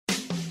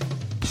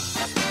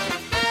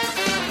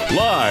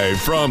Live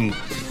from...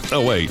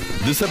 Oh, wait.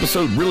 This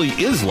episode really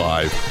is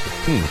live.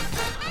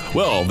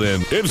 Well,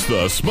 then, it's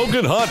the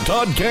Smokin Hot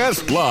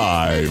Toddcast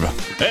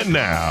Live. And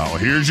now,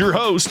 here's your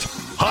host,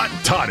 Hot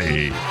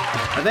Toddy.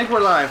 I think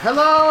we're live.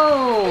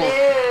 Hello!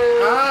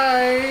 Hello!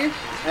 Hi!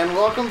 And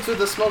welcome to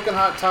the Smokin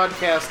Hot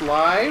Toddcast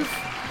Live.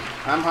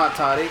 I'm Hot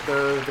Toddy,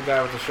 the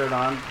guy with the shirt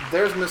on.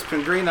 There's Miss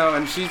Pengrino,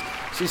 and she's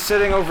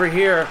sitting over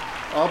here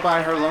all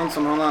by her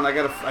lonesome. Hold on, I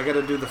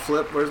gotta do the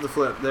flip. Where's the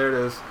flip? There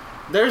it is.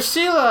 There's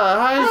Shiela.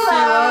 Hi, Hello,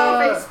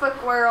 Shiela.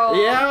 Facebook world.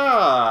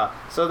 Yeah.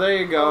 So there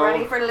you go. We're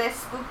ready for Les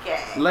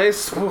Spookies.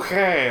 Les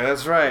Spookies.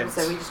 That's right.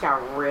 So we just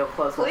got real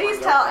close. Please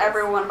tell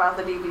everyone about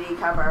the DVD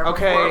cover.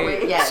 Okay. Before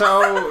we, Yes.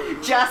 So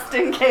just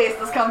in case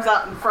this comes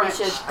out in French.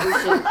 we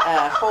should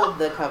hold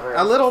the cover.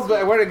 a little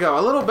bit. Where to go?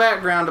 A little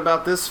background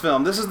about this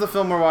film. This is the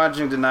film we're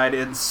watching tonight.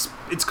 It's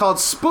called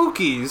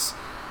Spookies.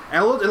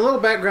 And a little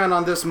background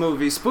on this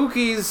movie.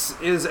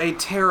 Spookies is a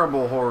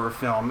terrible horror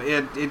film.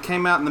 It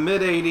came out in the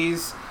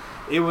mid-'80s.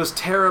 It was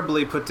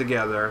terribly put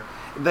together.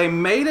 They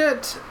made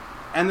it,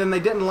 and then they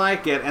didn't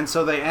like it, and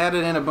so they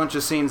added in a bunch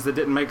of scenes that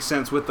didn't make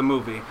sense with the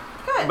movie.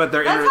 Good. But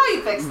That's how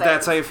you fix things.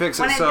 That's how you fix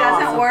it. When it so,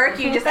 doesn't work,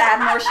 you just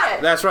add more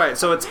shit. That's right.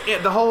 So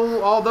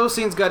all those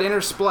scenes got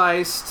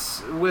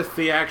interspliced with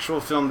the actual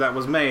film that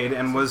was made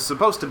and was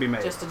supposed to be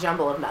made. Just a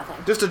jumble of nothing.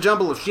 Just a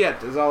jumble of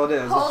shit is all it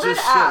is. Hold it's it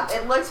just up.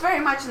 shit. It looks very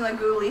much in the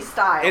Ghoulie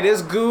style. It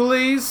is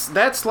Ghoulies.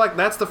 That's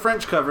the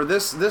French cover.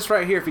 This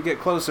right here, if you get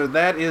closer,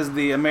 that is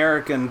the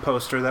American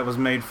poster that was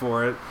made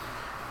for it.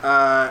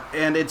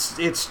 And it's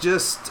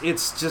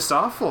just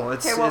awful.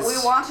 Okay, what we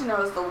want to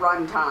know is the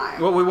runtime.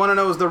 What we want to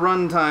know is the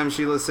runtime.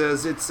 Sheila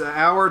says it's an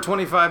hour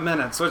 25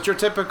 minutes. So it's your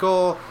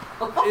typical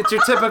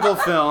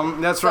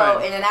film. That's right.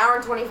 So in an hour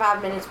and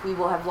 25 minutes, we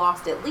will have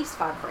lost at least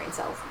 5 brain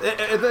cells.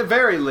 At the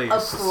very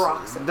least.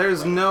 Approximately.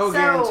 There's no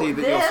guarantee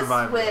that you'll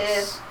survive with,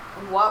 this.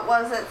 What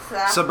was it?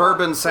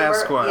 Suburban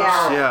Sasquatch.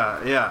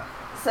 Yeah.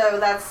 So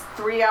that's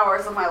 3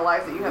 hours of my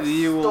life that you have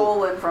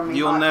stolen from me.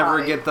 You'll Hot never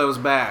Toddy. get those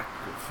back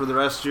for the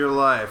rest of your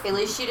life. At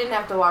least you didn't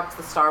have to watch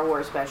the Star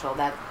Wars special.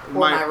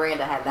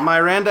 Miranda had that.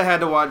 Miranda had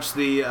to watch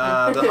the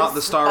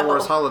Star So-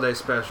 Wars holiday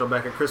special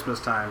back at Christmas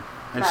time,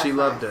 and That's she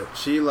loved nice. it.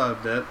 She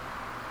loved it.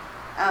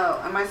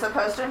 Oh, am I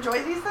supposed to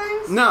enjoy these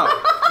things? No,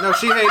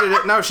 she hated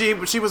it. No, she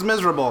was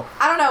miserable.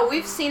 I don't know.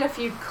 We've seen a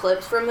few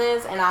clips from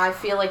this, and I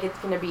feel like it's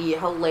going to be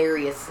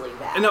hilariously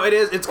bad. No, it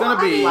is. It's gonna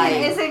be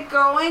is it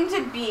going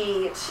to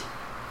beat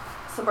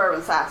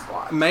Suburban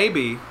Sasquatch?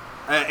 maybe.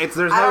 I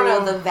don't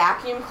know. The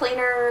vacuum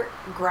cleaner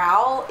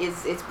growl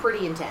it's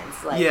pretty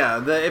intense. Like,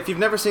 yeah. If you've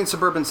never seen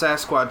Suburban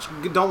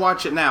Sasquatch, don't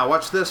watch it now.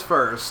 Watch this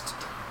first,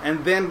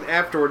 and then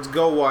afterwards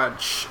go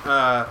watch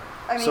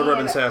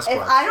Suburban Sasquatch.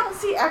 If I don't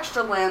see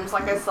extra limbs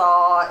like I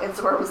saw in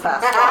Suburban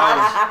Sasquatch,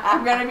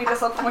 I'm gonna be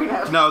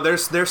disappointed. No,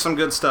 there's some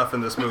good stuff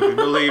in this movie.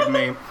 Believe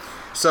me.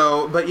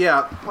 So, but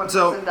yeah. One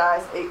person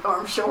dies, 8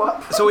 arms show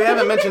up. So we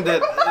haven't mentioned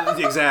it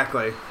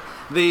exactly.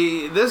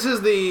 This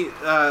is the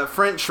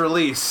French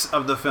release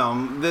of the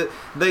film.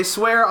 They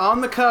swear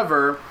on the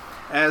cover,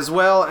 as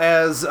well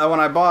as when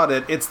I bought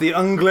it, it's the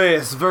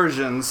Anglaise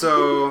version.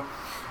 So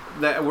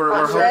that we're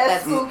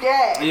that's Spooky.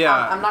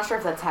 yeah. I'm not sure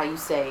if that's how you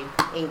say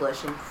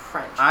English in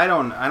French. I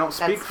don't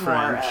speak That's more,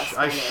 French.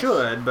 I Spanish.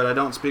 should, but I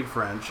don't speak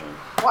French.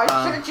 Why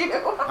should you?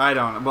 I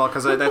don't. Well,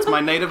 because that's my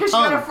native Because you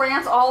go to tongue.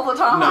 France all the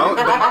time. No,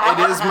 but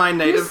it is my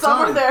native you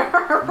summer tongue. there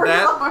for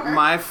summer.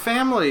 My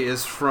family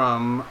is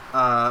from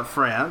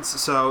France,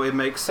 so it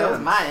makes So sense.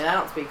 is mine, and I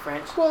don't speak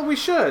French. Well, we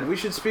should. We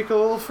should speak a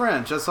little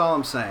French. That's all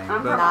I'm saying.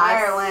 I'm But from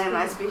Ireland and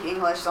I speak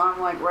English, so I'm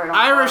like right on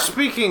Irish board.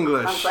 speak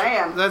English. I'm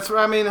saying. That's.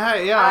 I mean, hey,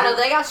 I yeah. know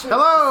they got some.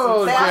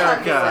 Hello, some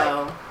stuff, Jerica.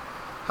 so-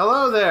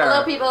 Hello there.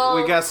 Hello, people.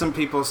 We got some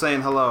people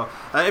saying hello.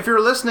 If you're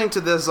listening to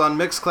this on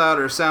Mixcloud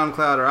or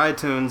SoundCloud or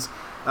iTunes,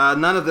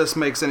 none of this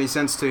makes any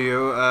sense to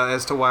you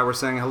as to why we're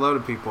saying hello to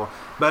people.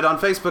 But on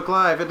Facebook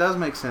Live, it does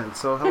make sense.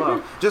 So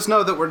hello. Just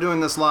know that we're doing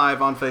this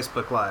live on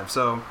Facebook Live.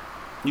 So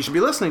you should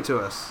be listening to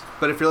us.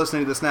 But if you're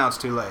listening to this now, it's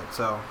too late.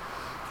 So.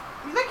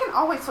 They can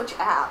always switch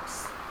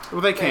apps. Well,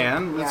 they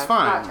can. Yeah, it's it's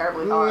fine. not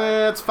terribly hard.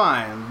 It's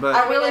fine. But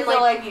I really it's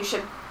feel like- like you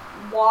should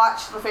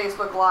watch the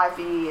Facebook Live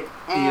feed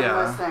and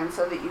Yeah. listen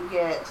so that you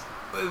get...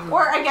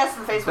 Or I guess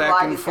the Facebook back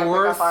Live and is going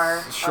to pick up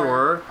forth.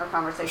 Sure. our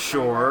conversation.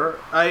 Sure.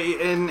 Can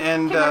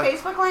my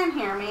Facebook line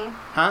hear me?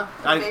 Huh?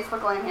 Can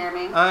Facebook line hear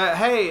me?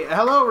 Hey,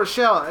 hello,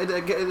 Rochelle.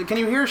 Can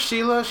you hear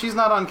Sheila? She's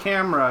not on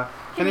camera.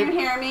 Can you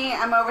hear me?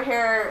 I'm over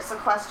here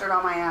sequestered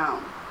on my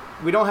own.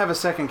 We don't have a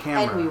second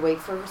camera. And we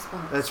wait for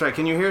response. That's right.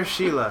 Can you hear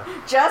Sheila?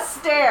 Just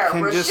stare,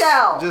 Just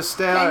Rochelle.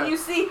 stare. Can you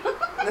see?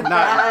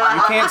 No,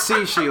 you can't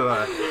see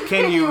Sheila.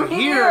 Can you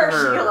hear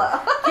her?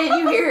 Sheila? Can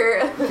you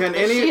hear Can the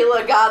any-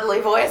 Sheila godly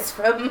voice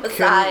from the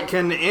side?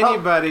 Can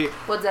anybody?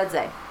 What's that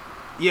say?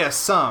 Yes,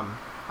 some.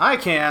 I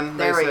can.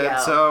 There we go.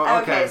 So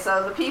okay.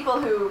 So the people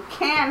who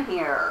can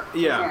hear,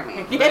 Yeah.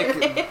 hear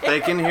me. They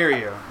can hear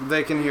you.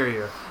 They can hear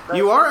you.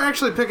 You are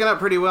actually picking up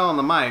pretty well on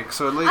the mic,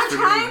 so at least I'm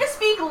trying to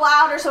speak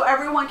louder so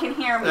everyone can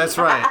hear me. That's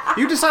right.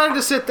 You decided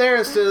to sit there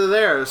instead of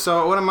there,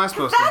 so what am I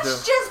supposed to do?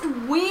 That's just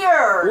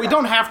weird. We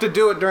don't have to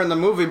do it during the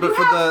movie, but you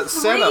for have the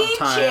setup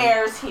time. 3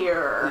 chairs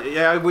here.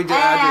 Yeah, we do.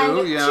 I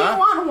do. Yeah.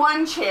 2 on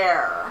 1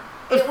 chair.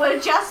 It would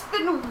have just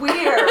been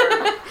weird.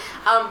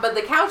 But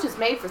the couch is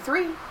made for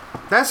 3.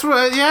 That's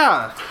what.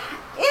 Yeah. Is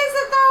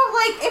it though?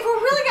 Like, if we're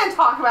really gonna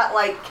talk about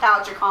like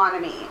couch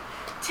economy,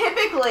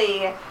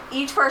 typically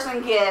each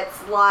person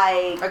gets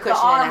like A the cushion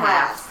and a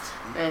half.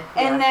 armrest.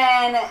 And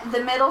then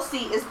the middle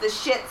seat is the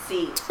shit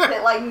seat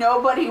that like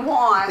nobody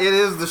wants. It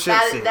is the shit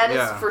seat. That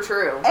yeah. is for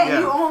true. And Yeah.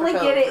 you only For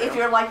get it true. if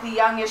you're like the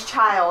youngest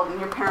child and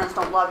your parents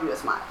don't love you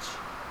as much.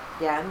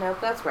 Yeah, no,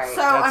 that's right.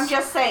 So I'm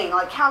just saying,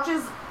 like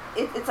couches,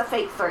 it's a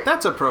fake 3.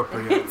 That's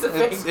appropriate. It's a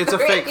fake It's a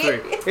fake 3.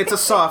 It's a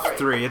soft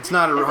 3. It's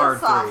not a It's a hard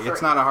soft 3. It's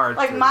three. not a hard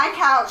 3. Like my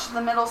couch,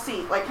 the middle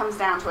seat like comes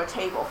down to a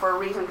table for a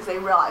reason because they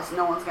realize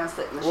no one's gonna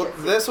sit in the Well, shit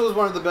seat. this was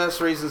one of the best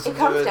reasons to It do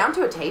comes it. down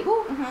to a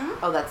table? Mhm.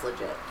 Oh, that's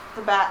legit.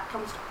 The back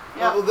comes.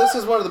 Yeah. Well, this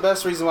is one of the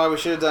best reasons why we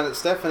should have done it at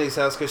Stephanie's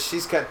house, because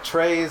she's got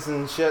trays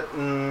and shit,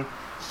 and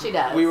She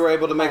does. we were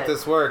able to make But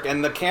this work.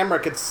 And the camera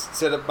could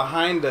sit up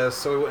behind us,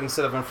 so we wouldn't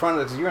sit up in front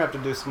of us, because you're going to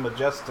have to do some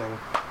adjusting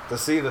to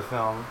see the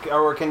film.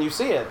 Or can you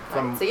see it? I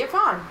can see it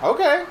fine.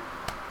 Okay.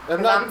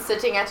 Because I'm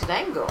sitting at an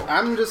angle.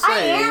 I'm just I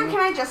saying. am, can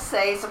I just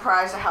say,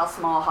 surprised at how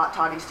small Hot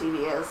Toddy's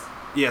TV is.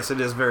 Yes,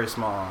 it is very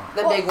small.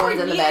 The Well, big for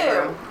ones in the you,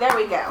 bedroom. There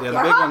we go. Yeah, the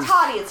For big Hot ones-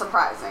 Toddy, it's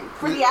surprising.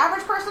 For the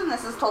average person,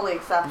 this is totally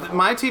acceptable.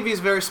 My TV is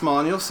very small,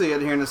 and you'll see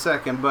it here in a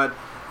second, but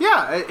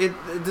yeah,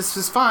 this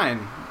is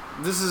fine.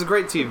 This is a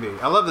great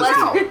TV. I love this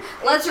TV.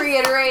 Let's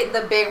reiterate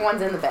the big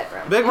ones in the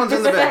bedroom. Big ones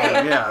in the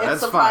bedroom, yeah, It's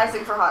that's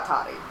surprising fine. for Hot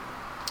Toddy.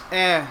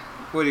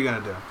 What are you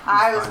going to do?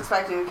 I It's was fine.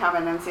 expecting to come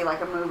in and see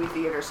like a movie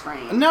theater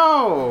screen.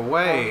 No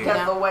way.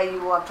 Because No. the way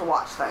you love to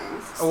watch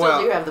things. Still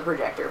Well- do have the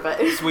projector, but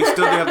We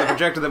still do have the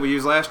projector that we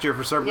used last year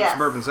for Yes.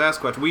 Suburban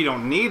Sasquatch. We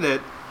don't need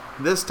it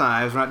this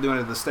time. We're not doing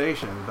it at the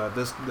station, but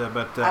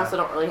I also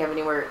don't really have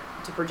anywhere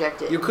to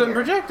project it. you in couldn't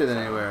here. project it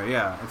anywhere.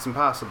 Yeah, it's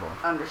impossible.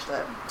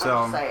 Understood. So,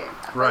 I'm just saying.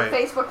 For right. the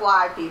Facebook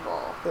Live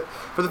people.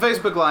 For the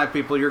Facebook Live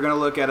people, you're going to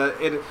look at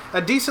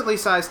a decently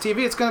sized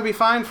TV. It's going to be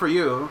fine for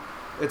you.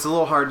 It's a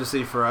little hard to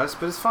see for us,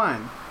 but it's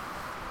fine.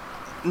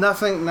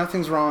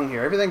 Nothing's wrong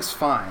here. Everything's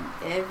fine.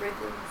 Everything's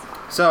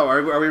fine. So,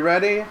 are we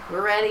ready?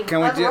 We're ready.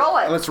 Let's roll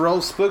it. Let's roll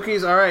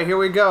Spookies. All right, here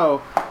we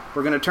go.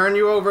 We're going to turn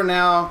you over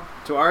now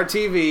to our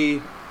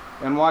TV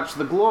and watch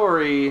the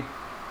glory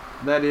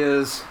that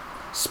is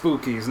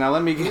Spookies. Now,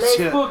 let me get Les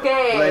you...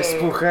 Spookies. Les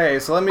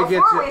Spookies. So, let me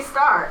get Before you... we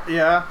start,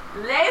 Yeah?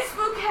 Les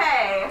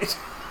Spookies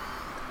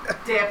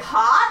de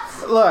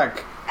Pot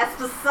Look,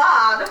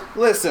 Espasade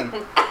listen.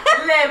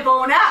 Le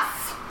Bonus.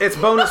 It's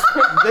bonus...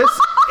 This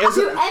To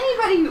isn't...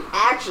 anybody who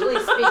actually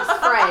speaks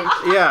French,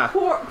 Yeah.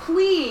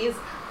 please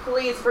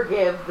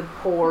forgive the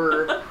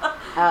poor,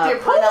 De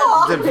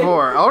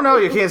Poor. Oh, no,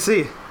 you can't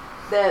see.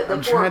 the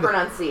I'm poor trying to-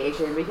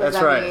 pronunciation, because That's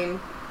I right. mean,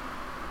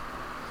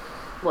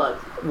 look,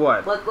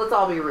 What? let's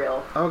all be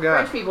real. Oh, God.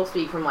 French people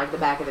speak from like the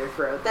back of their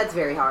throat. That's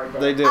very hard to.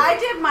 They do. I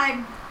did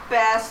my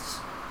best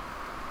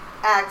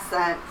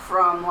accent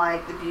from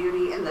like the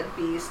Beauty and the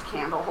Beast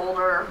candle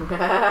holder,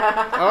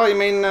 Oh, you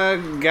mean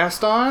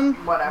Gaston?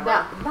 whatever.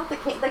 No, not the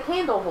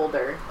candle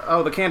holder.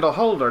 Oh, the candle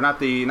holder, not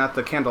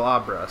the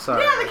candelabra.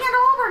 Sorry. Yeah, the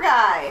candle holder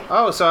guy.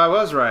 Oh, so I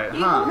was right,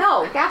 huh?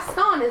 No,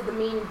 Gaston is the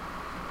mean.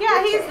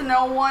 Yeah, he's the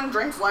no one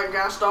drinks like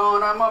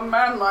Gaston. I'm a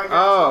man like Gaston.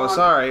 Oh,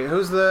 sorry.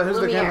 Who's the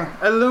Lumiere. candle?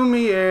 A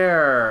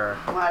Lumiere.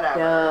 Whatever.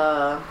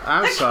 Duh.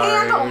 I'm The sorry.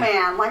 candle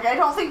man. Like, I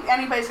don't think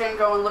anybody's gonna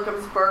go and look up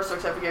his birth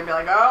certificate and be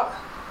like, oh,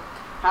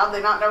 how'd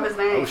they not know his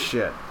name? Oh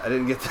shit! I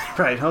didn't get that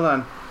right. Hold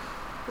on.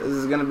 This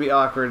is gonna be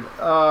awkward.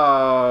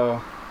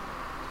 Oh.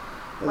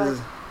 What?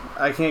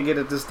 I can't get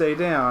it to stay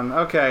down.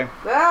 Okay.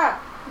 Ah,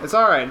 It's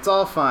all right. It's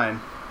all fine.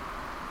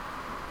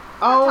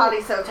 oh. Oh.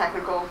 Toddy's so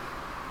technical.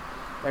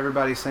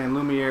 Everybody's saying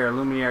Lumiere,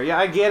 Lumiere. Yeah,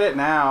 I get it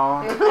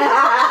now.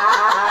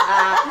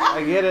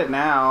 I get it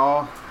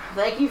now.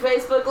 Thank you,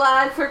 Facebook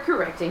Live, for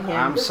correcting him.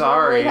 I'm 'cause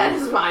sorry. normally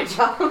That is my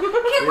job. Can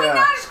we Yeah.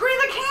 not just agree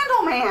the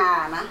candle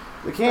man?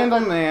 The candle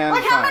man.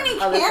 Like, how fine.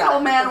 many Other side- candle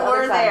men other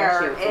were side of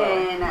the there shoe floor.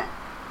 in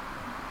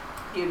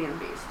Beauty and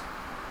the Beast?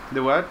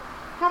 The what?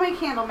 How many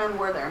candle men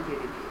were there in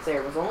Beauty and the Beast?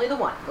 There was only the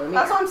one. Lumiere.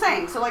 That's what I'm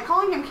saying. So, like,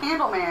 calling him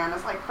candle man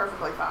is, like,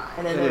 perfectly fine.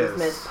 And then It there was is.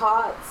 Miss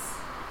Potts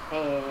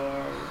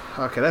and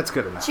Okay, that's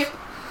good enough. Chip.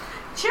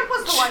 Chip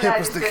was the one Chip that I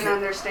was just the didn't kid.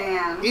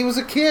 understand. He was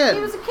a kid. He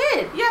was a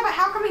kid. Yeah, but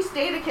how come he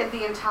stayed a kid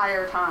the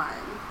entire time?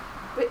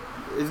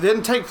 It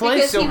didn't take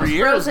place Because he over was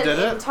years, frozen did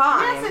in it?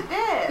 time. Yes, it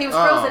did. He was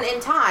Oh. frozen in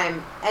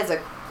time as a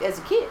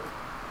kid.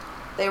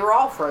 They were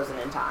all frozen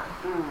in time.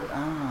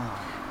 Oh.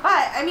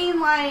 But, I mean,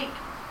 like,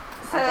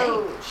 I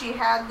so she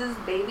had this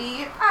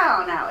baby. I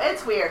don't know.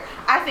 It's weird.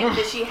 I think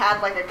that she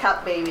had, like, a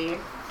cup baby.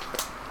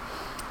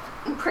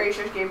 I'm pretty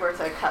sure she gave birth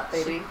to a cup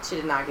baby. She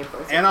did not give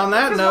birth. And on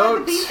that Because one of note,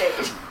 the beef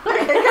babies.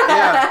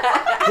 yeah.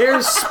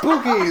 Here's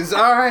Spookies.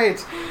 All right,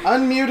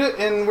 unmute it.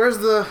 And where's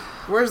the?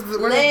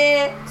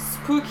 Les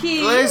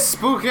Spookies. Les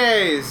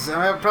Spookies.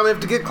 I probably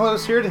have to get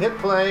close here to hit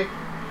play.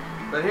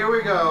 But here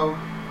we go.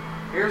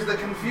 Here's the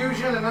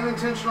confusion and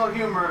unintentional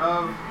humor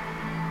of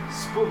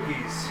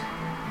Spookies.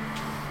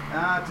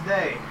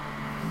 Today.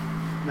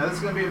 Now this is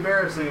going to be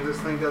embarrassing if this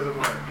thing doesn't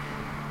work.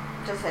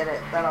 Just hit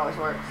it. That always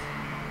works.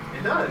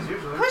 It does,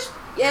 usually. Push.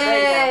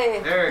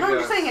 Yay! There it No, I'm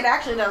goes. just saying it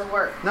actually does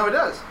work. No, it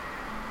does.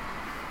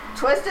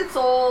 Twisted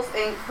Souls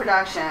Inc.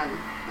 production.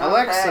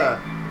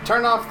 Alexa,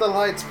 turn off the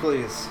lights,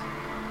 please.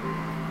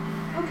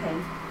 Okay.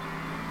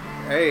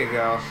 There you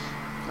go.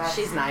 That's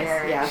She's nice,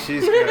 scary. yeah.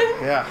 She's good.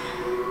 Yeah.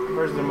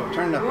 Where's the remote?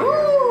 Turn it up here.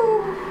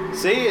 Ooh.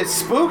 See, it's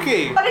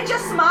spooky. But it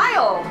just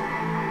smiled.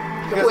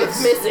 Because With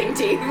it's- missing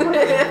teeth.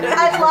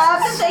 I love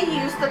that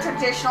they use the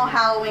traditional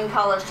Halloween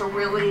colors to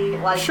really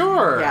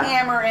Sure. Yeah.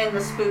 hammer in the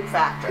spook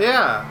factor.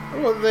 Yeah.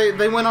 Well,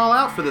 they went all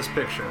out for this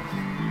picture.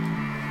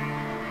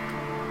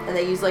 And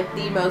they use the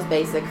most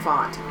basic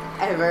font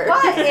ever.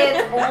 But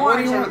it's What do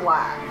orange you and want?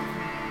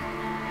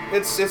 black.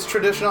 It's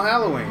traditional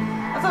Halloween.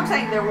 That's what I'm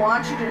saying. They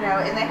want you to know,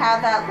 and they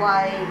have that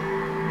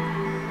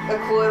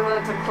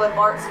equivalent to clip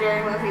art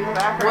scary movie in the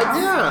background. What's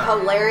Yeah.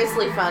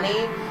 hilariously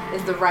funny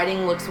is the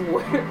writing looks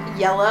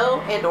yellow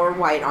and or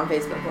white on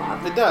Facebook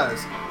Live. It does.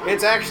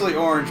 It's actually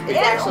orange. It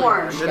people. is actually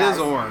orange. It guys. is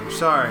orange.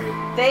 Sorry.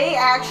 They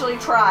actually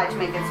tried to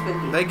make it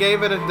spooky. They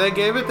gave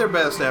it their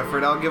best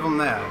effort. I'll give them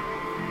that.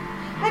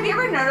 Have you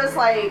ever noticed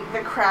the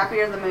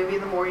crappier the movie,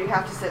 the more you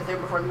have to sit there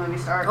before the movie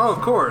starts? Oh,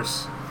 of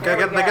course. There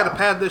we They got to go.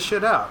 pad this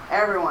shit out.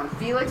 Everyone,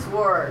 Felix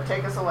Ward,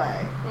 take us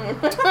away.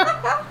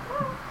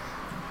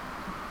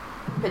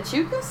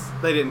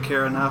 Pachucas? They didn't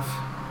care enough.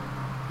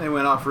 They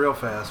went off real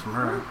fast from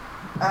her.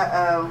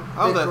 Uh-oh.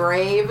 Oh, The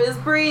grave is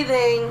the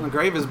breathing.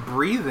 grave is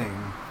breathing.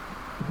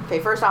 Okay,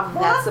 first off, if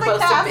Well, that's that's the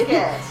supposed to be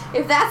casket.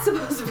 if that's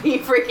supposed to be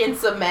freaking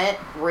cement,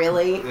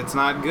 really? It's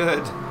not good.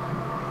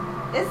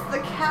 It's the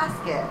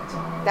casket.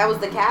 That was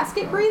the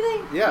casket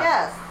breathing? Yeah.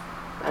 Yes.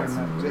 That's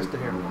Turn that just to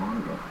hear.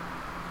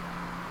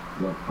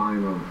 The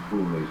final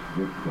foolish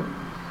victims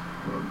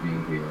will be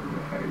here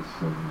very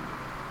soon.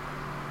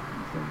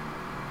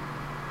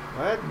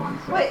 What?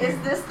 Once Wait, is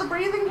again, this the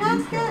breathing you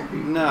shall casket? be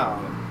No.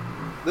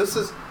 This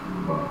is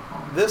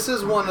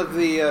one of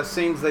the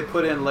scenes they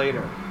put in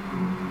later.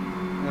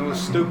 It was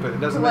stupid. It To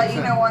doesn't let make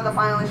you sense. know when the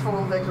finally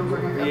full victims are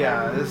going to go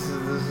Yeah, down. this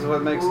is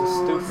what makes it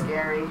Ooh, stupid.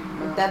 scary.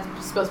 That's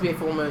supposed to be a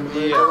full moon.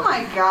 Yeah. Oh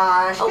my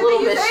gosh. A Could little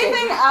they use bit shaky.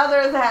 anything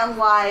other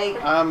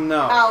than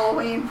No.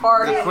 Halloween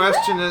party?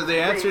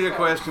 The answer to your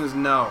question is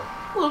no.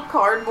 Little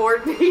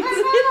cardboard piece.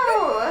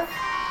 I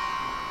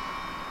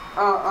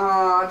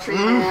know. Tree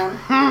man.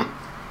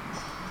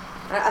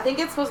 I think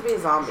it's supposed to be a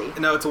zombie.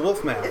 No, it's a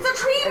wolf man. It's a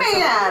tree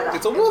man.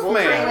 It's a wolf Tree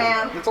man.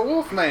 man. It's a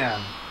wolf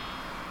man.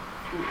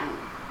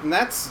 And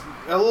that's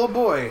a little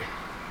boy.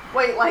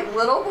 Wait,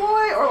 little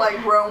boy or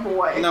grown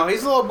boy? No,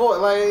 he's a little boy.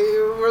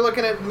 We're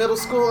looking at middle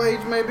school age,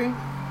 maybe.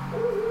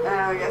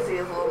 I guess he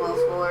is a little middle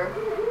schooler.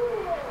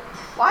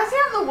 Why is he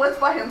out in the woods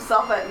by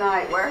himself at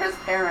night? Where are his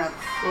parents?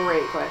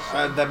 Great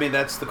question.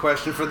 That's the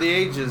question for the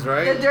ages,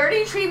 right? The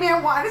dirty tree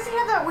man, why does he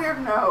have that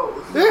weird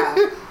nose? Yeah.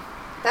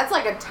 That's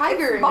like a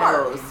tiger It's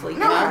bark. nose. Like,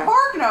 No, yeah. it's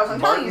bark nose. I'm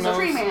telling you, he's a Bark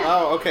tree nose? man.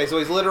 Oh, okay. So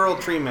he's literal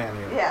tree man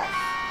here. Yeah.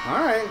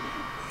 All right.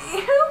 Who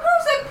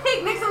goes and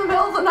picnics in the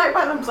middle of the night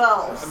by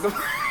themselves?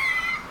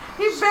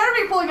 He better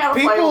be pulling out a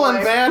People in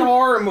Playboy. bad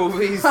horror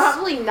movies,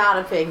 Probably not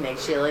a picnic,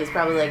 Sheila. He's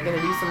probably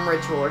gonna do some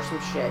ritual or some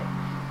shit.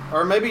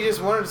 or maybe he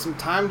just wanted some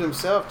time to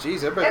himself.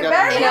 Jeez, everybody It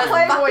better got. be In a a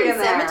Playboy fucking in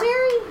there.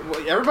 cemetery?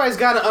 Well, everybody's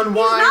got to He's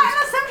unwind. not in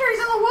the cemetery, he's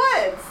in the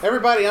woods.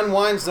 Everybody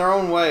unwinds their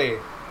own way.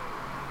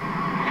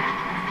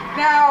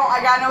 No, I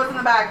gotta know what's in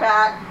the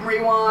backpack.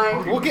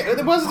 Rewind.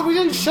 We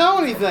didn't show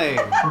anything.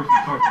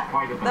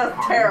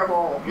 That's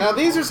terrible. Now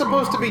these are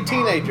supposed to be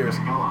teenagers.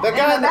 The In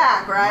guy the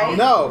back, right?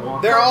 No,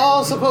 they're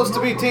all supposed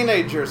to be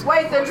teenagers.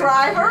 Wait, the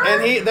driver?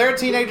 And they're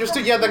teenagers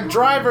too. Yeah, the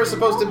driver's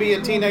supposed to be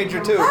a teenager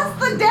too. That's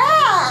the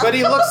dad! But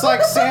he looks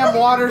like Sam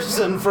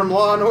Waterston from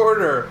Law and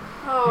Order.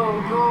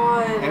 Oh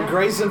god. And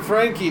Grace and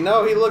Frankie.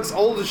 No, he looks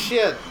old as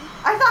shit.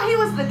 I thought he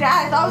was the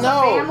dad. I thought it was a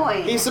No,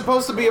 family. he's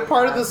supposed to be a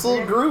part of this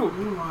little group.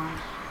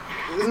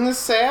 Isn't this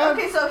sad?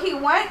 Okay, so he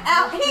went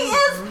out. He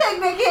is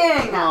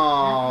picnicking.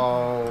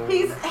 Oh.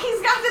 He's got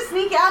to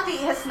sneak out to eat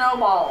his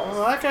snowballs.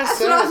 Well, like I That's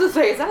what I was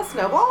said, gonna say. Is that a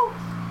snowball?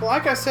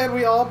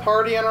 we all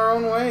party in our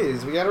own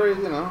ways. We gotta,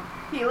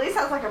 He at least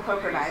has a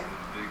poker knife.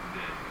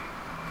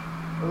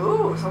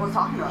 Ooh, someone's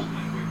talking to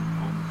him.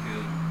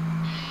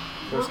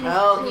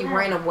 Oh, he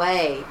ran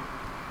away.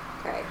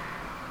 Okay.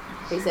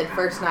 He said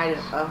first night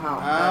of home.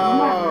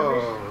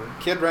 Oh,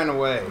 kid ran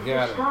away.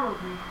 Got it.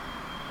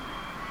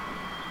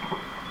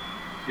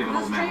 Give an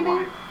This old man tree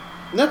man?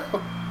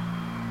 No,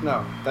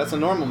 no, that's a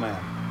normal man.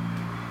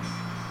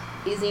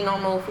 Is he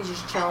normal if he's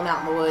just chilling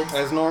out in the woods?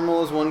 As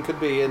normal as one could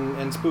be in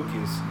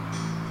Spookies.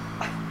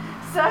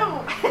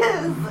 So,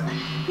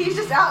 he's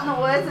just out in the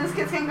woods and this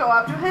kid's gonna go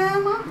up to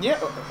him? Yeah,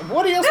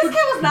 what else This would...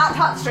 kid was not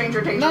taught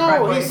stranger danger No,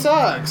 correctly. he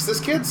sucks. This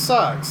kid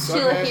sucks.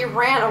 Sheila, Okay? he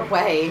ran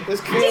away.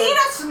 This kid... Need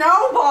a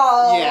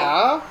snowball!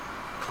 Yeah.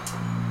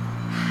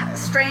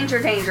 Stranger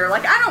danger.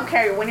 Like, I don't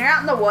care when you're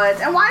out in the woods.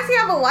 And why does he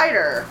have a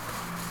lighter?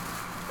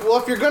 Well,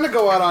 if you're gonna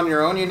go out on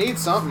your own, you need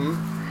something.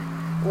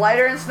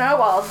 Lighter and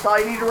snowballs is all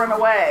you need to run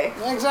away.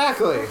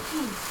 Exactly.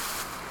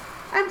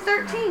 I'm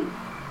 13.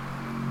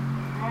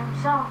 I'm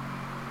so.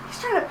 He's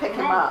trying to pick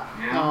him up.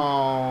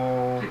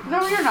 Oh.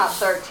 No, you're not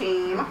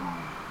 13.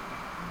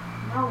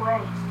 No way.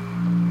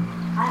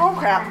 Oh,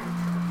 crap.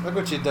 Look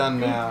what you done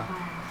now.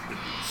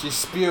 She's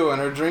spewing.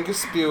 Her drink is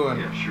spewing.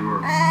 Yeah,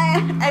 sure.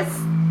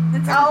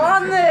 It's all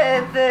on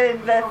the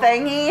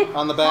thingy.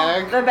 On the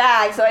bag? The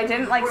bag, so I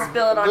didn't like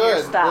spill it on your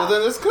Good. stuff. Well,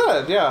 then it's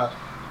good, yeah.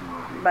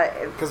 But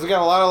Because we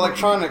got a lot of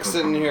electronics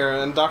sitting here,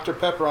 and Dr.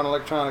 Pepper on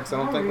electronics I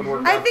don't think would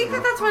work I out think too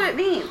that well. that's what it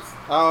needs.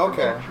 Oh,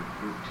 okay.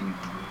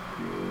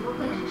 What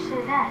makes you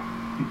say that?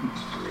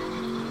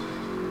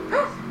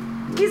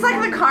 He's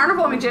like the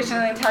carnival magician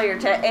and they tell your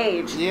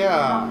age.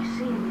 Yeah. I've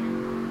seen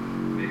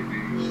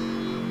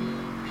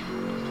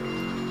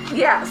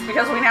Yes,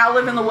 because we now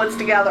live in the woods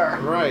together.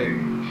 Right.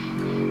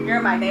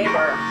 You're my neighbor.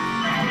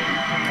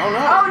 Oh,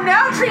 no. Oh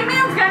no, Tree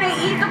Man's gonna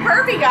eat the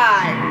pervy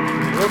guy.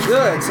 Well,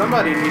 good.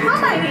 Somebody needed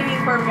Somebody to. need to eat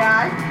the pervy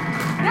guy.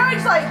 No, he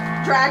just like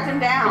dragged him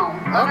down.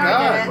 Oh, no, he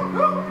God. didn't.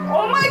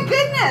 Oh my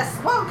goodness.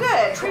 Well,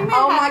 good. Tree Man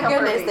Oh had my to go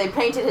goodness, pervy. they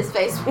painted his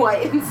face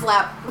white and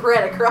slapped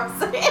red across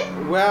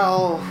it.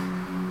 Well,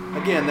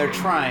 again, they're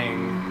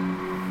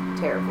trying.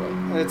 Terribly.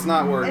 It's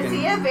not working. Is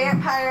he a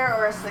vampire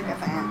or a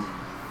sycophant?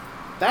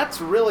 That's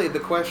really the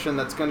question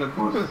that's gonna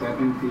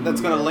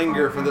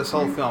linger for this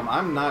whole film.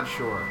 I'm not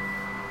sure.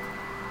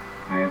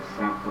 I have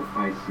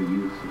sacrificed the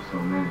use of so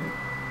many,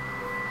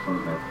 so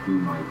that you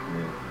might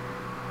live.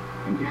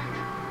 And yet,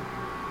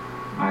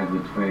 I have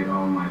betrayed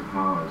all my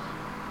powers,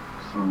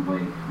 some way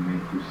to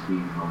make you see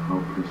how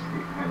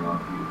hopelessly I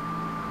love you.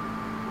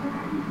 That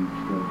I even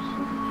killed so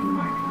that you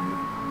might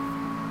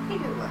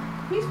live.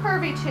 He's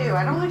pervy too.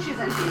 I don't think she's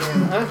into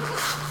you. Huh?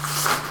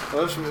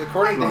 Well,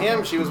 according to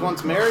him, she was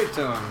once married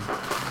to him.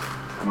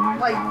 My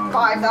Like power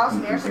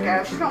 5,000 is years ago.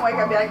 compared She's to gonna wake up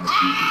and be like, the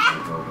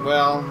power of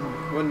Well,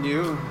 wouldn't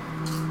you?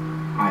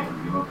 I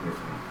am your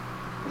victim,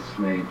 a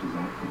slave to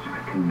that which I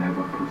can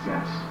never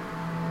possess.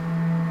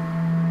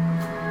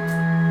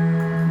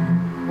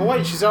 Well,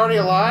 wait, she's already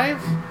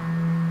alive?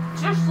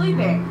 just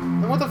sleeping.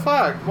 Then what the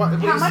fuck? What?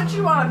 How much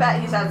you want to bet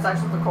he's had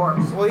sex with the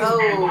corpse? Well, he's, Oh.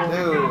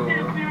 Ew.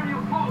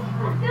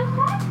 Just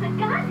watch the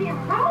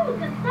goddamn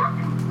roads and stop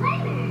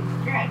complaining.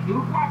 Yeah,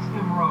 dude, watch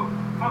them roads.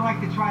 I'd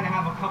like to try to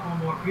have a couple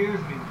more beers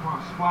with me before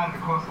I'm splattered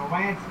across the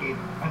landscape.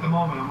 At the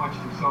moment, I'm much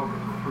too sober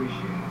to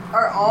appreciate it.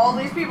 Are all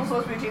these people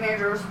supposed to be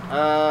teenagers?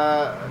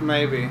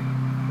 Maybe.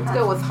 Let's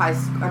go with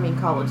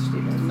college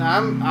students.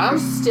 I'm They're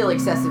still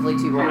excessively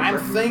too old. I'm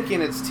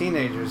thinking it's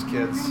teenagers,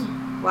 kids.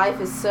 Life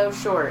is so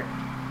short.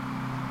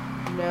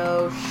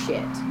 No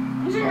shit.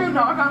 He's gonna go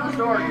knock on this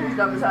door and he's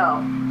dumb as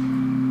hell.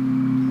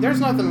 There's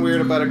nothing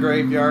weird about a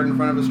graveyard in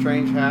front of a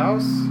strange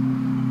house.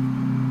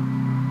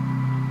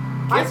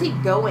 Why is he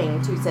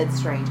going to said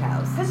strange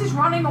house? Because he's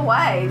running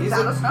away. He's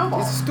out of snowball.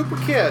 He's a stupid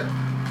kid.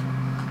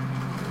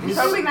 He's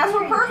hoping that's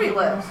where Pervy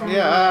lives.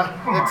 Yeah,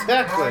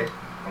 exactly.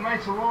 A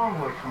nice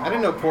long way from I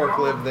didn't know Pork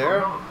lived there.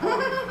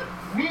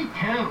 Me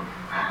too.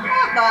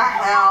 What the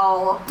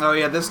hell? Oh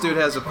yeah, this dude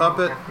has a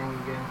puppet.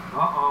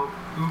 Uh-oh.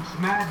 Oops,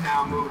 mad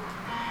now, move.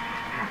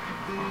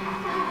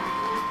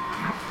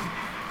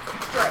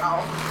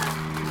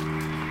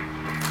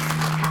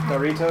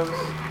 Doritos?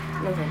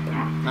 No, thank you.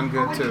 I'm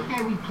good too.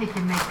 Say we kick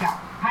and make up.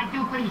 I do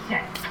what he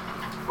said.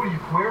 What are you,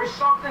 queer or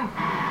something?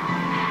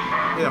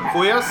 Yeah,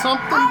 queer Oh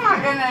something? my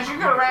goodness, you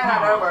could have ran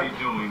that over. What's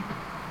he doing?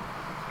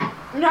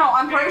 No,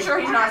 I'm pretty sure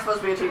he's not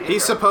supposed to be a teenager.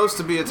 He's supposed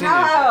to be a teenager.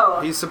 No.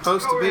 He's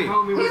supposed to be.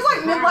 He's like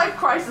midlife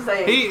crisis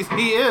age.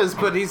 He is,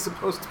 but he's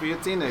supposed to be a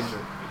teenager.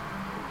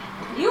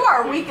 You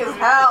are weak as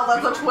hell.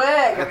 That's a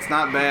twig. That's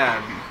not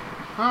bad.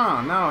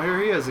 Oh no, here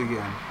he is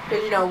again.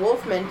 Because, you know,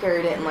 Wolfman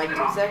carried it in like 2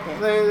 seconds.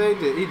 They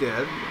did. He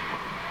did.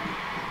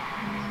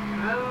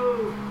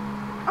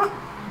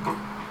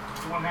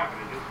 What happened?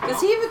 Does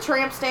he have a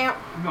tramp stamp?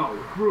 No,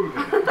 cruising.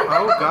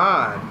 Oh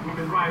God. We've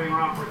been driving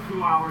around for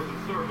 2 hours in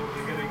circles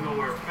and getting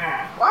nowhere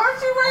fast. Why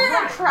aren't you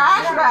wearing a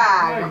trash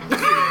bag?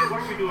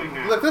 What are we doing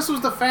now? Look, this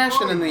was the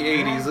fashion in the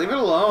 '80s. Leave it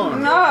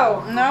alone.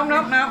 No.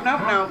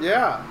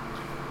 Yeah.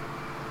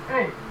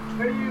 Hey,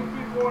 maybe you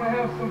people want to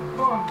have some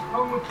fun.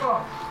 Come with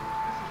us.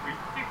 This is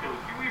ridiculous.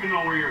 You even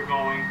know where you're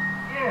going?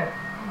 Yeah,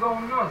 I'm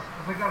going nuts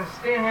because I got to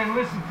stand here and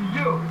listen to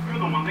you. You're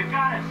the one that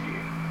got us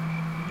here.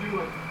 You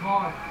at the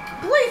party.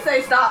 Please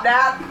say stop,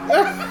 Dad.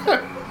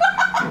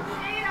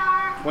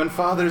 When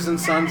fathers and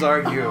sons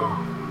argue.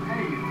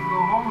 Hey, you can go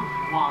home if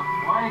you want.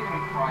 I ain't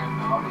gonna cry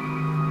about it.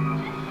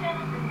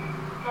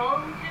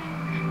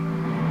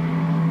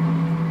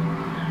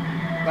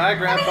 Bye, And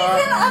Grandpa.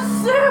 he's in a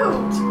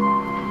suit.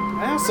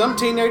 Well, some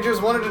teenagers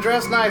wanted to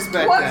dress nice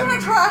back One's then. in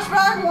a trash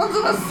bag, one's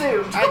in a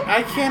suit.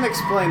 I can't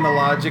explain the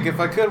logic. If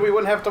I could, we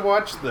wouldn't have to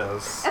watch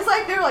this. It's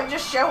like they're like,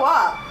 just show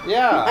up.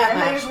 Yeah.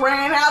 And they just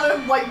ran out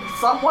of like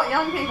somewhat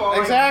young people. Like,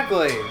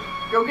 Exactly.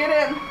 go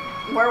get in.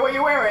 Wear what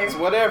you're wearing. It's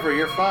whatever.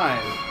 You're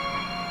fine.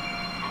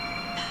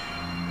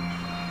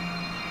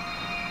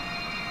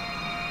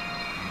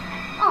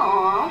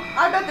 Aww.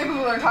 I bet they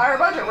blew their entire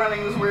budget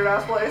running this weird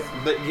ass place.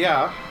 But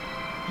yeah.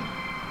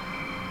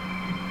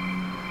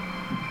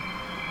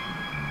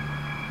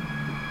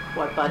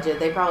 What budget?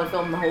 They probably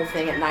filmed the whole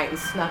thing at night and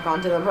snuck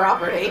onto the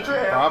property.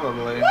 True.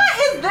 Probably.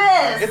 What is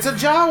this? It's a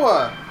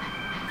Jawa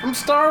from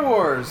Star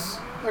Wars.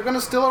 They're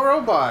gonna steal a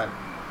robot.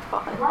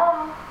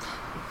 Hello?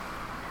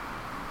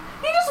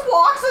 He just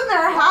walks in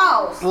their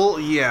house. Well,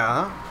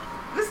 yeah.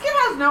 This kid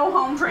has no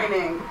home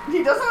training.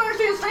 He doesn't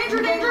understand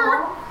stranger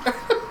danger.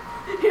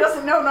 He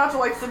doesn't know not to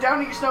like sit down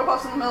and eat snow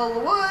puffs in the middle of the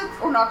woods,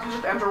 or not to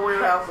just enter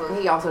weird houses.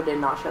 He also did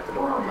not shut the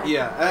door on me.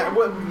 Yeah.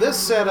 What this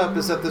setup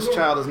is that this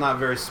child is not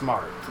very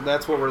smart.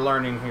 That's what we're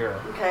learning here.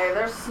 Okay,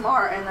 there's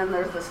smart, and then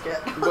there's this kid.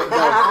 But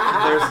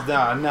there's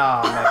no,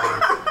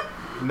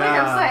 maybe.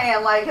 Like I'm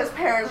saying, like his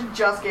parents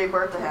just gave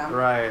birth to him.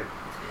 Right.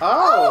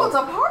 Oh, it's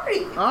a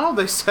party. Oh,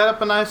 they set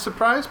up a nice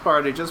surprise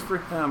party just for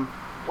him.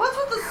 What's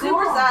with the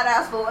super sad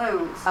ass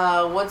balloons?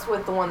 What's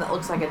with the one that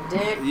looks like a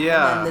dick?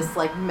 Yeah. And then this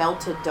like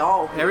melted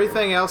doll.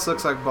 Everything else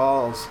looks like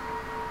balls.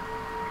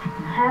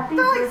 Happy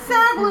They're like birthday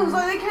sad to balloons, you.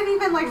 like they can't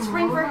even like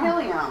spring for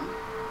helium.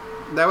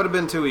 That would have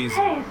been too easy.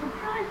 Hey,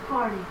 surprise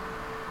party.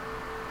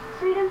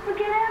 So you didn't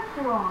forget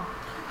after all.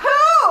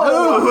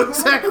 Who? Who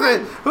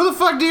exactly? Who the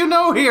fuck do you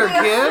know here, They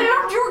kid?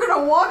 assumed you were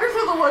gonna wander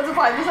through the woods and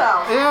find this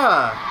house.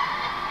 Yeah.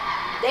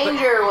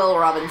 Danger, Will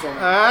Robinson.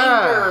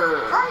 Ah.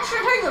 Danger. I'm sure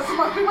take this. This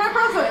must be my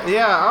present.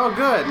 Yeah. Oh,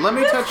 good. Let me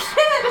This touch.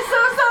 kid is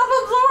so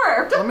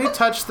self-absorbed. Let me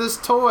touch this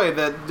toy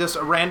that just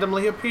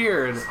randomly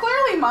appeared. It's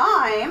clearly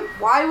mine.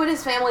 Why would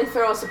his family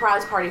throw a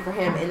surprise party for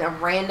him in a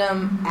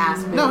random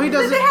ass movie? No, he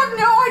doesn't. They have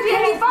no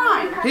idea he's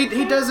fine.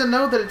 He doesn't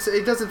know that it's.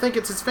 He doesn't think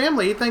it's his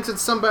family. He thinks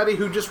it's somebody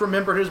who just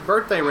remembered his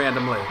birthday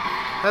randomly.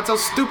 That's how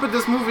stupid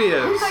this movie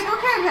is. He's like,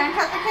 okay, I'm gonna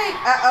cut the cake.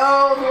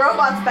 Uh-oh, the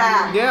robot's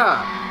back.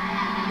 Yeah.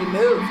 He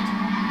moved.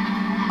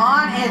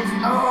 On its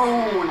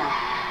own.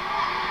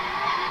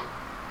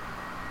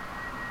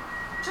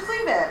 Just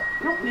leave it.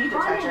 You don't need to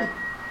touch it.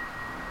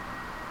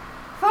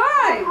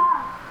 Fine.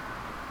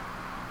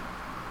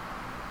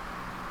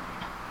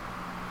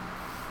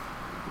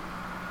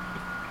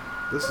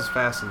 This is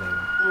fascinating.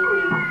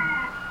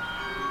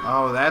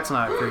 Oh, that's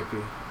not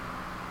creepy.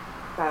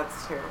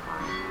 That's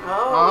terrifying.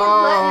 Oh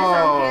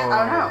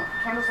Oh. no.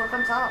 Candles with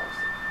themselves.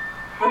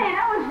 Hey,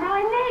 that was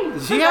really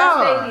neat.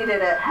 Yeah. Baby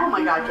did it. Oh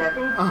my god, kid.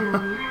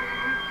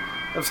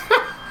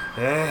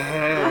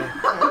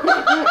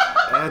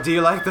 Do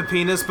you like the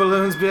penis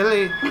balloons,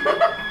 Billy?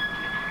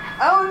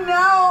 Oh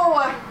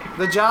no!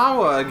 The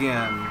Jawa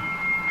again.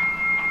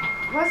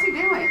 What's he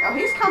doing? Oh,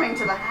 he's coming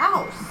to the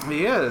house.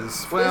 He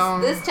is. Well,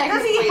 This Does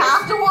technically he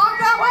have to walk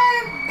that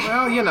way?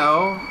 well, you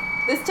know,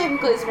 This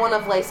technically is one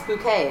of Les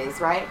Spookies,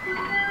 right?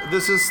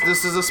 this is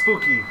a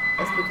spooky.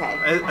 A spooky.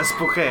 A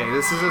spooky.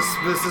 This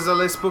is a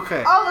le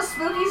spooky. Oh, the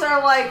Spookies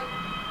are like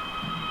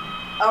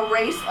a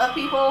race of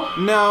people.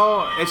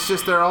 No, it's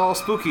just they're all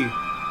spooky.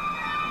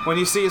 When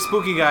you see a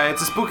spooky guy,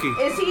 it's a spooky.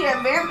 Is he a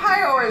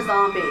vampire or a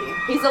zombie?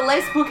 He's a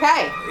Les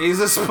Spooky. He's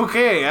a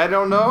spooky. I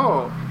don't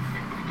know.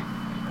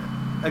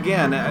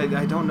 Again,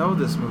 I don't know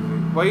this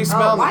movie. Why are you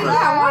smelling why, the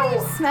yeah, why do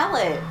you smell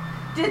it?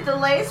 Did the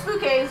Les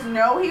Spookies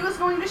know he was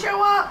going to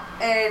show up,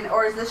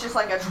 or is this just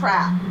like a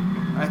trap?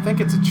 I think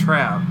it's a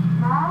trap.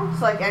 Mom?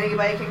 It's like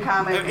anybody can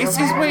come and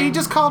Wait, he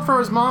just called for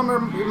his mom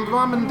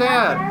and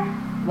dad.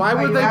 Why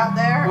would you they? out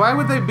there? Why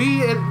would they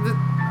be?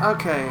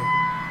 Okay.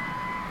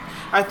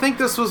 I think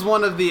this was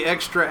one of the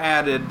extra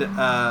added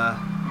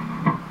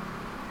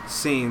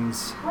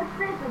scenes. What's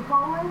this, a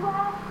bowling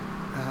ball?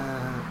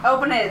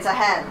 Open it, it's a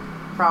head.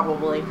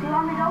 Probably. Do you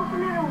want me to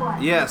open it or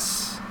what?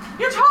 Yes.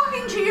 You're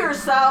talking to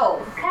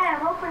yourself. Okay,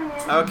 I'm opening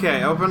it.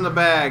 Okay, open the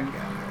bag.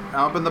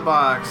 Open the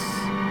box.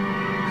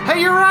 Hey,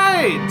 you're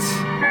right!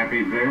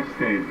 Happy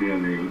birthday,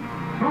 Billy.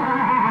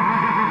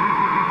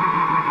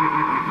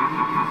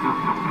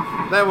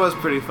 That was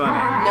pretty funny.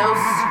 No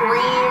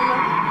scream,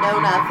 no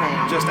nothing.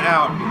 Just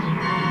out.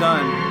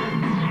 Done.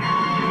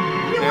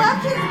 He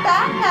left his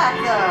backpack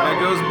There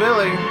though. goes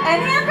Billy.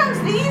 And here comes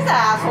these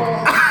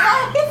assholes.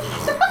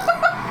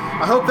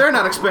 I hope they're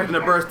not expecting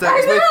a birthday.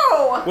 'cause I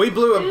know. we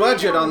blew a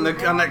budget on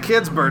that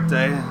kid's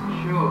birthday.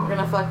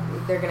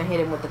 They're gonna hit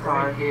him with the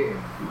car.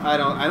 I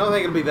don't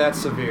think it'll be that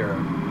severe.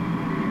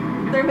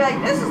 They're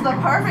like, this is the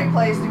perfect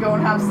place to go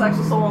and have sex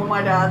with someone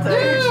my dad's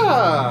age.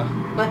 Yeah.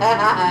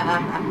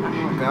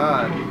 Oh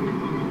God.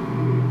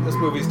 This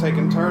movie's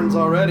taking turns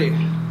already.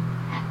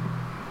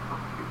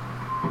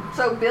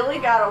 So Billy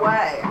got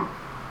away.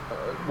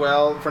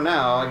 Well, for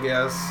now, I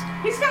guess.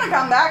 He's gonna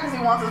come back because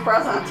he wants his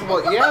present.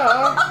 Well,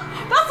 yeah.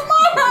 That's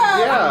my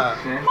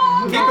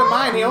Yeah. Keep in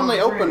mind, he only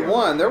opened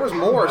one. There was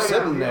more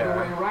sitting there.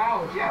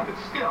 Yeah, but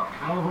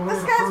still.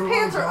 This guy's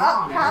pants are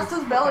up past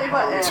his belly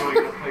button.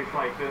 In a place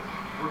like this,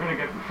 we're gonna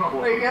get in trouble.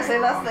 Are you gonna say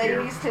that's the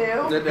 80s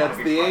too? That's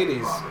the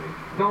 80s.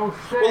 Don't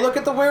say. Well, look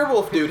at the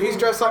werewolf dude. He's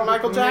dressed like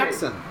Michael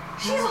Jackson.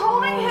 She's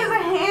holding his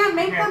hand.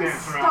 Make them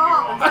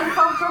stop. It's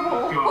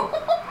uncomfortable.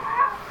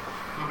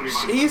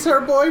 He's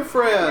her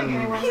boyfriend.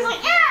 He's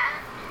like,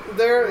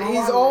 yeah.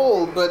 He's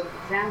old, but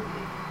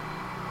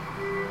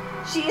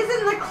She is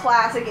in the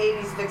classic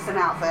 80s vixen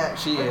outfit.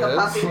 She with is. the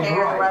puffy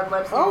hair, the red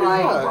lipstick. oh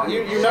yeah,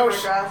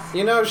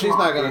 you know she's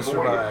not gonna Boy,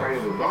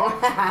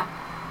 survive.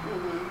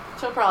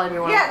 She'll probably be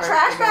one Yeah, of the first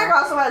Trash to Bag go.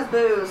 also has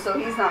booze, so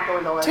he's not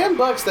going to live.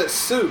 $10 that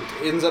suit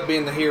ends up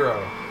being the hero.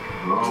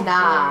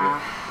 Nah.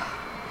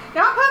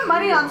 You're not putting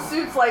money on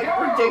Suits like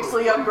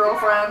ridiculously young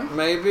girlfriend.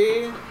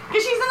 Maybe.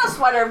 Because she's in a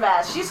sweater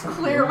vest. She's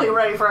clearly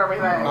ready for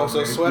everything. Oh,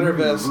 so sweater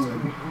vest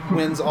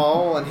wins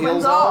all and heals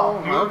Wins all.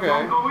 Okay.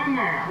 Don't go in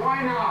there.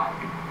 Why not?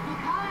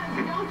 Because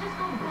you don't just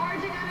go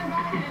barging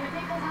uninvited into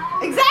people's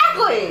houses.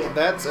 Exactly!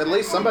 That's at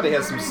least somebody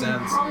has some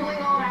sense. Crumbling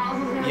old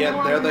houses and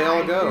Yet there they all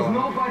There's go.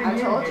 nobody I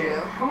told in here.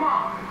 you. Come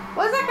on.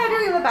 What is that guy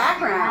doing in the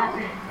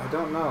background? I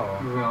don't know.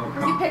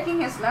 Was he picking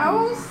his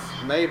nose?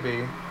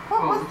 Maybe.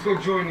 What was... Let's go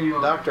join the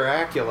Dr.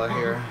 Acula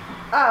here.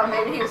 Oh,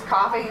 maybe he was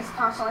coughing. He's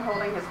constantly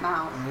holding his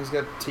mouth. He's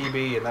got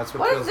TB and that's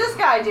what What kills is this him.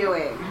 guy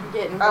doing?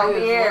 Getting Oh,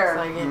 booze, beer.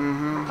 looks like it.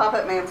 Mm-hmm.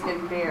 Puppet Man's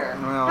getting beer.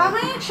 Well- How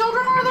many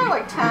children are there?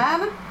 Like 10?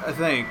 I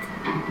think.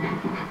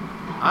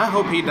 I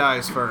hope he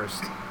dies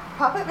first.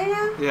 Puppet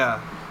Man? Yeah,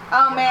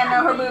 Oh man,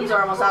 no, her boobs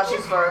are almost out.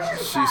 She's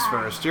first. she's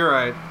first. You're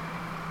right.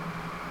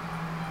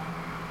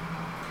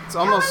 It's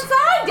Come almost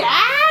inside,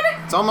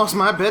 Dad! it's almost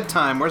my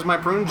bedtime. Where's my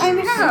prune juice? I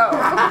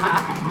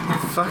know.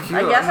 Fuck you.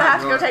 I guess I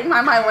have to go take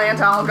my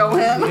Mylanta. I'll go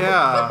in.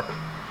 Yeah.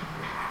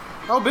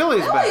 Oh,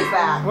 Billy's Billy's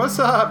back. What's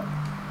up?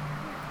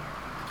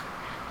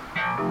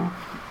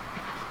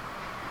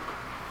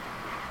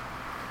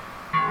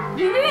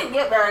 You didn't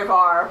get very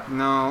far.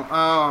 No.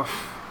 Oh,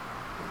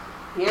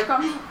 Here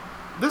comes...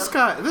 this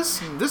guy. This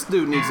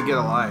dude needs to get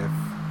a life.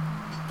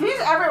 He's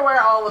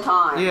everywhere all the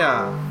time.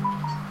 Yeah.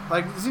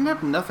 Like, does he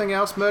have nothing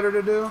else better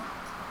to do?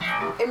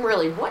 And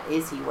really, what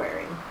is he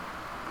wearing?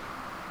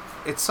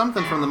 It's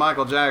something from the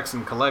Michael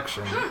Jackson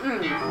collection.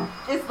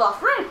 It's the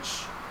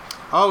French.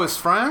 Oh, it's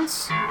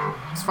France?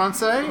 It's He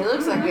Francais?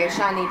 looks like a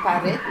shiny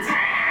pirate.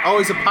 Oh,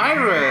 he's a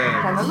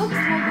pirate. Kinda looks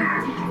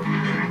like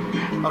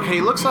Okay,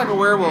 he looks like a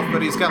werewolf,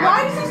 but he's got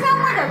Why like... does he sound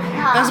like a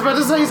cat? I was about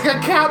to say he's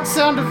got cat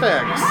sound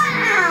effects.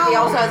 it. He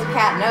also has a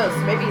cat nose,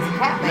 so maybe he's a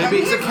cat man.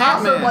 Maybe he's a cat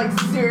also, man. like,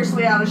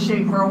 seriously out of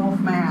shape for a wolf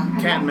man.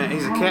 Cat man.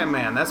 He's a cat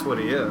man. That's what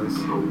he is.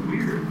 So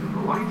weird. The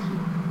lights.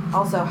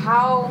 Also,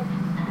 how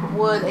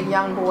would a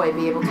young boy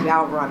be able to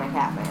outrun a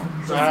cat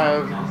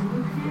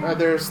man?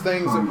 There's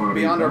things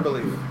beyond our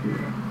belief.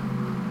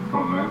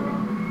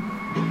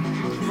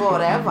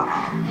 Forever.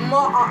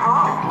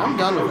 I'm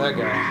done with that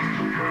guy.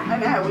 I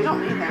know, we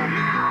don't need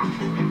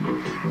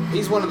him.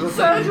 He's one of the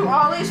So things. do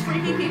all these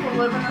freaky people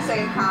live in the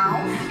same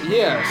house?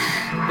 Yes,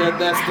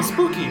 that's the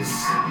Spookies.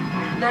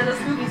 They're the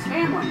Spookies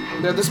family.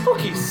 They're the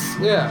Spookies.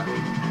 Yeah.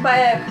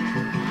 But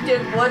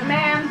did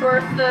Woodman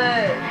birth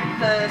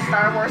the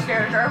Star Wars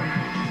character?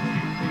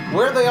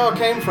 Where they all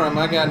came from,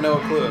 I got no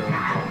clue.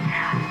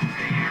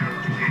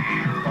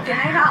 Can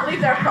they not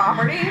leave their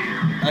property?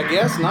 I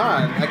guess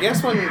not. I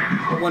guess when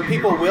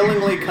people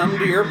willingly come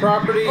to your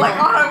property, Like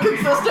on a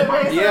consistent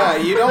basis? yeah,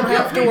 you don't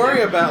have to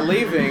worry about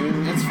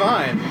leaving. It's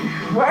fine.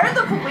 Where are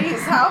the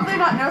police? How have they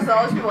not noticed that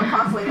all these people are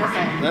constantly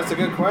missing? That's a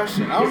good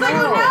question. Oh He's like,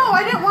 oh no,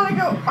 I didn't want to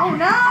go. Oh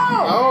no!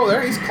 Oh,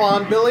 there he's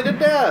clawing Billy to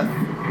death.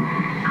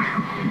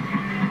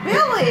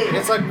 Billy!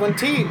 It's like when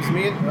teams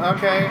meet.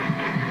 Okay,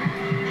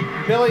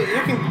 Billy,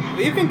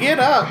 you can get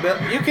up.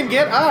 You can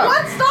get up.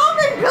 What's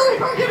stopping Billy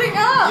from getting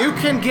up? You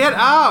can get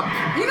up.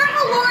 You know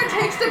how long it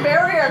takes to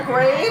bury a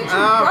grave? To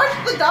brush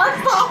the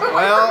dust off and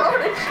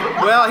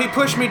Well, he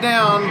pushed me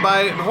down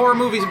by horror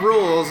movies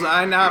rules.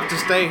 I now have to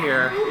stay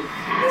here.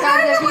 He's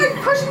not even like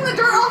pushing the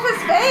dirt off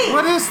his face.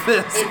 What is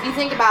this? If you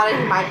think about it,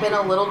 he might have been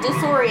a little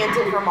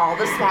disoriented from all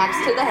the smacks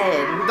to the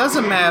head.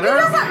 Doesn't It matter.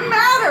 doesn't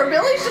matter.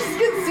 Billy's just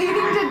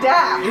conceding to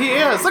death. He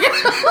is. Look at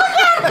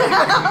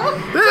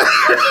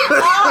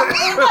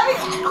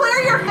Clear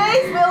your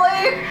face,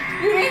 Billy.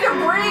 You need to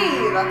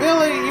breathe.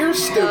 Billy, you're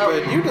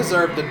stupid. You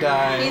deserve to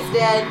die. He's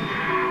dead.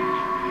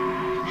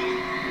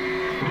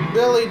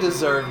 Billy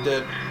deserved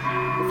it.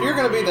 If you're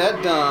gonna be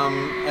that dumb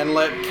and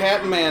let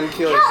Catman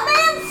kill you.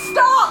 Catman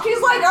stopped. He's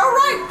like, all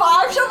right,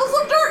 5 shovels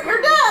of dirt.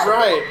 You're dead.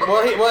 Right.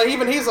 Well,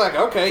 even he's like,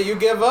 okay, you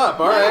give up.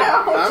 All right.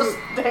 Yeah, just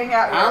hang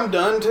out here. I'm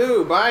done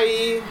too.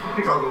 Bye. I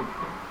think I'll go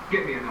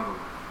get me another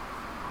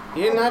one.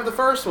 You didn't have the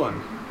first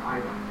one. I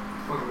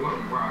wasn't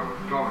looking where I was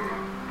going.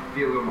 I'd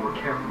be a little more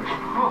careful.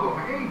 Oh,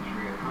 Adrian,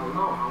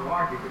 hello, how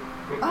are you?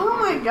 Oh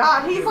my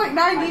god, he's like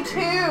 92.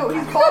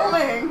 He's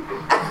balding.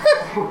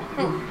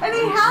 And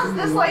he has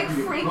this like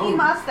freaky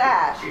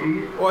mustache.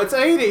 Well, it's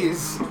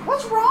 80s.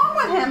 What's wrong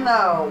with him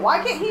though?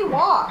 Why can't he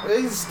walk?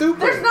 He's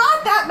stupid. There's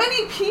not that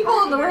many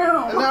people in the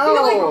room.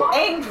 No. He like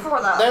aimed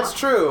for them. That's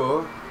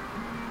true.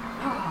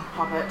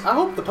 Puppet. I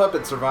hope the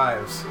puppet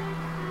survives.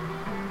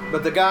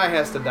 But the guy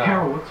has to die.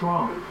 Carol, what's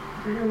wrong?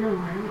 I don't know.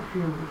 I don't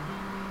feel good.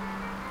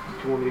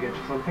 Do you want me to get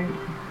you something?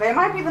 They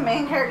might be the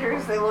main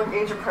characters. They look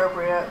age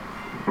appropriate.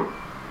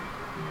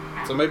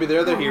 So maybe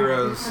they're the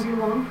heroes.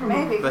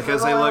 Maybe Because they're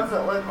they the look- ones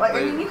that look like.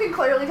 I mean, you can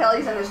clearly tell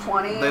he's in his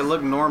 20s. They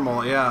look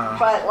normal, yeah.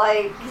 But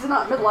like, he's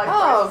not midlife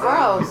Oh, crisis.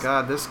 Oh gross. my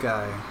god, this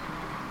guy.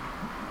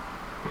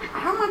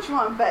 How much you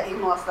want to bet he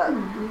lost that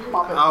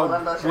Muppet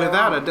Belinda Oh, show?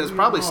 without it, it's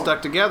probably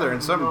stuck together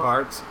in some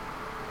parts.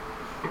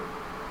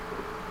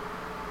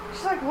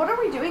 She's like, what are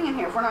we doing in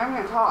here if we're not even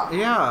going to talk?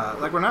 Yeah,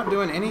 like we're not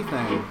doing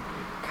anything.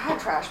 God,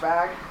 trash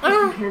bag.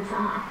 Kids,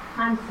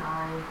 I'm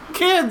sorry.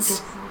 Kids!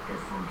 It's like this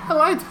sometimes. I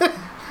like that.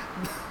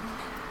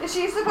 Is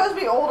she supposed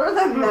to be older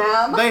than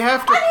them? They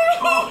have to.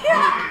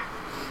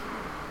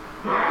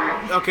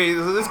 Okay,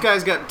 so this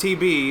guy's got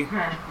TB.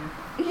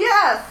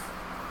 Yes.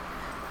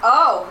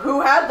 Oh,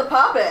 who had the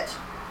puppet?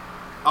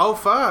 Oh,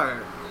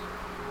 fuck.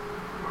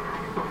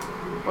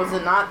 Was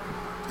it not?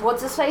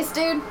 What's his face,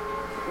 dude?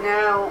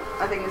 No,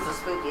 I think it's a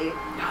spooky.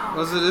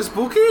 Was it a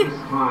spooky? This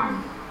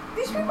time,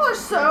 These people are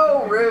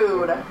so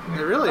rude.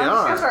 They really I'm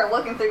just gonna are. start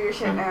looking through your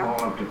shit now.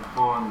 all of the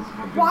pawns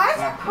have been Why is he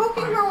sacrificed.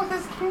 poking her with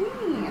his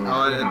cane?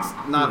 Oh, it's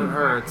not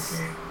her. It's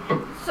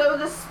So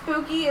the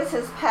spooky is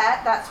his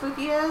pet? That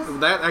spooky is?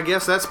 that. I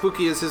guess that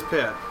spooky is his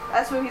pet.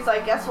 That spooky's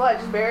like, guess what?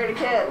 Just buried a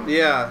kid.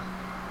 Yeah.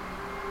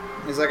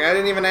 He's like, I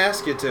didn't even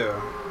ask you to.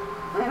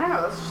 I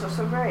know, that's just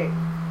so great.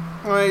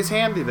 Well, he's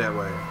handy that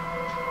way.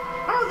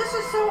 Oh, this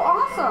is so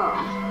awesome.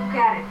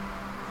 Got it.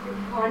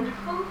 It's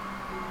wonderful.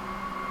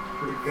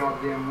 Pretty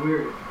goddamn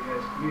weird, if you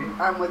ask me.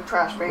 I'm with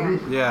Trash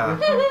Band. Yeah.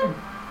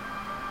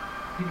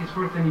 Think it's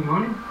worth any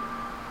money?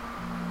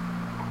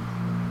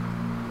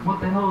 What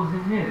the hell is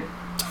in here?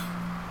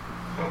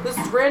 This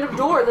random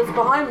door that's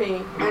behind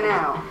me. I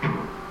know.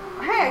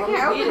 Hey, I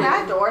can't open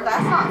that door.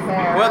 That's not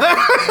fair. Well, that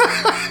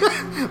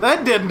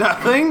that did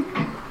nothing.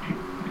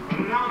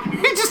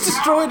 He just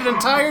destroyed an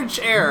entire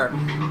chair.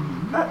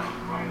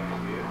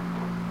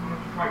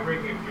 Try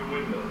breaking a few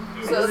windows,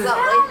 too. So is that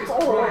like?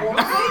 old. I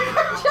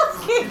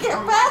just can't get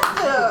past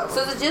him.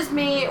 So is it just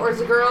me, or is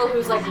the girl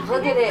who's like,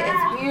 look at it,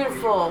 it's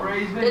beautiful?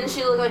 Didn't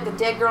she look like the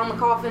dead girl in the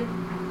coffin?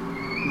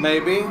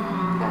 Maybe.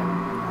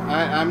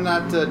 I'm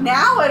not.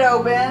 Now it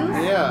opens.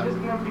 Yeah. Just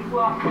gonna be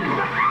blocked.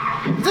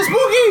 The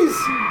Spookies!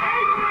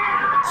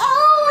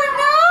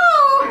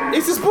 Oh no!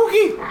 It's a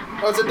spooky!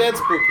 Oh, it's a dead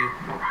spooky.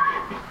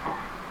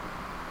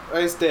 Oh,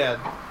 he's dead.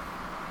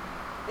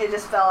 It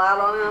just fell out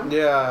on him.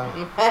 Yeah.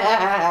 What's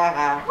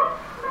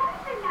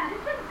laughing at? It's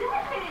a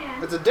dead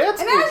man. It's a dead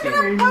And now he's spooky.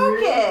 gonna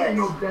poke Ain't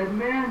no it. dead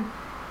man.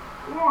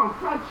 Come on,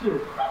 touch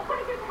it. What are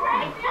you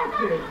crazy? I'm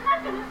not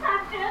gonna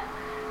touch it.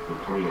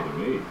 Looks real to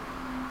me.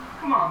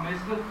 Come on,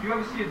 mister. You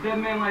ever see a dead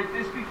man like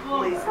this before?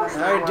 Please, let's I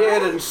not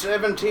did laugh. in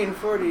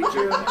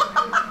 1742. Well,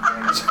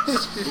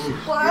 that's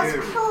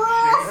classic.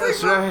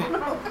 That's right.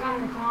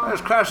 I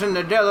was crossing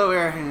the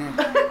Delaware.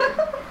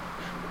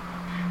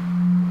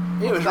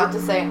 I was about to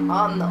say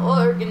on the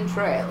Oregon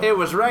Trail. It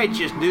was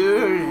righteous,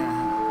 dude.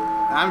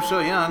 I'm so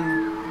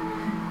young.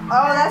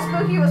 Oh, that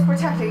spooky was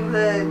protecting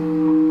the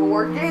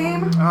board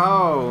game.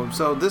 Oh,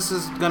 so this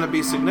is gonna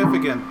be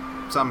significant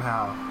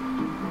somehow.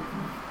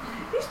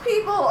 These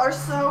people are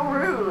so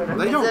rude. They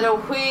Is it don't. a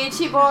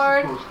Ouija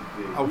board?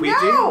 A Ouija?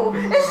 No,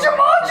 it's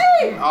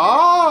Jumanji.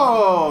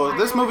 Oh,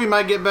 this movie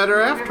might get better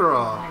after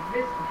all. Like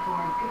this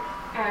before.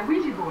 It's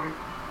Ouija board.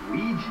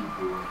 Ouija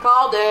board.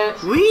 Called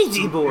it.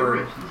 Ouija board.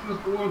 Rich, this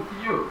must belong to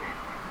you.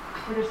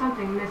 But there's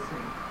something missing.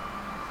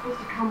 It's supposed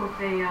to come with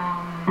a,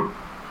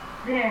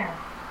 there.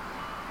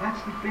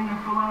 That's the thing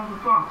that fell out of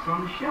the box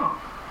on the shelf.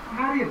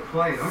 How do you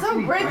play it? Aren't So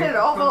you great that it right?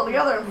 all fell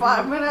together in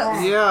 5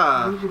 minutes.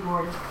 Yeah. Ouija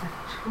board is a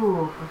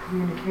tool for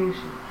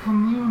communication.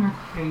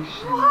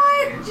 Communication.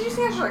 What? Did you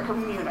say I should The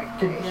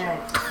communication? dead.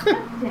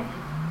 Dead.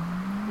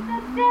 The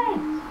dead.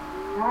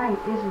 Dying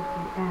isn't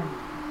the end.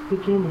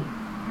 Beginning.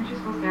 Aren't you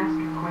supposed to ask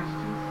your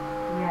questions?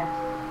 Yes.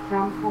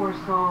 Some poor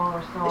soul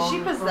or soul. Is she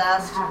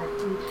possessed?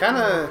 Kind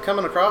of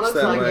coming across Looks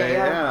that like way, it,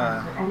 yeah.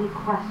 yeah. Answer any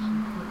question.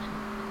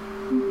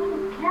 What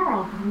did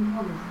Carol do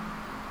all this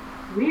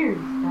weird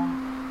stuff?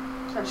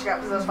 And she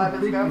got possessed 5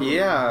 minutes ago.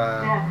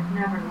 Yeah. Death has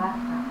never left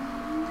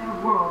us. Their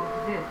world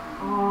exists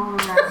all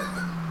around us.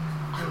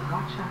 They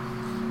watch us.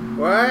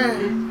 What?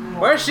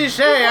 What'd she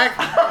say? Dead.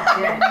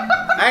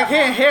 I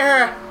can't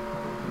hear her.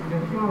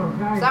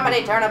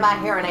 Somebody turn on my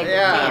hearing aid.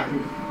 Yeah.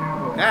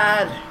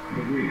 God.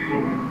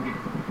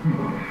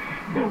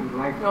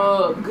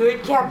 Oh,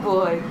 good cat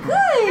boy.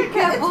 Good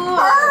cat It's boy.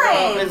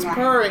 purring. It's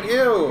purring.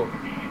 Ew.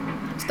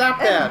 Stop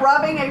It's that.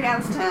 rubbing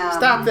against him.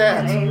 Stop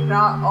that. And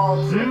not all.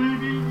 The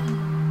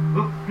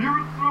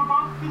spirits are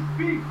about to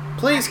speak.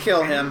 Please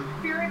kill him.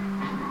 Spirit.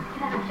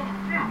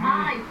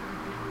 Eyes.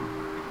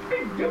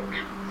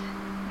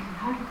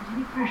 How do you put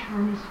any pressure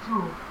on this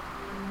tool?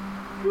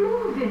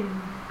 Moving.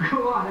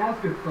 Come on,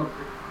 ask us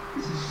something.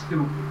 This is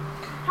stupid.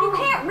 You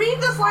can't read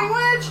this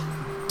language.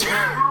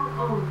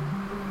 How old?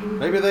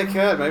 Maybe they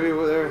can. Maybe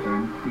they're.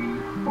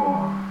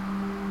 24.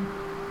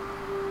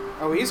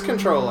 Oh, he's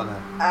controlling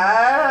it.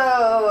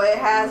 Oh, it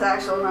has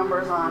actual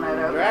numbers on it.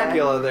 Okay.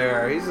 Dracula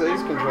there. He's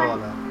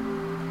controlling it.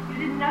 You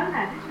didn't know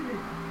that, did you?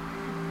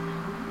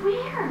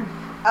 Weird.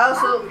 Oh,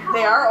 so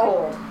they are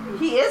old.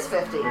 He is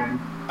 50.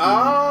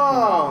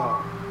 Oh.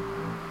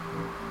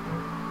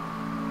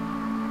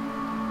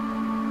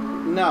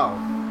 No.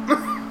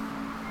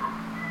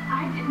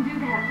 I didn't do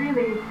that,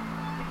 really.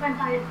 It went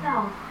by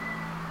itself.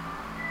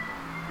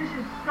 This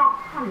is not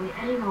funny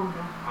any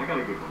longer. I got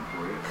a good one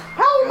for you.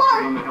 How old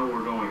When am the hell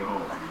we're going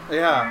home?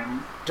 Yeah.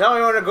 Tell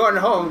me when you're going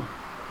home.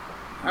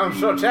 I'm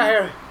so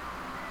tired.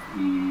 E.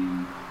 I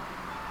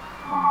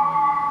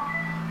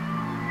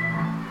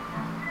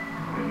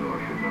knew I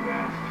shouldn't have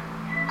asked.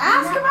 I?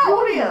 Ask him how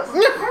old he is.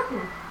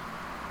 Purpose.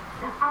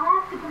 I'll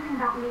ask you something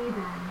about me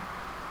then.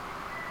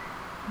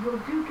 Will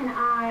Duke and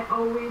I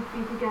always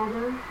be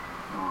together?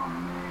 Oh,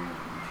 man.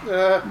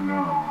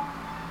 No.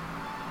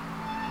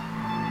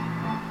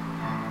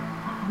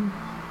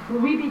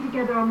 Will we be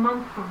together a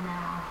month from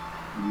now?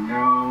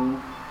 No.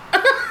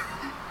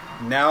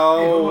 Hey,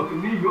 No. look at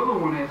me. You're the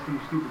one asking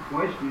stupid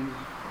questions.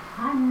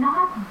 I'm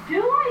not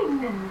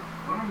doing this.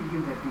 Why don't you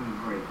give that thing a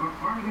break?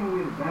 Aren't you going to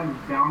lay the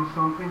batteries down or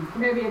something?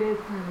 Maybe it is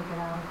time to get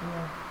out of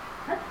here.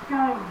 Let's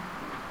go.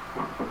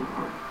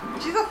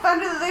 She's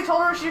offended that they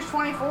told her she was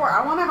 24.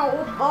 I want to know how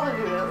old the other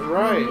dude is. Will we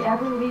Right.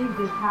 ever leave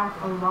this house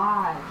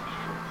alive?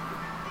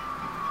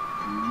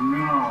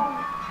 No.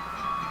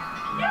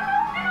 You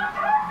moved it on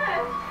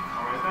purpose!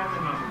 Alright, that's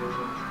enough of this.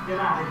 Let's get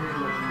out of here.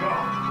 Let's go.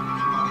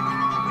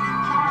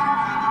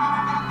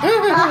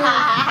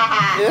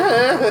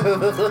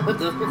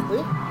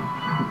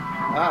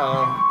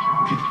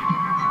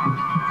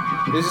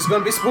 Uh-oh. Is this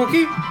gonna be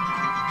spooky?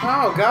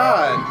 Oh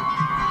God.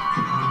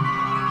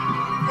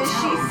 Is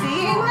she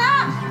seeing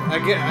that?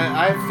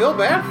 I feel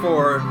bad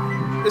for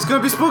her. It's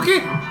gonna be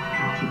spooky.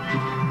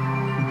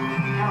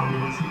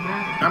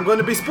 I'm going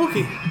to be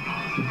spooky.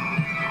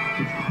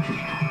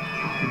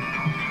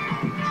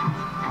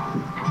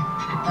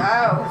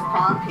 Oh, his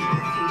pawn piece.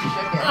 He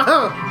shook it.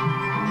 Oh,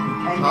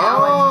 And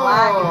now it's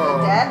black. It's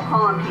a dead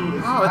pawn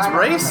piece. oh it's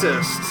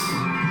racist.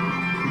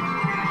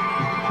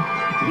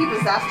 He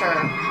possessed her.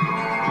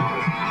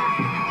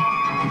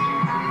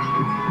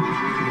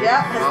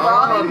 Yep, his Oh,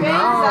 robbing thing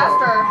no.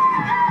 possessed her.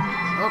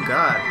 Oh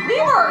God.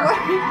 Leave her!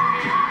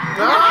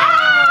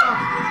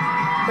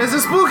 Ah! Is it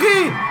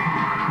spooky?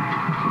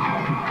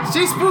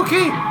 She's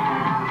spooky.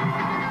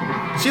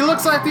 She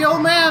looks like the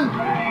old man.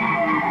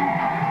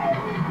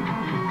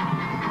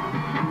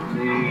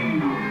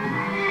 Please.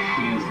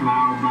 She is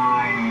now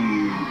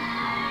mine.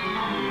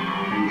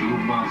 And you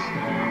must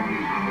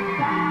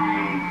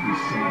die to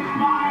save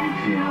my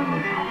Jill.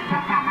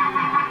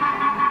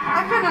 I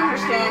couldn't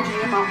understand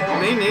you, Mumble.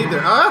 Me neither.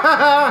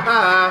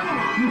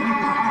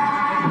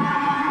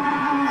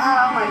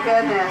 Oh my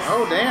goodness.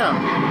 Oh damn.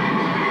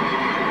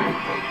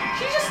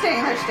 She's just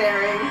standing there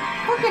staring.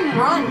 Fucking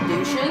run,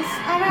 douches.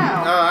 I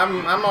know. Oh,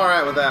 I'm all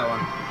right with that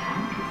one.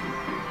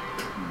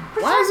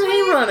 Why isn't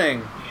he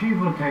running? She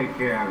will take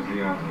care of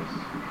the others.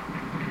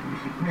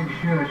 Make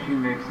sure she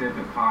makes their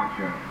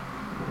departure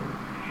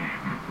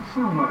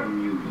somewhat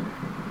amusing.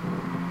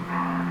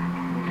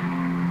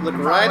 Look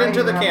right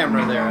into the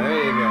camera there.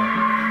 There you go.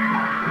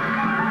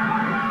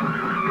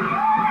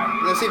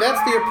 Now see,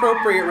 that's the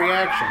appropriate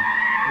reaction.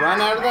 Run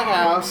out of the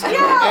house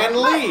and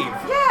leave.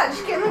 Yeah,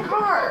 just get in the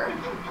car.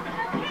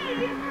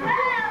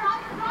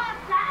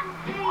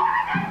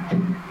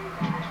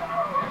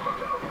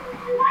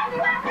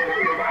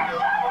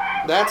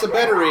 That's a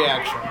better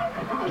reaction.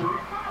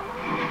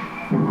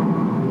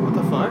 What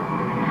the fuck?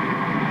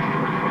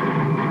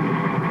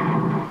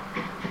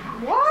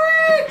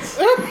 What?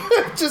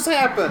 It just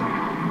happened.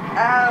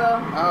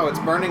 Oh, Oh, it's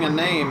burning a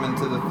name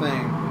into the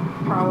thing.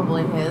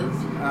 Probably his.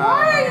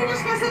 why are you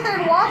just gonna sit there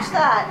and watch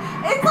that?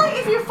 It's like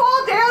if you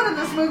fall down in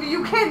this movie,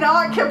 you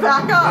cannot get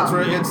back up. That's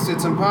right. It's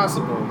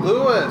impossible.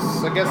 Lewis,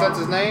 I guess that's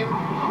his name.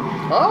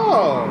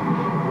 Oh,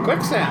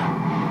 quicksand.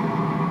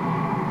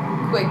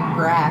 Quick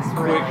grass,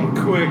 really.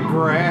 Quick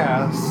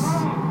grass.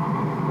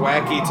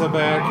 Wacky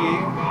tobacco.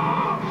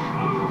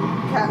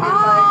 Catman's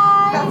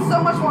like, that's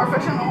so much more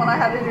efficient than what I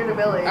had to do to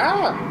Billy.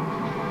 Ah.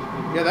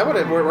 Yeah, that would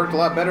have worked a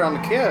lot better on the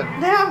kid.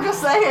 Yeah, I'm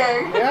just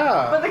saying.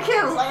 Yeah. But the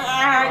kid was like,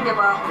 I give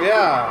up.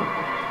 Yeah.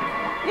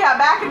 Yeah,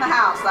 back in the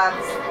house. That's.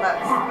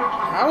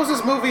 How was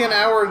this movie an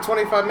hour and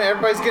 25 minutes?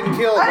 Everybody's getting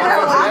killed. I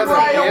know, One it's after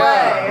right the other.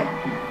 away.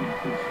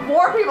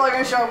 More people are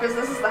gonna show up because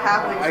this is the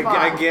happening spot.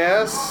 I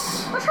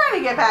guess. We're trying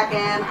to get back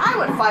in. I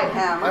would fight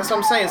him. That's what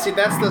I'm saying. See,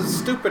 that's the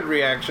stupid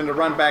reaction to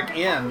run back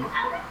in. What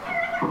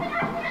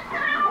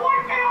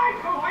can I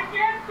do? I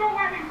can't do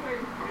anything.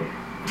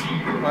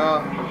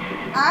 Well,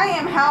 I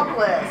am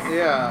helpless.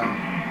 yeah.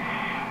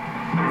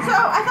 So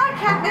I thought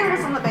Catman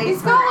was in the basement.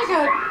 He's got like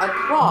a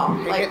claw,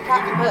 like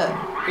Captain Hook.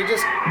 He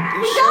just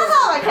He does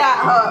have a cat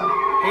hook.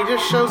 he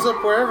just shows up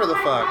wherever the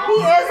fuck. He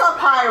is a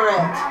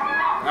pirate.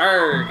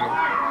 Arg.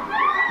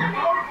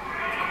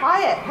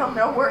 quiet. He'll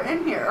know we're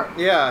in here.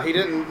 Yeah, he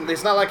didn't.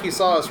 It's not like he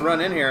saw us run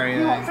in here or He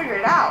won't anything. figure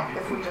it out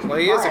if we just Well,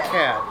 be he is a quiet.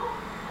 cat.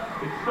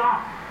 It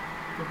stopped.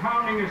 The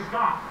pounding has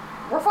stopped.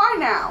 We're fine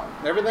now.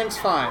 Everything's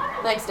fine.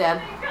 Thanks,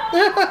 Dad.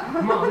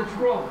 Come on, let's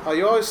roll. Oh,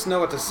 you always know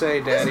what to say,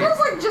 This Daddy. feels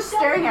like just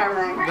staring at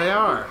everything. They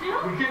are.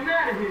 We're getting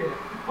out of here.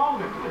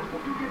 Hold it. You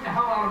get the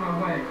hell out of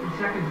my way. 2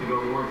 seconds ago,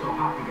 we weren't so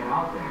hot to get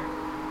out there.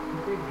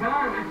 Big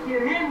gun, I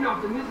can't hear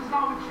nothing. This is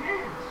our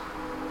chance.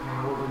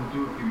 Now, well, then do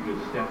if you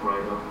just step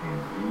right up and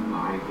be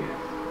my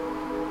guest.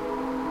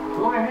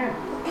 Go ahead.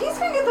 He's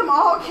gonna get them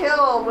all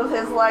killed with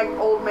his, like,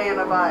 old man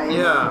advice.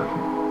 Yeah.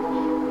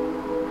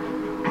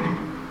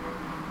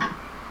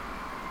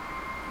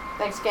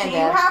 Thanks Do again, you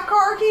Dad. have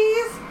car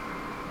keys?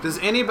 Does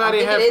I anybody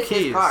think have it is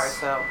keys? his car,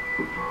 so.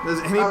 Does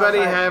anybody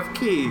right. have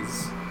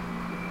keys?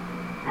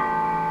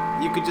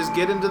 You could just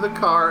get into the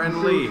car and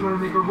So you're leave. trying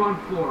to make a run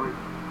for it.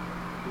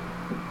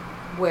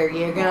 Where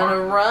you gonna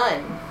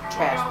run,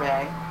 trash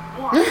bag?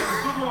 What?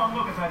 Good long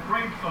look at that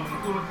gravestone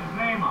with Lewis's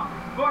name on it.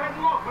 Go ahead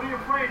and look. What are you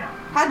afraid of?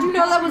 How'd you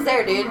know that was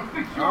there, dude?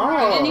 Oh.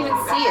 I didn't even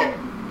see it.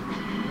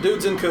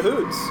 Dude's in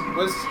cahoots.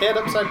 Was his head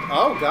upside?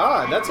 Oh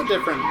God, that's a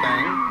different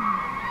thing.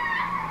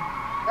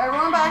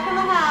 Everyone back in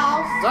the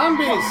house.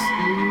 Zombies.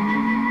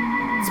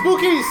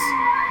 Spookies.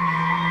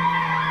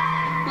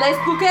 Les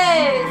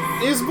Spookies!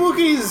 It's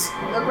spookies.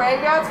 The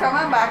graveyard's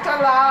coming back to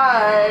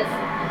life.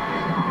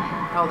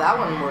 Oh, that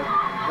one worked.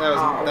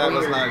 That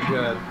was weird. not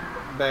good.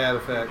 Bad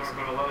effects.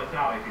 You're going to let us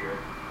out of here.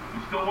 You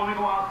still want to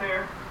go out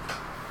there?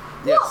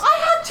 Yes. Well, I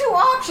had 2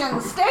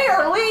 options: stay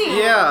or leave.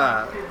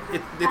 Yeah.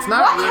 It's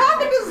What not.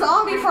 happened to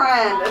Zombie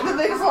Friend? Did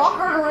they just lock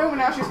her in a room and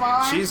now she's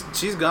fine?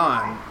 She's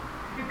gone.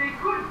 If they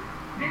could,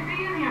 they'd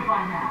be in here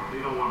by now. They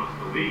don't want us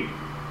to leave.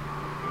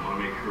 They want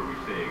to make sure we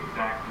stay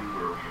exactly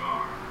where we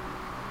are.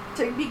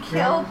 To be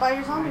killed by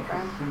your zombie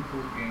friend. Simple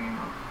game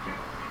of chess.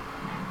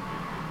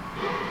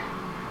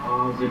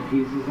 All the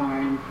pieces are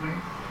in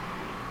place.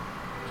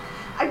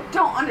 I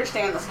don't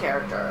understand this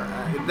character.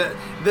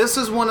 This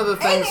is one of the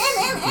things.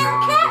 And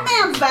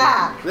Catman's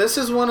back. This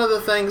is one of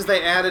the things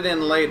they added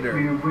in later,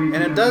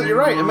 and it does. You're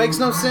right. It makes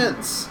no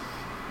sense.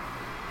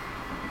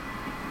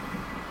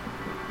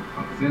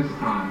 But this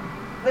time,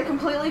 They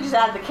completely just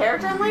added the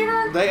character in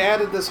later. They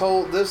added this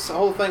whole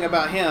thing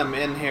about him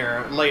in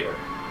here later.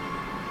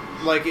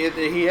 Like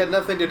he had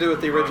nothing to do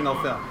with the original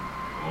film.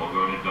 All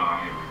going to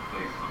die and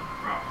replace some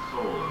crap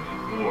soul in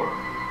that war.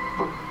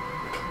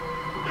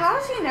 How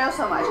does he know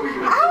so much?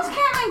 How is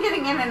Catman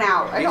getting in and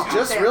out? I He's don't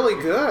just understand. really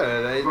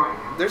good.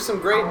 There's some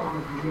great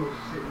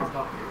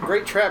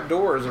trap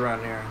doors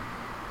around here.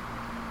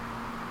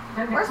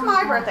 Where's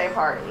my birthday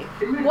party?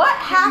 What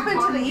happened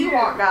to the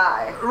Ewok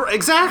guy?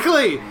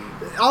 Exactly.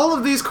 All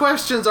of these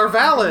questions are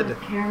valid,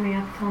 Carry me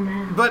up till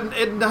then. but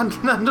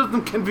none of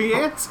them can be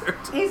answered.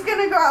 He's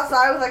gonna go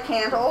outside with a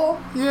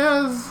candle,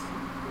 Yes,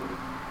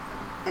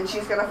 and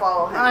she's gonna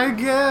follow him. I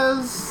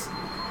guess.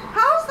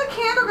 How's the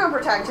candle gonna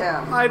protect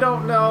him? I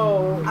don't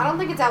know. I don't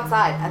think it's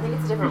outside. I think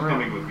it's a different Who's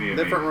room. coming with me?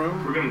 Different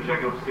room? We're going to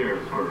check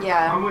upstairs first.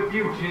 Yeah. I'm with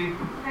you, Chief.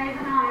 Dave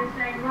and I are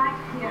staying right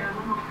here.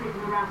 We're not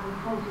creeping around the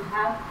Colton's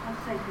house. I'll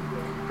say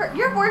good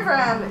Your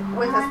boyfriend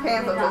with his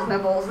pants up to his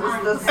nipples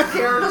is the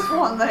scariest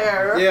one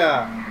there.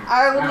 Yeah.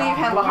 I will leave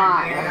him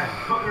behind.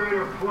 Put her in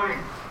her place.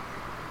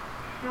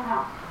 Shut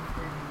up.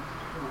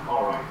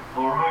 All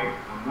right.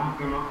 I'm not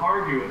going to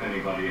argue with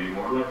anybody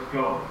anymore. Let's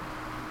go.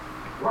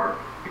 Work.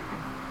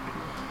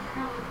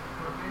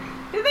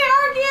 Did they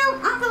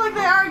argue? I feel like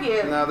they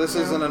argued. No, this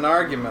isn't an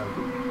argument.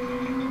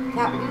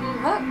 Captain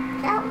Hook.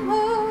 Captain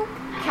Hook.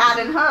 Cat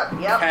and Hook.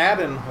 Yep. Cat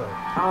and Hook.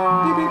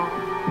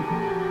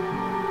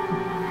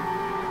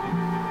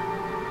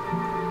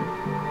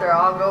 They're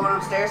all going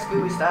upstairs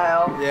Scooby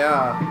style.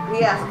 Yeah.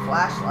 He has a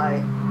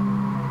flashlight.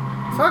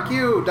 Fuck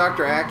you,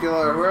 Dr.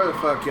 Acula, or whoever the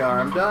fuck you are.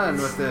 I'm done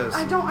with this.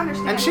 I don't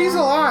understand. And she's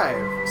that.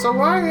 alive. So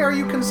why are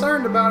you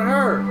concerned about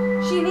her?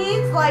 She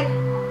needs like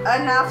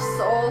enough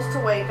souls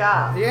to wake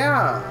up.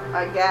 Yeah.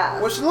 I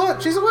guess. Well,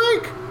 look, she's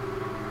awake.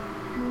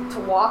 To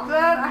walk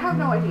that? I have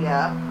no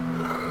idea.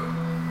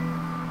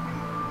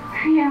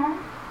 Yeah.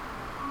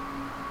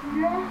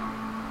 Yeah.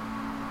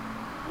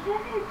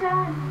 What have you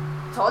done?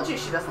 Told you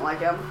she doesn't like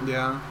him.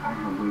 Yeah. I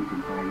have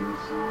waited by your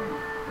side,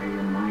 day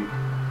and night,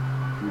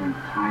 your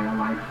entire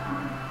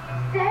lifetime.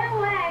 Stay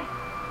away.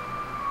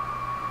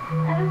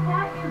 I don't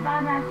want you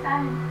by my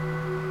side.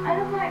 I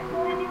don't want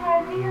you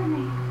anywhere near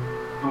me.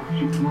 But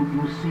you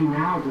see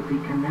now that they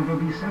can never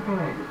be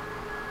separated.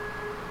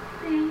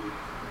 Please.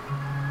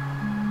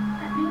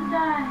 Let me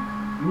die.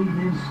 We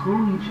then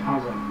screw each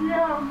other.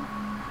 No.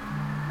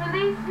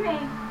 Release me.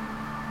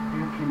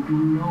 There can be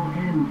no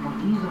end for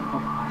either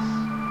of us.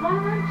 Why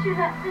won't you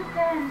let this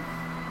end?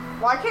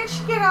 Why can't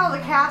she get out of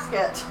the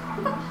casket?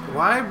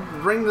 Why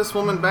bring this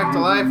woman back to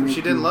life if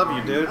she didn't love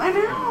you, dude? I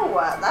know.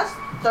 That's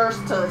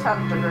thirst to the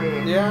 10th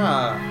degree.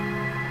 Yeah.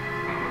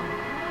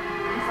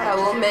 I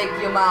will make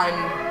you mine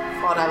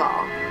forever.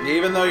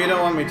 Even though you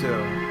don't want me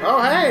to.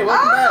 Oh, hey,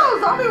 welcome Oh,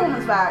 back. Zombie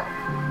Woman's back.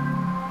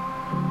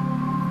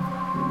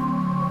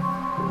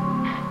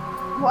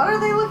 What are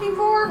they looking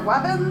for?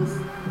 Weapons?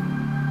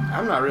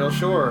 I'm not real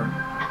sure.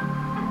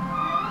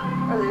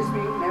 Are they just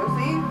being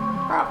nosy?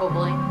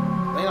 Probably.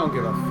 They don't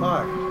give a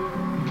fuck.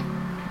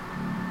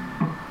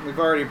 We've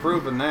already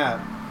proven that.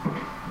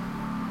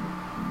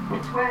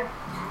 It's wet.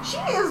 She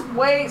is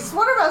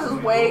Slaughterhouse is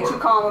way too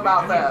calm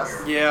about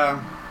this. Yeah.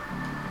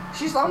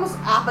 She's almost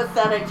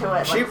apathetic to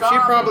it. She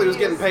probably was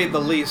getting paid the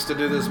least to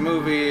do this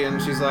movie,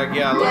 and she's like,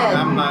 yeah, look, Yeah.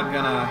 I'm not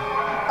gonna...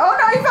 Oh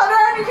no, you fell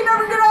down, you can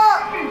never get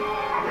up!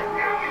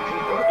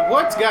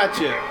 What's got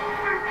you?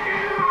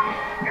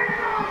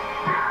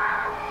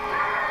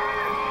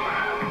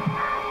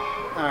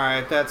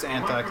 Alright, that's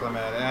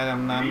anticlimactic.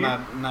 I'm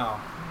not, no.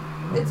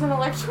 It's an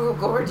electrical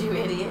cord, you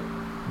idiot.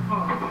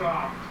 Oh,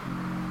 God.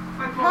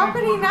 How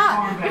could he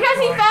not? Because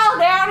he fell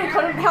down, he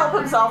couldn't help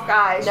himself,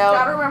 guys. No. You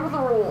gotta remember the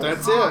rules.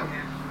 That's it.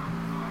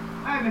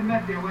 I haven't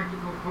met the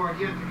electrical cord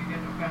yet that can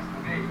get the best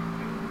of me.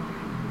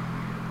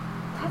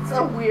 That's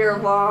a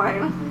weird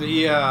line.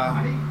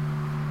 Yeah,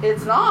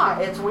 It's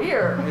not, it's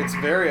weird. it's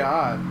very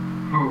odd.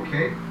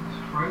 Okay,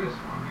 let's try this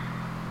one.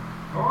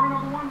 Or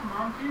another one,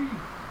 Monkey.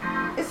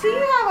 Does he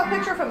have a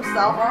picture of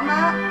himself on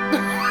that?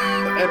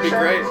 That'd be Sure.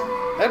 great.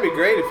 That'd be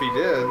great if he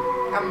did.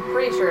 I'm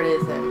pretty sure it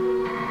is him.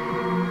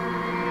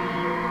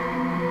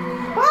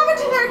 What happened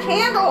to their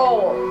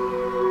candle?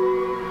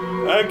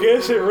 I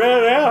guess it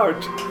ran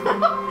out.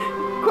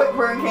 Quick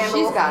burn candle.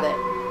 She's got it.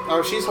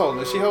 Oh, she's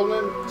holding it. Is she holding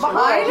it?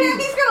 Behind him?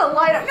 He's gonna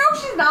light up. No,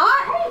 she's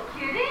not.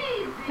 Take it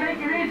easy. Take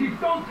it easy.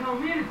 Don't tell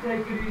me to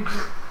take it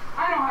easy. I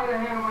know how to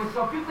handle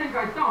myself. You think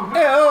I don't, huh?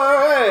 Hey,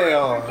 You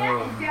oh.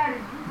 got it.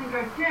 You think I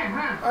can,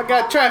 huh? I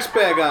got trash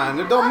bag on.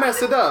 Don't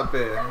mess it up,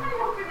 eh?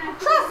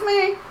 Trust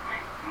me.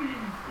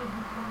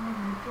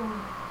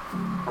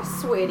 I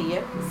swear to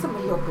you,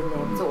 somebody open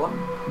that door.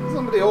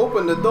 Somebody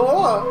open the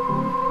door.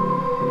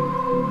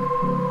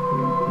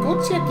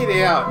 Go check it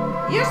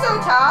out. You're so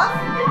tough.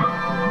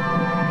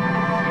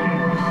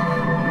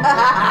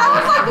 That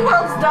was like the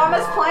world's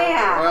dumbest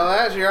plan. Well,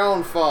 that's your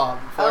own fault,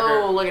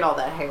 fucker. Oh, look at all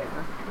that hair.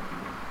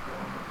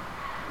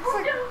 It's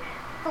like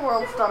the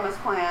world's dumbest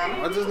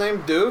plan. What's his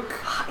name? Duke?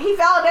 He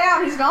fell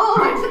down. He's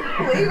gone.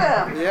 Leave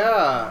him.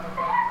 Yeah.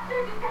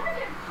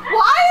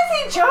 Why is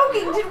he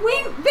joking?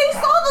 They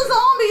saw the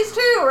zombies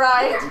too,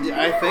 right?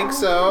 I think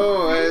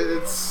so.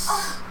 It's...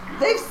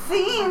 They've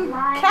seen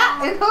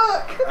Cat and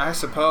Hook. I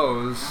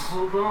suppose.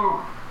 Hold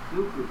on.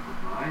 Duke will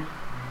provide.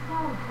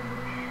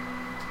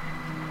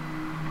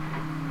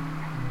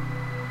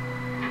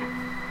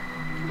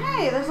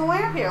 Hey, there's a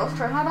lamp here. Let's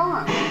turn that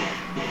on.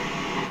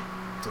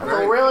 It's a That's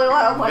a really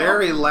loud lamp.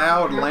 very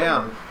loud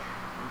lamp.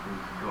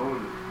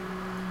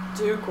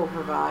 Duke will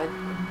provide.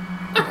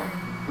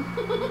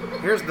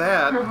 Here's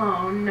that.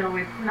 Oh, no,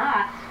 it's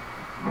not.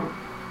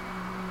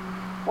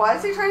 What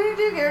is he trying to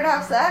do? Get her to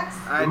have sex?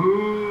 I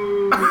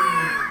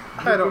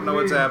don't know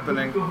what's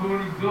happening. The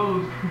horny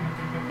ghost.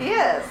 He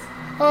is.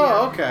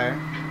 Oh, okay.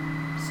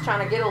 Just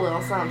trying to get a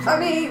little something. I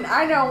mean,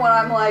 I know when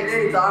I'm like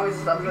seeing zombies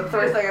and stuff, the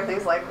first thing I think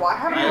is like, why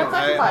haven't I had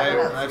sex in 5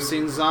 minutes? I've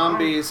seen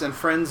zombies and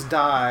friends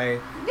die.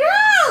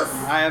 Yes!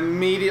 I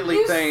immediately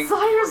You think...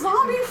 saw your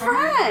zombie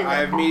friend.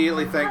 I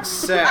immediately think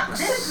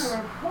sex.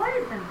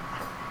 Poison.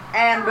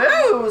 And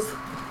booze.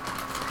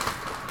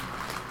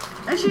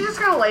 And she's just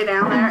gonna lay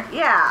down there.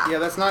 Yeah. Yeah,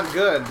 that's not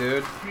good,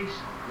 dude. Tastes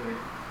so good.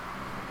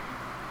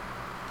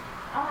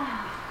 Oh,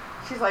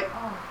 She's like,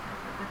 oh,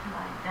 let's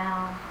lie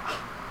down.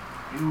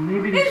 You know,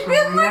 maybe it's there's been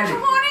something like 20 at it.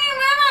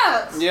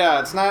 minutes. Yeah,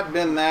 it's not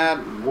been that...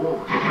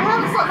 Whoa. I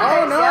haven't slept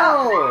Oh, nice, yeah.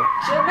 no!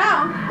 Should've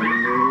known.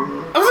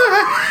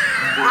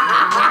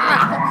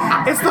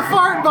 It's the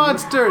fart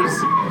monsters!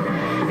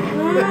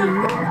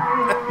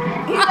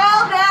 He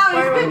fell down.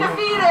 He's been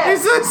defeated.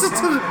 It's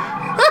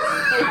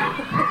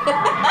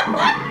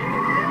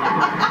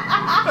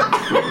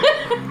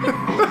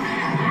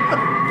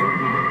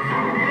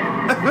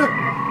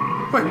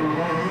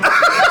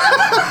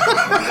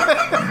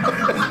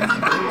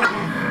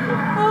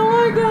Oh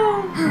my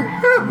god.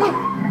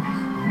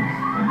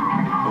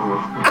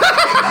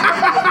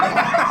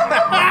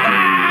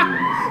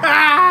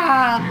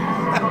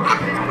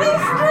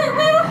 These street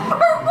made of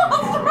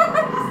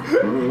fart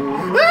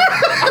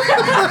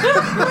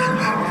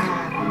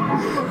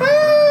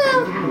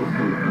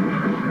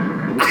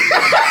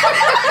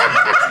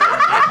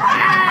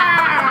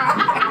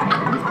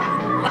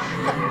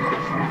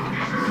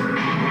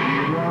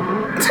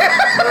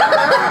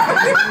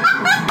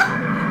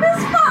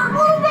This fart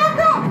blew back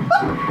up.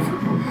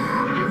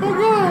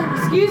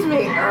 Excuse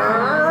me.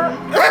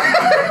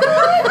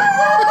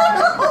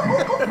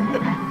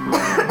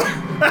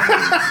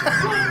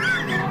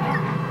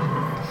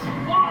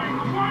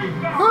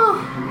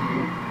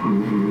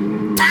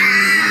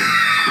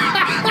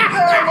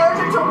 They're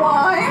allergic to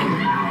wine.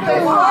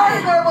 They're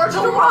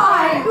allergic to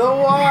wine. the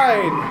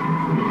wine!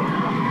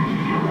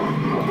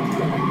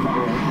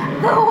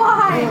 The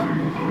wine.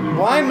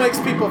 Wine makes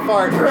people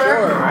fart, for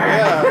sure.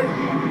 Yeah.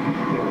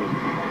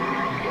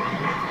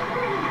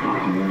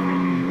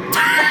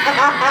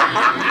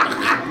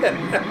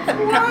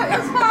 What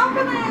is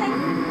happening?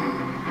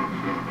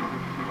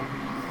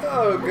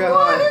 Oh, What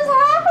God. is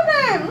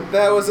happening?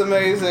 That was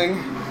amazing.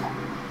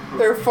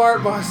 They're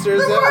fart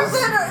monsters. The ones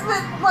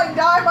that like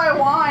die by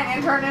wine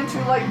and turn into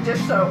like dish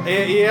soap.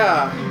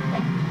 Yeah.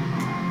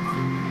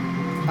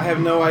 I have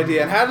no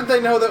idea. And how did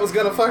they know that was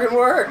gonna fucking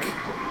work?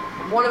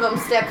 One of them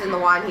stepped in the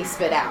wine he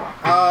spit out.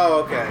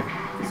 Oh, okay.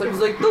 So he was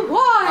like, the wine!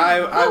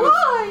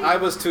 I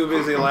was too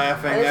busy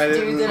laughing. This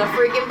dude's in a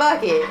freaking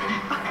bucket.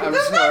 I'm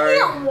This sorry.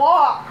 man can't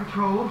walk.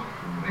 Control.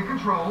 In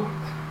control.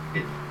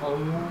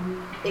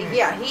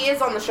 Yeah, he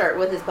is on the shirt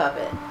with his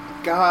puppet.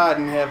 God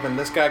in heaven,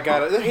 this guy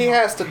got it. He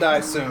has to die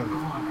soon. Okay,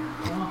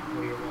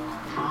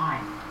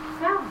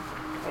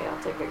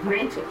 I'll take a couple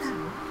of chips.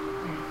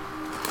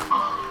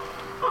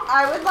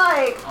 I would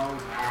like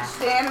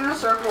stand in a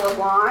circle of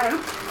line.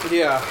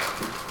 Yeah.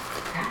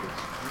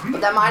 But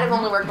that might have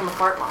only worked on the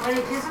fart monster.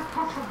 But it is a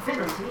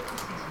possibility.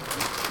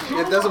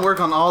 It doesn't work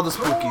on all the Or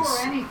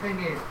Spookies. anything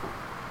is.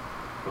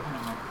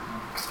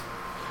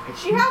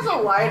 She has a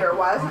lighter.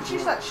 Why doesn't she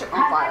set shit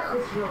on fire?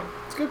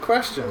 It's a good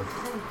question.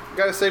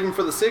 Gotta save him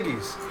for the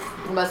Siggies.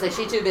 I must say,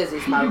 she's too busy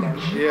smoking.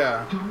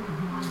 Yeah.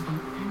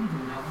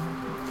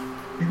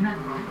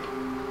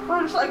 Why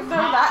don't you like throw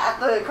that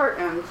at the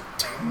curtains?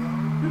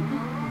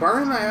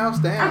 Burn the house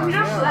down. I'm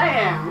just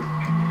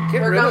saying.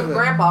 Get Here rid goes of it.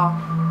 Grandpa.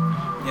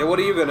 Yeah, what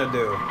are you gonna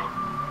do?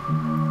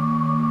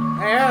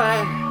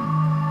 Well,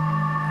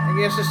 I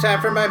guess it's time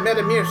for my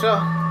Metamucil.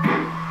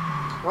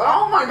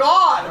 Oh my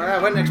god! Well,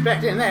 I wasn't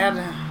expecting that.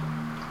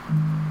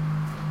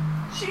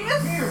 She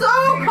is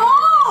so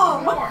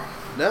calm!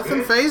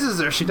 Nothing phases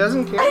her. She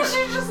doesn't care. And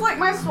she's just like,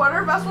 my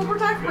sweater vest will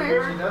protect me.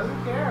 She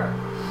doesn't care.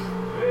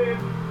 Did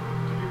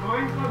you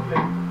find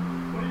something?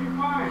 What did you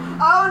find?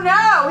 Oh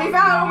no! He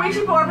found a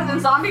Ouija board, but then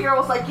Zombie Girl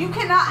was like, you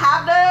cannot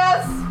have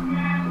this!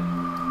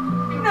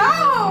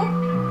 No!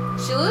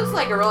 She looks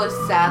like a really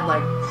sad,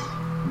 like,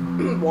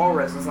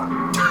 walrus or something.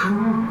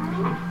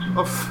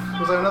 Oh,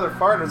 was that another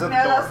fart or was that No,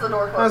 the door? that's the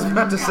door I was closing.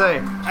 about to say,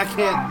 I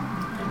can't.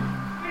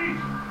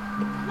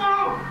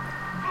 No!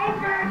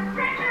 Open!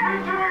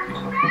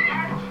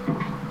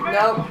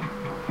 Nope.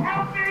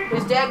 Help me!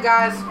 He's dead,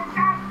 guys.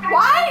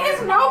 Why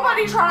is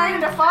nobody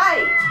trying to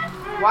fight?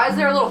 Why is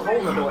there a little hole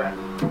in the door?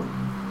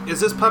 Is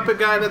this puppet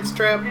guy that's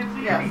trapped?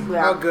 Yes.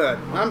 Oh, good.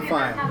 I'm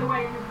fine. Another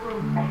way in this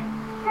room.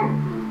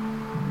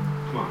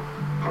 Come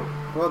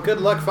on. Well, good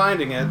luck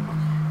finding it.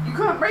 You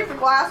couldn't break the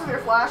glass with your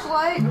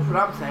flashlight? That's what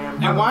I'm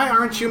saying. And why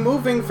aren't you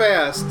moving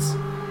fast?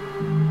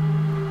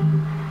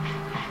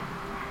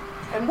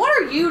 And what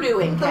are you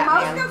doing, The most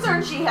Catman?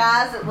 concern she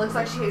has, it looks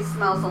like she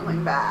smells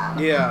something bad.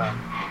 Yeah.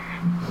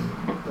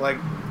 Like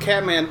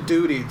Catman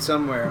dutied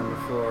somewhere on the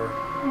floor.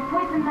 I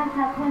poisoned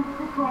myself once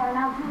before and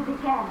I'll do it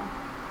again.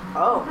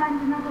 Oh.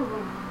 Find another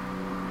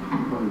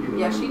way.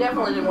 Yeah, she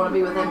definitely didn't want to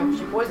be with him if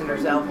she poisoned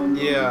herself.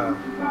 Yeah.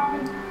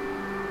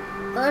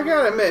 I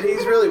gotta admit,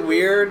 he's really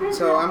weird,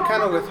 so I'm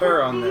kind of with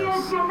her on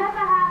this. You'll never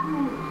have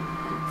me.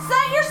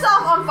 Set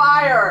yourself on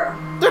fire!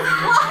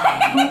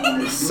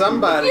 Like,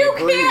 Somebody, you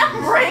please.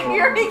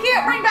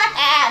 can't bring back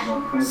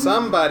ash!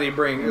 Somebody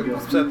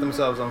set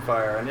themselves on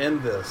fire and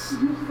end this.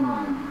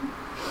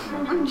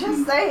 I'm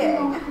just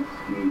saying.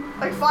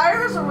 Like,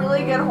 fire is a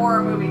really good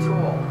horror movie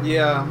tool.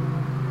 Yeah.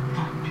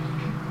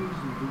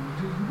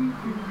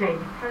 David,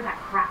 throw that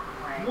crap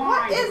away.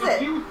 What is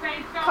it? You say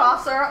so?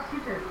 Cough syrup? You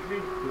don't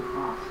drink the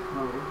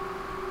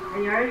asshole.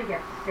 And you only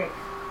get sick.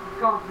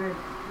 God knows.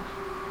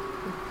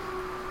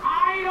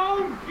 I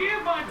don't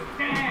give a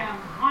damn,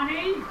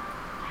 honey.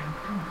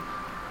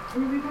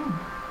 Here we go.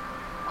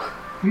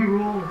 We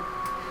roll.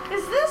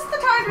 Is this the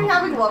time to be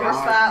having lover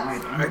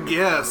spats? I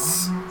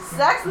guess.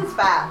 Sex and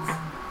spats.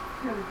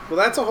 Well,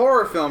 that's a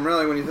horror film,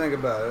 really, when you think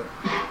about it.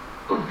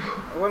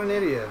 What an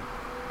idiot.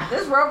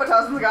 This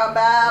Robitussin's got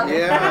bad.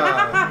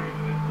 Yeah.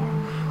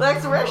 The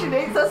expiration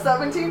date says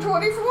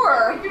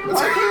 1724. When he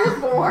was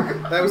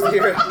born. That was the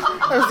year.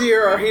 That was the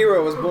year our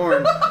hero was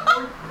born.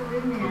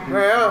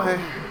 Well,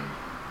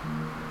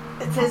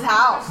 It's his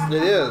house.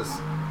 it is.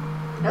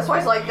 That's why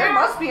he's like, there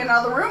must be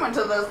another room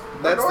into this.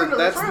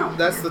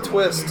 That's the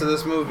twist to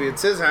this movie.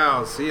 It's his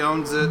house. He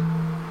owns it.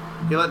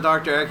 He let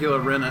Dr.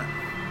 Acula rent it.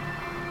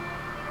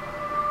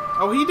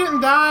 Oh, he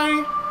didn't die?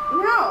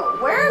 No.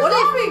 Where's What if-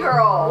 Zombie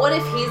Girl? What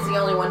if he's the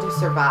only one to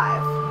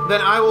survive?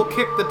 Then I will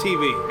kick the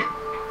TV.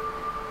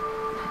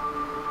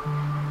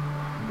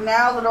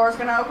 Now the door's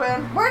gonna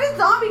open. Where did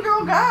Zombie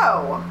Girl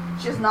go?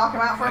 She just knock him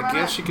out for a I minute?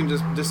 guess she can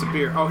just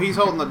disappear. Oh, he's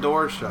holding the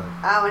door shut.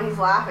 Oh, and he's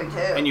laughing too.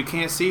 And you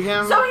can't see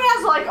him? So he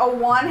has like a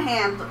one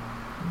hand,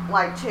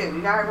 like two.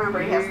 You gotta remember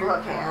he has the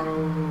hook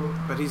hand.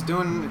 But he's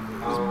doing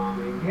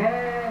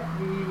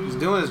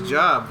his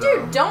job, though.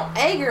 Dude, don't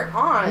egg her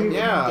on,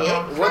 Yeah.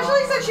 dick. What-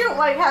 Especially since you don't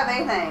like have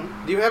anything.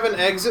 Do you have an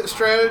exit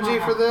strategy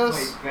for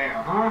this? There,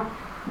 huh?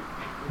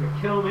 You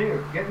gonna kill me or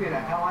get me the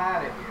hell out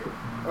of here?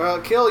 Well,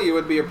 kill you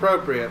would be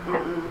appropriate.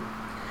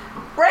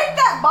 Break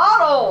that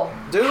bottle!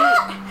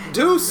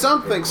 Do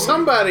something.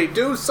 Somebody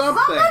do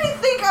something. Somebody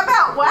think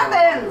about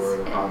weapons!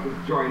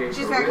 Joining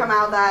She's gonna come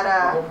out of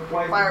that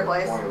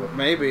fireplace.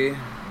 Maybe.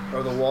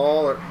 Or the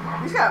wall. Or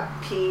He's gonna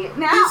pee.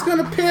 Now, he's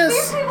gonna these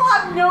piss. people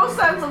have no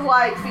sense of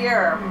like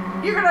fear.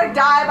 You're gonna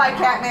die by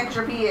Catman because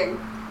you're peeing.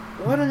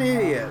 What an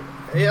idiot.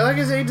 Yeah, like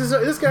I said,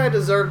 this guy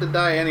deserved to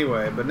die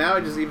anyway, but now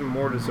he just even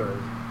more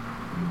deserves.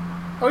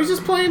 Oh, he's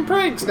just playing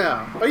pranks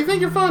now. Oh, you think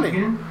you're funny?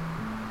 Again?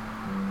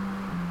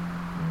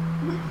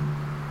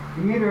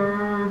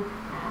 Peter!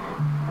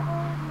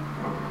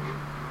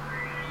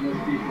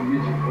 Must be from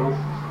Midget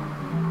Ghost or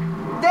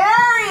something.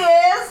 There he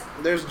is!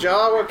 There's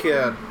Jawa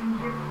Kid.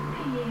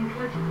 Please,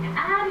 let's get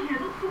out of here.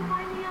 Let's go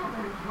find the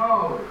others.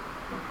 No,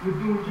 we're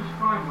doing just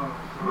fine, Mom.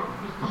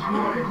 Just the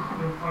smartest.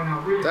 We'll find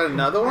out really. Is that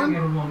another one?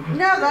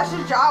 No, that's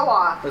just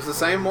Jawa. That's the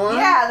same one?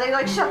 Yeah, they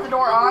like shut the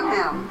door on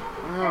him.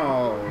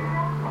 Oh.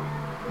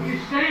 You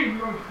say you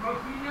don't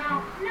trust me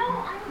now?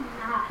 No, I'm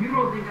not. You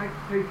don't think I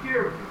can take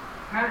care of you?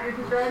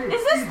 Isn't that it?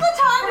 Is this the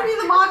time to be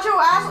the macho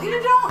asshole?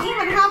 You don't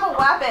even have a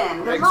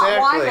weapon. There's not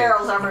wine Exactly.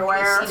 barrels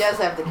everywhere. He does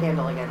have the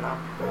candle again, though.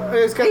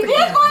 He's got He the did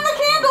can- find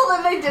the candle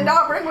that they did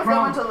not bring with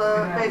them into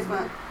the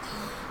basement.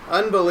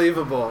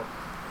 Unbelievable.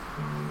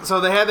 So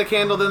they had the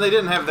candle, then they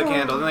didn't have the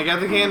candle, then they got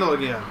the candle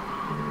again.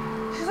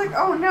 She's like,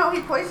 oh no, he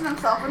poisoned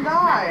himself and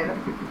died.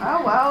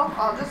 Oh well,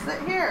 I'll just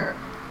sit here.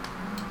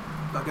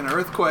 Fucking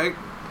earthquake.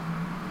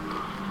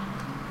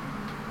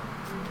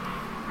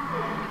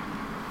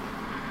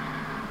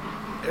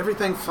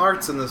 Everything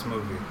farts in this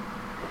movie.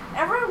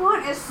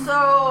 Everyone is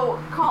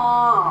so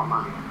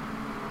calm.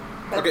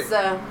 That's,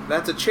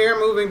 That's a chair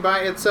moving by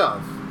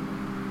itself.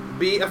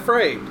 Be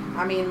afraid.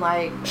 I mean,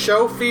 like,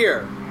 Show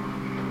fear.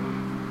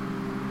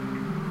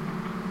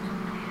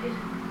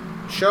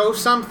 Show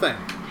something.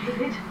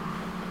 David,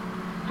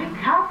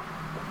 wake up.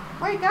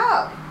 Wake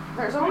up.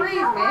 There's a breeze,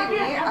 maybe.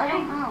 I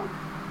don't know.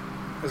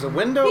 There's a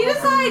window. He open.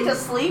 decided to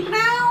sleep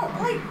now?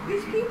 Like,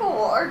 these people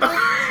are just...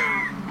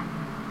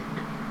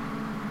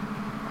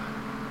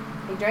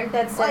 he drank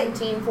that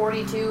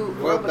 1742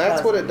 Well,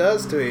 that's what it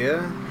does to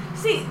you.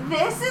 See,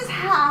 this is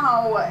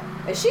how...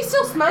 Is she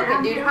still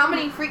smoking, dude? How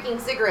many freaking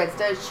cigarettes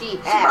does she She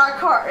have? brought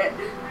carton.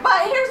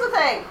 But here's the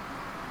thing.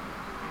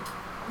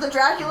 The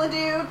Dracula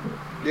dude,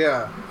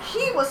 Yeah,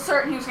 he was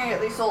certain he was going to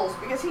get these souls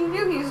because he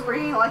knew he was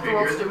bringing like the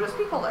world's stupidest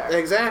people there.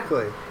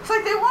 exactly. It's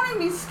like they won't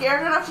even be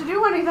scared enough to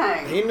do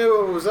anything. He knew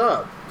what was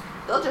up.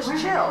 They'll just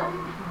chill.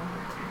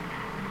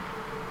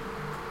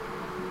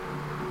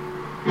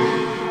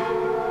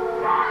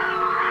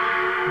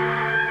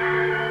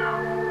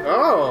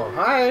 Oh,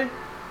 hi.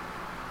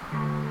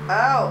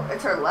 Oh,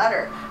 it's her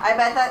letter. I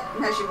bet that...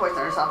 No, she poisoned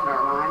herself.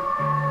 Never mind.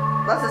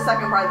 That's the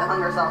second bride that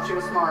hung herself. She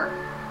was smart.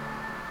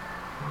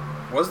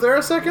 Was there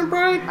a second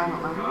bride? I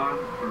don't know. God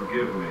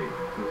forgive me.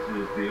 This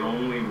is the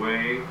only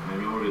way I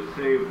know to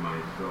save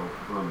myself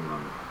from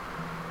them.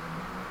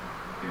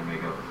 Can't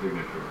make out the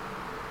signature.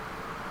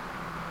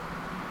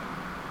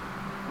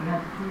 What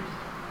happened first?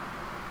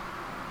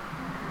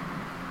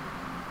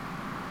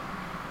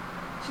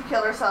 She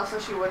killed herself so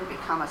she wouldn't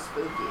become a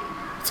spooky.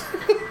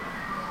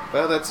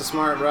 Well, that's a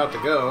smart route to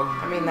go.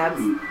 I mean, that's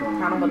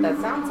kind of what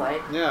that sounds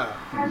like. Yeah.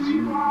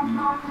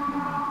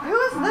 Who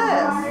is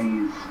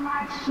this?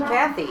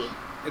 Kathy.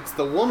 It's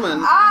the woman.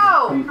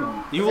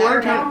 Oh! You Is that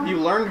learned her her. name? You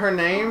learned her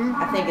name.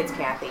 I think it's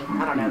Kathy.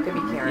 I don't know. It could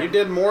be Karen. You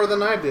did more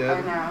than I did.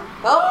 I know.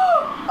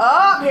 Oh!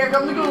 Oh, here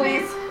come the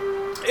ghoulies.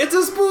 It's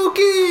a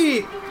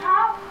spooky.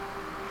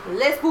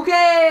 Les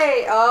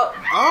Bouquet! Oh.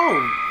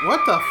 Oh,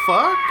 what the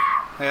fuck?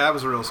 Hey, that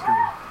was a real scream.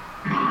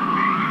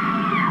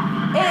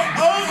 It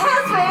ate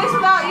his face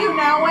without you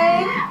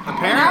knowing.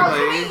 Apparently. Now it's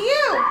gonna eat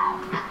you.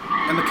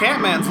 And the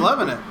Catman's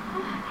loving it.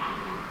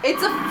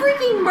 It's a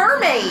freaking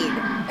mermaid!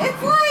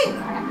 It's like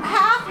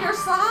half your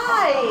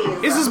size.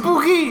 It's a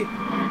spooky.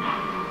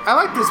 I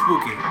like this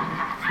spooky.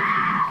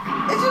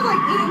 It's just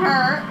like eating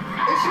her.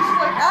 And she's just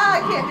like,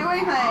 I can't do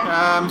anything.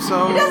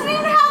 So. It doesn't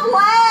even have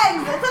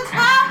legs. It's a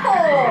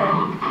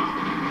tadpole.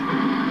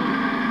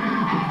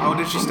 Oh,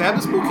 did she stab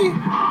the spooky?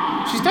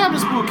 She stabbed the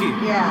spooky.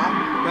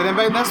 Yeah. That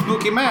made that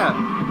spooky mad.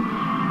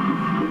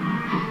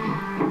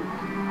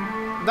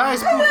 Die, And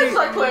spooky. it's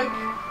like click.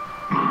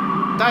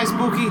 Die,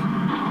 spooky.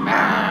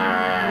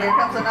 Here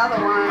comes another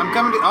one. I'm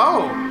coming to.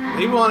 Oh,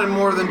 he wanted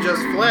more than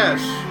just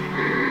flesh.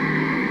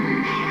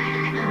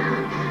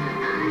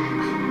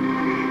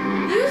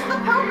 Use the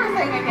poker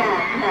thing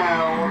again.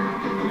 No.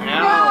 Ow.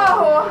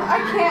 No, I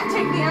can't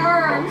take the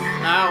urns.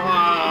 Ow,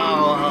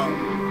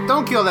 ow.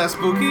 Don't kill that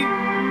spooky.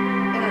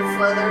 And it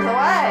slithers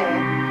away.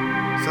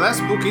 So that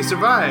spooky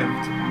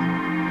survived.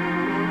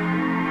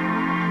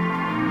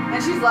 And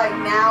she's like,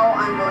 now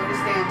I'm going to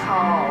stand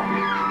tall.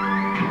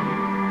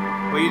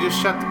 Well, you just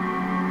shut the.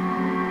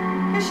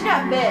 Because she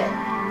got bit,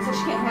 so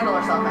she can't handle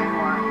herself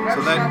anymore. Whenever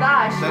So she's that- gonna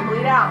die, she's that- gonna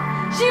bleed out.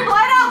 She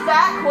bled out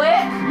that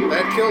quick!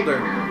 That killed her.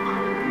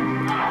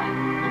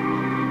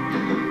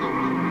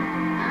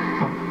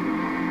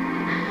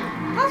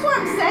 That's what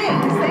I'm saying.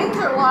 These things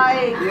are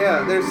like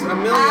Yeah, there's a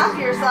half million.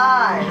 your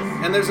size.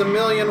 And there's a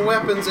million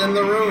weapons in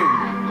the room.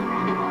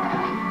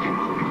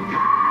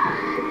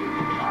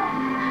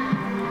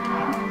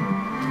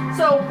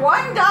 So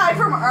one died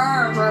from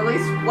urns, or at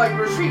least like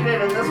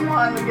retreated, and this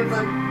one gets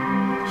a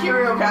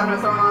curio cabinet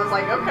thrown on. It's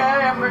like, okay,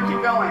 I'm gonna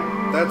keep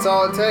going. That's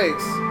all it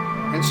takes.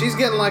 And she's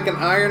getting like an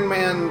Iron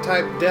Man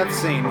type death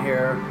scene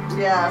here.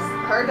 Yes,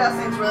 her death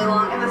scene's really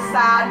long, and the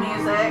sad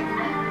music.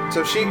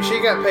 So she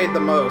got paid the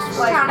most. She's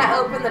trying to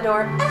open the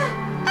door.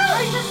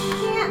 I just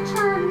can't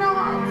turn it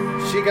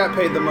off. She got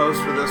paid the most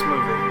for this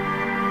movie.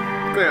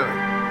 Clearly.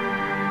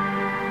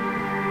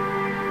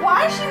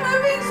 Why is she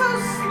moving so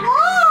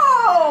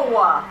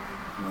slow?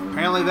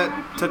 Apparently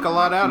that took a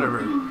lot out of her.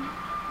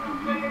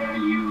 There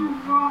you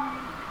are.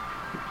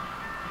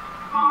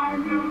 I've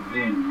never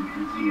been to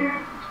the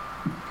end.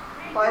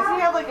 Why does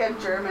he have like a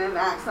German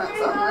accent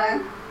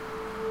suddenly?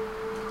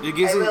 You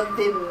guess I will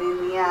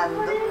win in the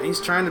end. he's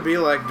trying to be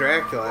like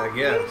Dracula, I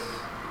guess.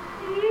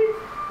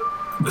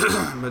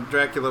 But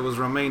Dracula was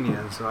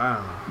Romanian, so I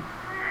don't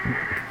know.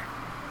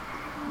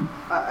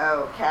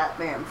 Uh-oh,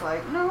 Catman's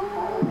like, no.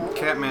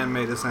 Catman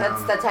made a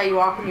sound. That's how you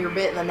walk when you're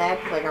bit in the neck.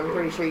 Like, I'm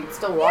pretty sure you'd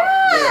still walk.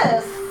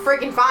 Yes!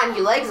 Freaking fine.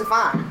 Your legs are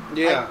fine.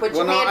 Yeah. Like, put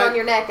Well, your no, hand on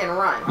your neck and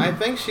run. I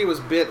think she was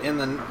bit in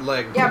the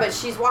leg. Yeah, but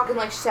she's walking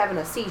like she's having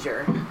a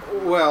seizure.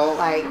 Well,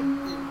 Like,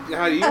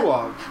 how do you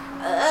walk?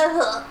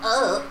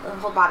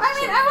 whole body. I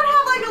mean, I would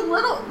have like a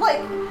little,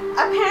 like,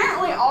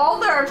 apparently all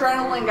their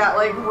adrenaline got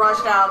like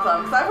rushed out of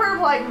them. Because I've heard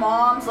of like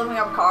moms lifting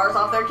up cars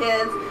off their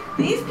kids.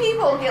 These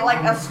people get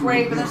like a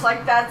scrape and they're just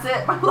like, that's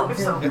it, my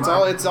life's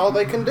over. It's all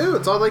they can do.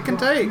 It's all they can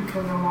take. It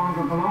no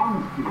longer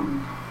belongs to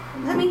you.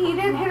 I mean, he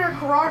didn't hit her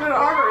carotid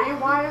artery.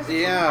 Why is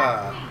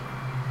Yeah.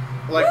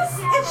 Like,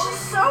 it's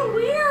just so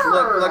weird.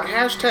 look,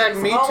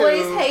 hashtag me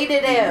Always too.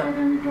 hated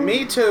him.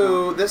 Me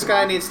too. This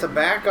guy needs to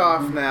back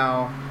off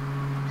now.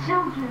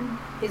 Children.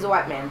 He's a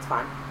white man. It's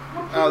fine.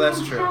 What Oh, do you that's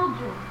mean true.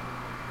 Children?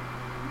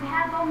 We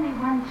have only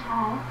one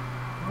child.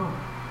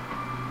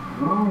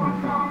 No,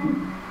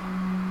 Madame.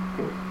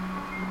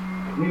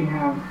 We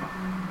have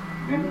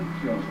many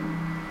children.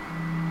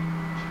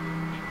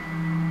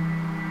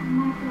 Oh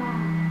my God.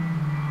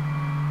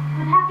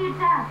 What have you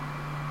done?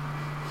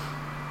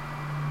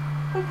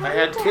 I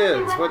had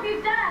kids. What What? have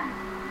you done?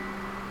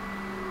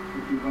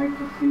 Would you like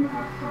to see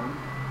our son?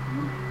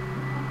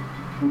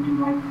 Would you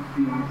like to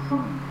see our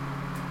son?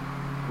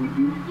 Would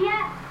you?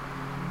 Yes.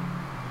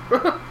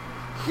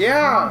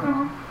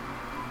 Yeah.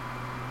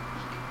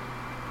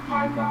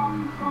 My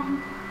darling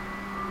son,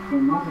 your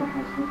mother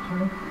has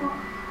returned to us.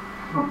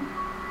 Come.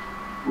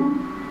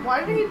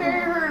 Why did he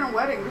bury her in a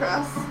wedding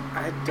dress?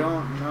 I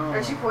don't know.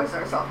 Or she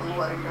poisoned herself in the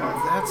wedding dress?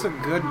 That's a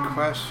good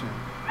question.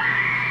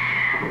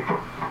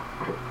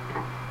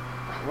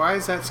 Why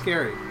is that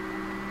scary?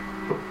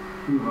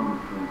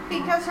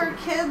 Because her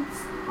kids.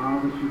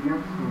 Father, she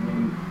gets to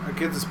me. Our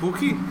kid's a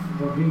spooky?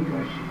 The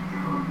bigger she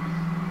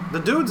comes. The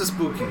dude's a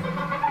spooky.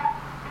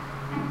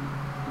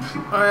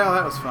 Oh yeah,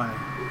 that was funny.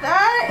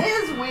 That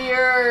is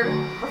weird.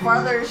 The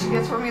farther she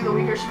gets from me, the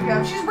weaker she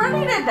becomes. She's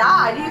ready to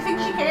die. Do you think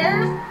she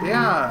cares?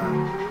 Yeah.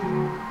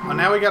 Well,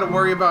 now we got to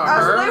worry about Oh,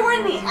 her. so they were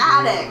in the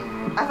attic.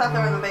 I thought they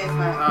were in the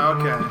basement. Oh,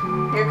 okay.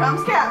 Here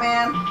comes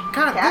Catman.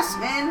 God, this.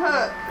 Catman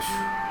Hook.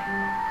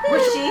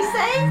 Was she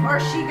safe or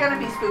is she gonna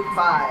be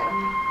spookified?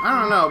 I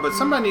don't know, but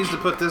somebody needs to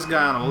put this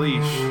guy on a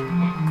leash.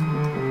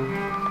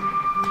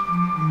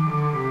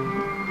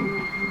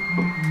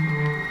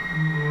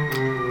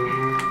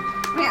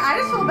 Man, I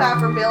just feel bad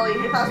for Billy.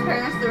 He thought his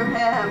parents threw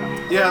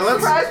him. Yeah, a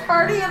let's. surprise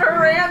party at a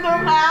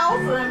random house.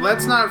 And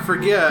Let's not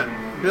forget,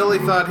 Billy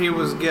thought he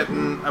was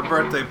getting a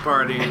birthday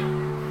party,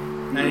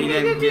 and he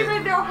didn't get.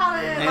 even know how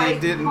to. And he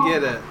didn't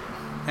get it,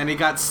 and he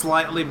got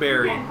slightly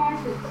buried,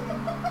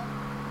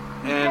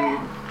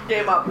 and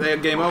Game up. they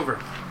had game over.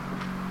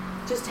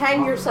 Just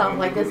hang yourself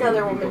like this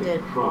other woman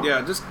did.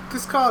 Yeah, just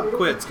call it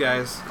quits,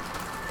 guys.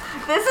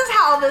 This is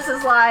how this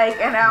is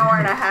like an hour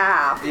and a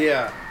half.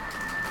 Yeah.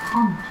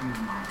 Come to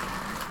my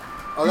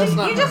Oh, that's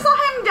not. You just saw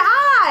him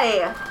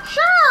die.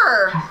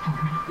 Sure.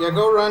 Yeah,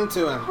 go run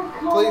to him.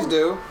 Please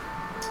do.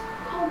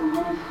 Home,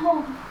 home,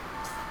 home.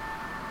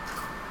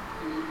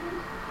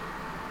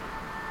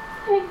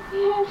 I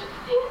can't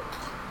feel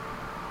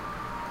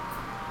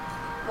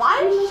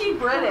Why is she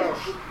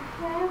British?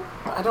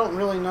 I don't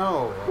really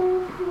know.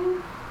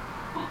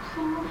 I'm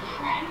so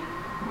afraid.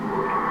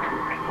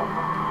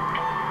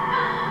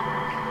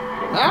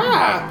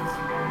 Ah!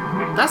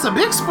 That's a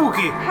big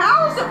spooky.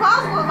 How is it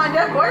possible that my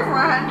dead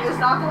boyfriend is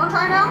not the one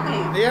trying to help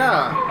me?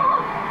 Yeah.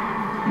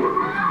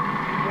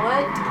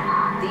 What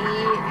the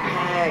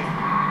heck?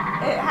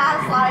 It has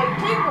like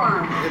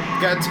tapeworm. It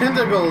got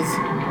tentacles.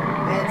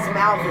 And its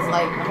mouth is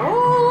like,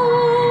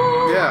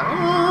 oh. Yeah.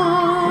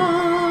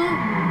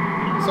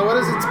 So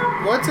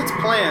what's its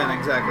plan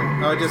exactly?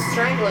 Oh, just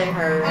Strangling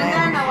her. And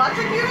then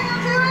electrocuting him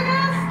too, I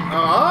guess?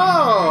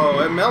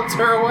 oh, it melts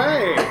her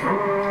away.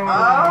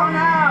 Oh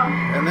no.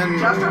 And then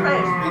Just her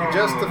face.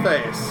 Just the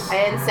face.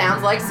 And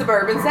sounds like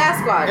suburban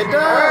Sasquatch. It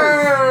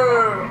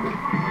does.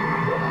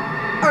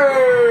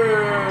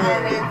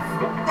 And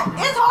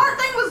its heart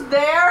thing was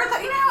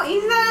there. You know how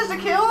easy that is to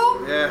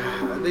kill?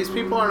 Yeah, these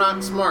people are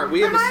not smart.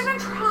 We They're have not even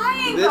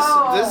trying this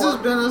though. has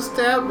been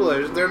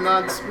established. They're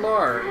not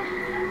smart.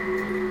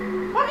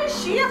 What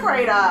is she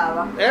afraid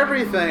of?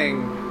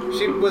 Everything.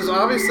 She was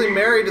obviously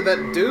married to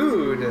that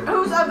dude.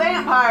 Who's a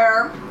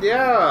vampire,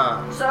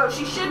 Yeah. so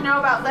she should know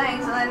about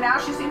things, and then now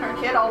she's seen her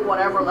kid all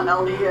whatever the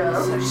hell he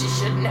is. So she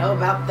should know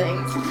about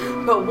things.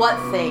 But what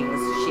things,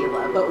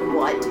 Sheila? but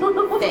what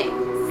things?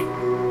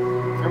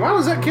 And why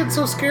was that kid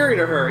so scary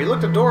to her? He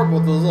looked adorable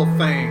with those little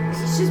fangs.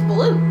 He's just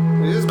blue.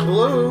 He's just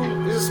blue.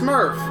 He's a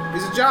Smurf.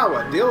 He's a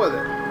Jawa. Deal with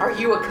it. Are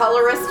you a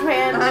colorist,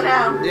 man? I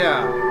know.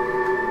 Yeah.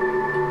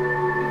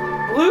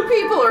 Blue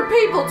people are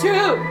people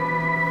too.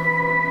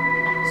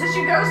 So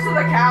she goes to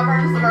the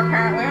caverns that are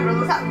apparently under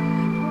this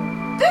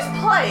house. This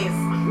place.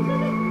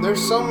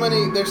 There's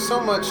so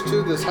much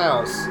to this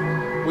house.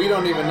 We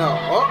don't even know.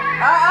 Oh,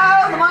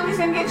 Uh-oh, the monkey's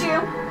gonna get you.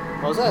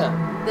 what was that?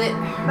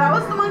 That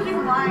was the monkey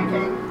from Lion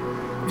King.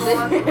 The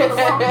one with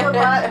the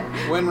butt.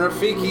 When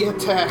Rafiki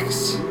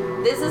attacks.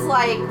 This is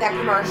like that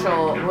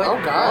commercial. Oh,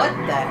 God.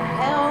 What the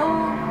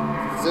hell?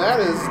 That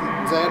is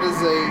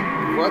a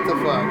what the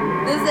fuck?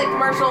 This is a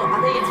commercial. I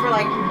think it's for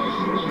like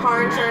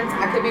car insurance.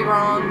 I could be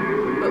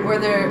wrong, but where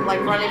they're like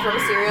running from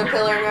a serial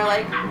killer and they're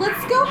like, "Let's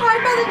go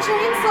hide by the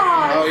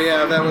chainsaw." Oh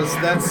yeah,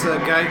 that's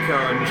Geico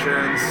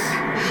insurance.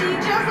 She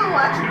just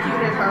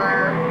electrocuted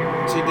her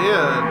She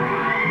did,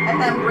 and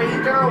then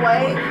breathed her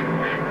awake.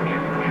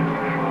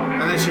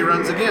 and then she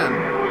runs again.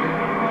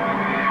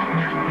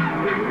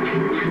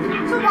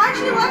 So why'd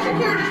she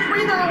electrocute her? Just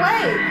breathe her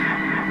awake.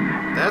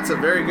 That's a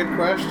very good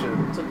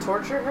question. To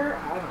torture her?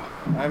 I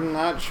don't know. I'm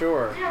not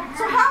sure.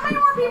 So how many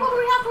more people do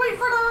we have to wait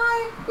for to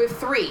die? We have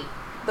 3.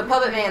 The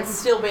puppet man's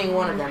still being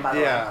one of them, by the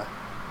way. Yeah.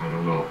 I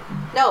don't know.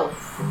 No.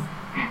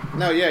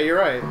 No, yeah, you're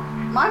right.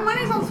 My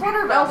money's on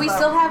sweater No, belts. we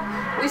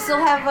still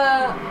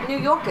have New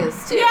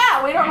Yorkers too.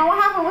 Yeah, we don't know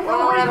what happened with the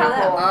What Louis happened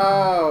to couple.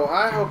 Oh,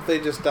 I hope they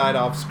just died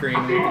off screen.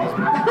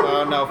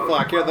 Oh no,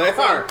 fuck! Here they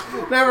are.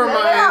 Never There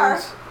they are.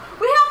 mind.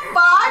 We have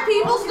 5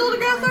 people still to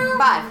go through.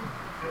 5.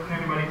 Hasn't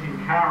anybody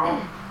seen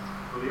Carol?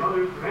 Or the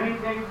others or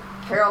anything?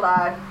 Carol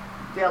died.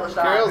 The others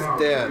died. Carol's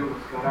dead.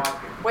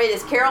 Wait,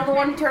 is Carol the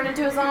one who turned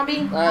into a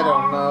zombie? I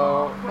don't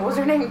know. What was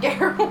her name?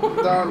 Carol?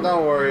 Don't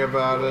worry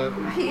about it.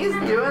 He's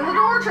doing the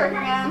door trick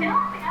again. I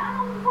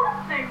don't know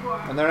what they were.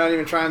 And they're not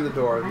even trying the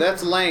door.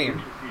 That's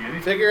lame.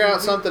 Figure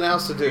out something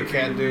else to do,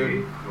 cat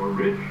dude. Or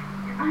rich? I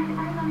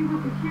thought he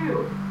was with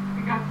you.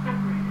 We got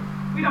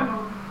separated. We don't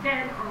know if he's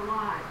dead or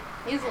alive.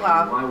 He's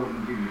alive. Why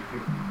wouldn't give you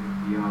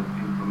 50-50 odds of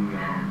him coming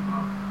out on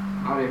top?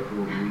 How they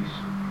fool police?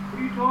 What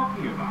are you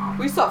talking about?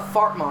 We saw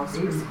fart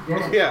monsters. He's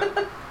dead. Yeah.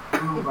 I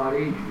don't know about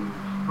Adrian.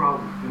 He's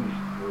probably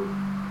finished too.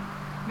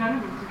 None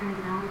of us are going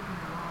to get out of here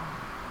alive.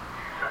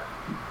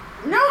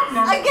 No,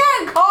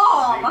 again,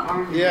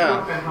 calm. Yeah.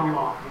 What the hell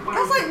off?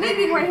 That's like me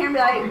being right here and be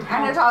like,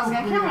 I know Todd's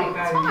gonna kill me.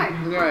 It's fine.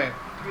 Right.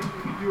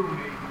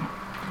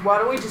 Why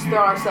don't we just throw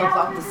ourselves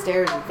off the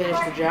stairs and finish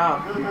the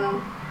job?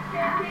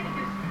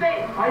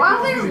 Why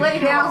don't they just lay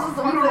down since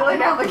the ones they lay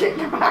down they can't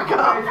get back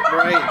up?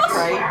 Right.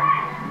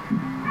 Right?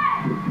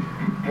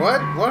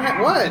 What?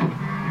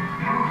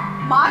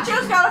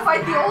 Macho's gotta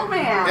fight the old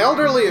man.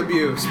 Elderly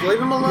abuse. Leave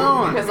him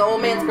alone. Because the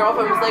old man's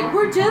girlfriend was like,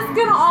 we're just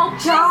gonna all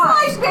She's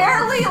die. like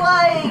barely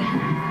like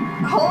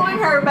holding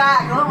her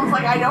back. The other one's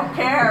like, I don't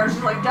care.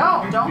 She's like,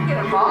 don't get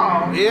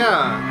involved.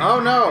 Yeah. Oh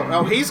no.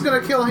 Oh, he's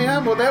gonna kill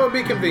him? Well, that would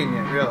be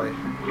convenient, really.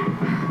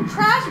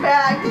 Trash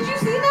bag. Did you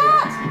see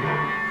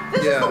that?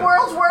 This is the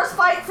world's worst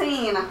fight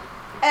scene.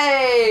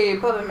 Hey,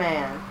 Puppet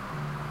Man.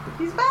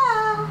 He's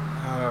bad.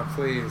 Oh,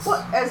 please.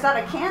 What? Is that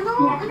a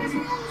candle in his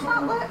hand? It's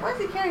not lit. What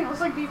is he carrying? It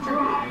looks like beef jerky.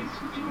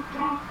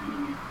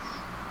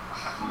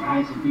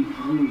 Rise and be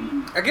free.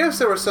 I guess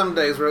there were some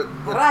days where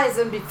Rise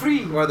and be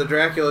free. the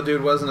Dracula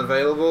dude wasn't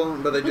available,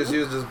 but they just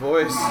used his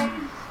voice.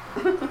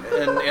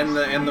 And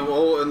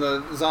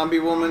the zombie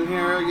woman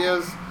here, I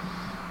guess.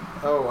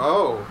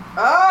 Oh.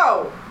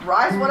 Oh,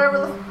 rise whatever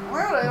the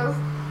where it is.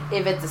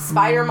 If it's a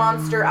spider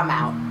monster, I'm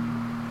out.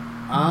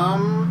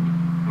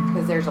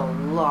 Because there's a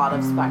lot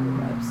of spider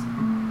webs.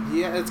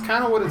 Yeah, it's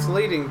kind of what it's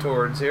leading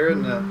towards here,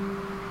 isn't it?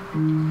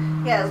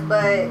 Yes,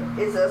 but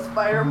is a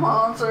spider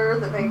monster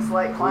that makes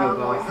like clown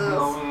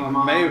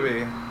noises?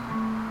 Maybe.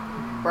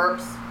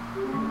 Burps.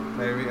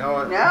 Maybe.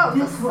 Oh. No,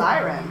 it's a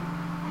siren.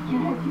 You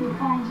hope you'll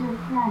find your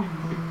friends.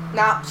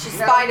 Nah, she's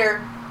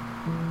spider.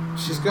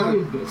 She's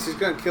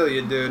gonna kill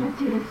you, dude. Let's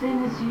do the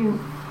same as you.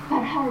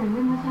 But hurry,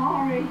 we must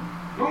hurry.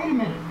 Wait a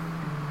minute.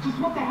 Just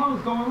what the hell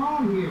is going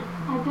on here?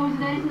 I told you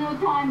there's no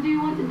time. Do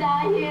you want to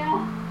die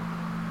here?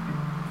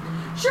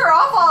 Sure,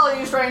 I'll follow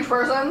you, strange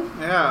person.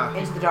 Yeah.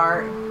 Into the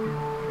dark.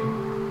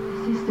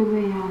 This is the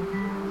way out.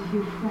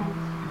 Few friends.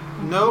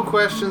 No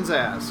questions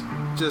asked.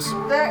 Just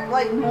There,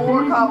 like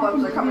more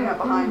cobwebs are coming up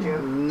behind you.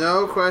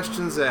 no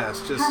questions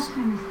asked. Just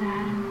Husband is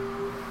that.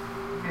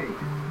 Hey,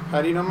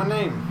 how do you know my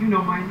name? You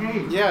know my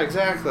name. Yeah,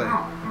 exactly.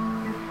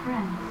 Your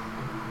friends.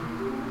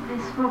 They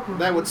spoke of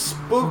That would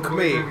spook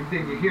me.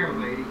 Everything you hear,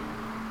 lady.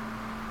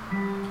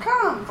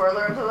 Come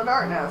further into the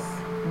darkness.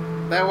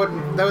 That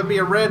would be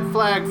a red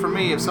flag for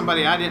me if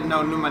somebody I didn't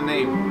know knew my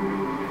name.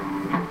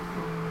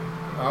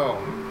 Oh.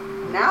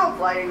 Now it's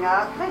lighting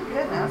up. Thank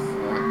goodness.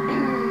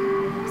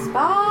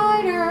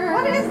 Spider.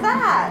 What is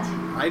that?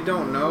 I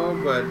don't know,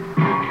 but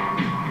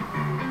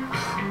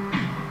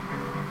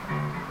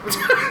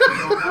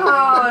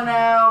Oh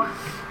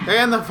no.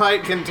 and the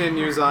fight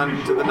continues on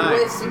into the night.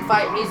 With some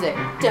fight music.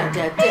 Dun, dun,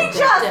 dun, He dun,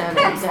 just dun, pimp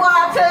dun, dun.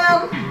 slapped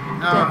him.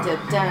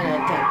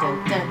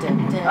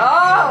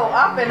 Oh,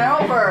 up and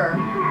over.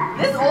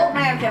 This old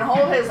man can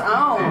hold his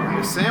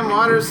own. Sam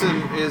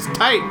Waterston is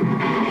tight.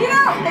 You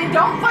know, they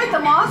don't fight the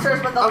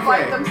monsters, but they'll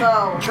fight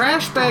themselves.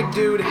 Trash bag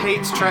dude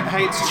hates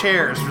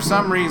chairs for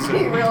some reason.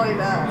 He really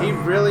does. He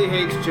really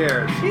hates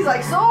chairs. He's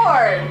like,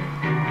 sword!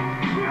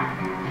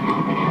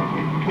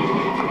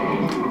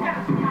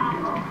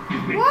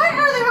 What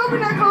are they hoping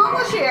to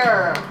accomplish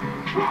here?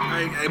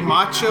 A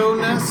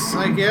macho-ness,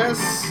 I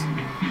guess.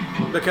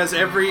 Because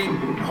every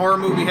horror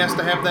movie has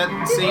to have that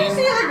scene. Did you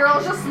see the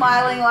girls just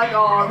smiling like,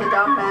 oh, the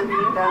dumb men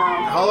being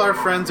dumb? All our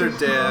friends are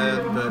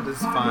dead, but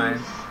it's fine.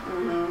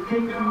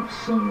 Take up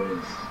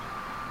souls.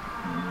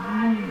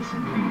 Eyes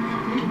and be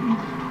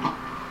free.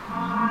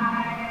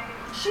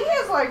 She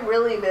is like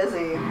really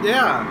busy.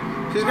 Yeah,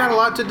 she's got a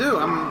lot to do.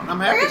 I'm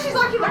happy. I guess she's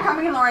lucky they're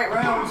coming in the right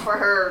rooms for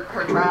her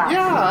traps.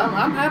 Yeah,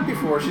 I'm happy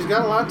for her. She's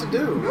got a lot to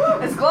do.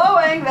 It's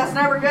glowing. That's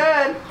never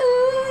good.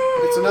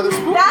 It's another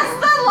spooky. That's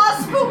the La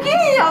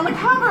Spooky on the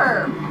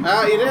cover.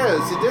 Ah, it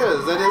is. It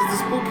is. That is the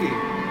spooky.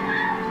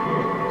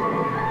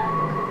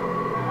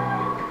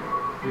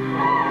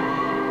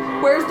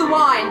 Where's the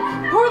wine?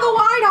 Pour the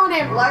wine on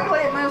him. Luckily,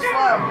 it moves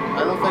slow.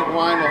 I don't think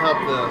wine will help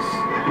this.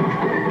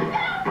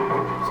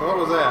 So what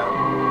was that?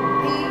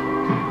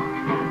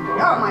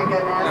 Oh my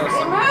goodness.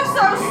 It moves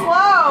so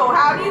slow.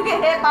 How do you get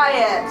hit by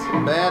it?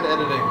 Bad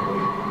editing.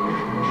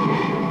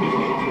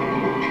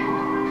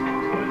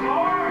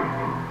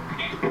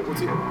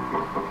 What's he?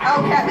 Oh,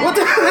 Kevin. What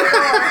the?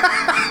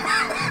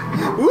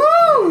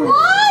 Woo!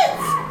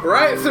 What?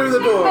 Right through the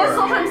He door.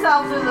 missiled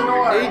himself through the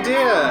door. He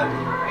did.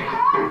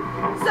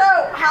 So,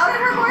 how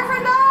did her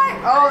boyfriend die?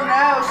 Oh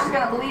no, she's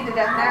gonna bleed to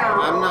death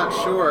now. I'm not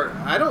sure.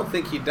 I don't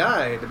think he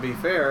died, to be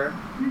fair.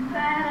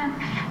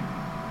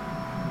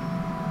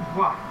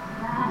 What?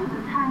 Now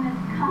the time has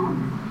come.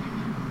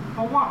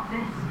 For what?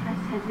 This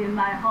place has been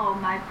my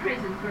home, my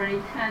prison for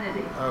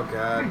eternity. Oh, Are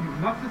God. you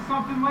nuts or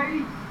something,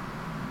 lady?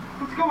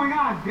 What's going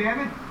on, damn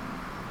it?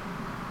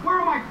 Where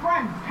are my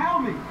friends? Tell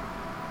me.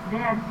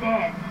 They're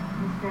dead,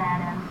 Mr.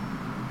 Adams.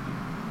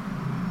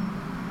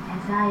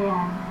 As I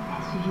am,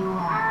 as you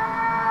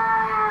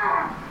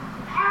are.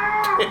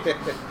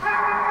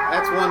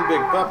 That's one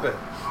big puppet.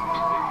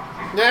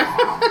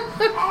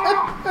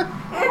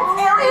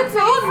 It's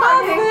on my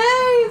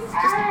face.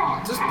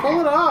 Just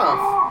pull it off.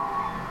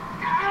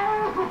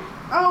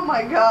 Oh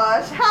my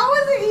gosh. How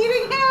is it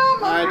eating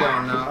him? I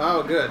don't know.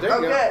 Oh, good. There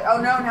you go. Good. Oh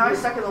no, now he's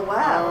stuck in the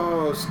web.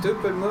 Oh,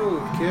 stupid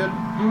move, kid.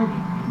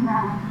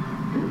 Now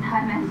the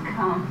time has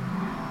come.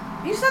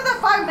 You said that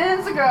 5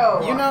 minutes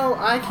ago. You know,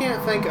 I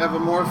can't think of a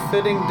more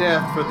fitting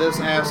death for this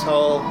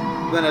asshole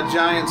than a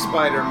giant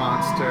spider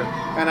monster.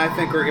 And I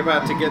think we're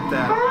about to get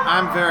that.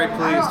 I'm very I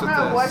pleased don't with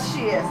know this. what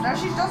she is. No,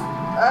 she's just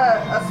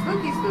a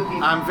spooky.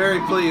 I'm very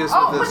pleased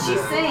Oh, with but this. she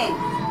death. sings.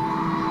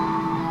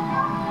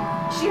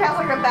 She has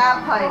like a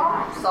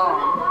bagpipe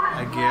song.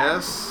 I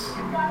guess.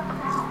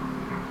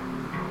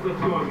 Let's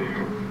go in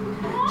there.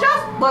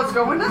 Let's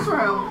go in this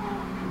room.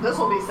 This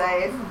will be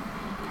safe.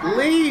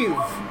 Leave.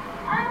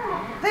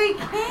 They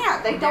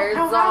can't. They don't There's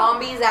know how.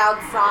 zombies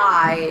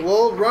outside.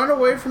 Well, run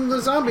away from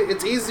the zombie.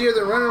 It's easier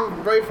than running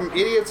away from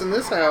idiots in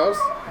this house.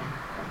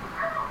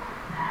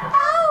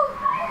 Oh,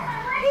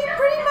 he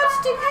pretty much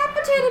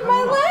decapitated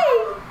my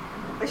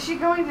leg. Is she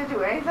going to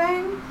do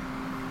anything?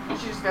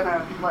 She's just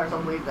gonna let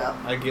herself bleed to death.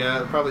 I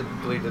guess. Probably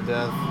bleed to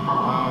death.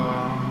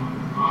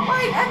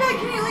 Wait, Emmett,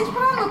 can you at least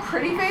put on a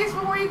pretty face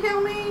before you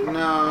kill me?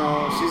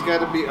 No, she's got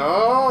to be.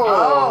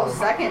 Oh,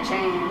 second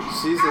change.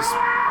 She's a.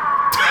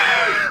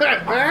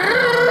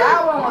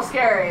 That one was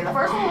scary. The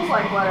first one was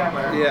like,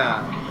 whatever.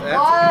 Yeah.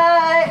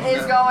 What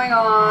is going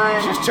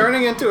on? She's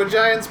turning into a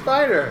giant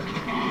spider.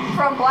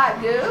 From Black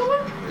Goo?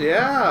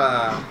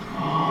 Yeah.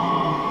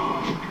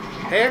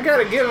 Hey, I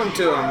gotta give them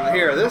to him.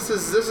 Here, this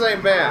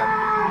ain't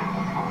bad.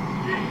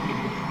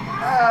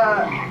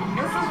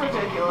 This is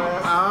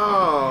ridiculous.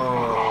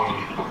 Oh.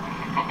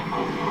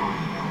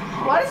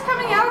 What is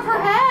coming out of her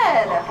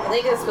head? I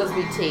think it's supposed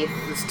to be teeth.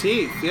 It's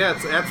teeth. Yeah,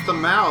 that's the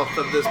mouth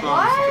of this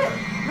monster. What?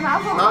 The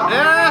mouth of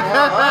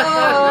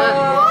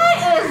What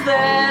is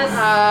this?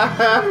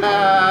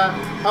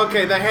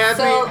 Okay, they had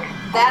So me.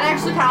 that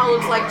actually kind of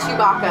looks like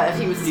Chewbacca if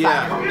he was a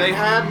spider. Yeah, they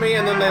had me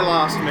and then they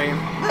lost me.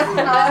 This is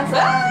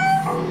nonsense.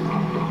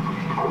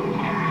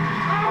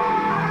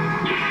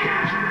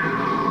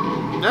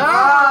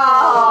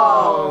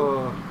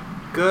 No!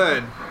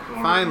 Good.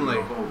 Finally.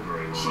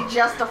 She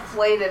just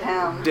deflated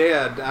him.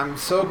 Dead. I'm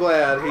so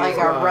glad he's Like a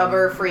gone.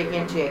 rubber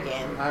freaking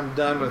chicken. I'm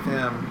done with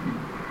him.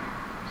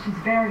 She's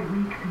very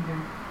weak,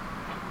 Peter.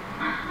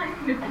 I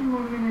need a few more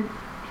minutes,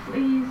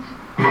 please.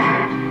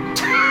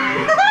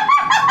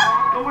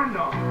 The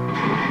window.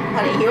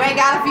 Honey, you ain't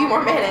got a few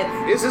more minutes.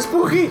 Is it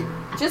spooky?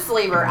 Just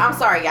leave her. I'm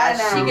sorry, guys.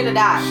 I know. She could have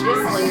died.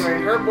 Just leave her.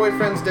 Her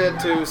boyfriend's dead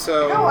too,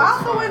 so Go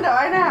out the window,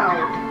 I know.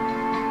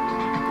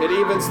 it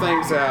evens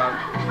things out.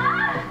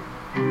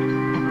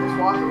 Just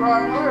walk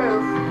around the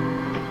roof.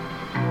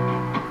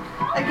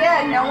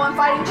 Again, no one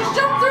fighting. Just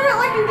jump through it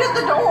like you did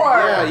the door.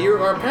 Yeah, you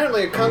are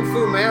apparently a kung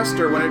fu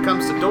master when it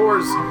comes to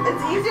doors.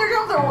 It's easier to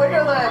jump through a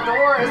window than a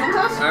door, isn't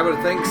it? I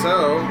would think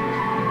so.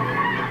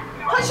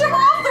 Push him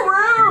off the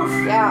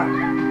roof!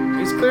 Yeah.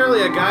 He's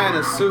clearly a guy in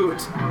a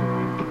suit.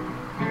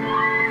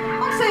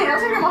 I'm saying, it'll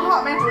take him a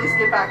hot minute to at least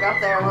get back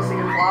up there unless he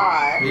can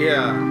fly.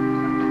 Yeah.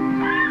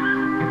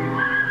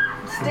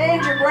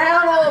 Stand your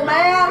ground, old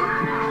man!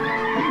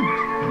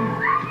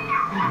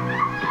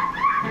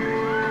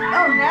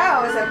 Oh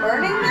no, is it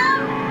burning them?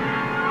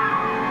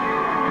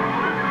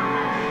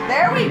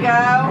 There we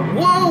go.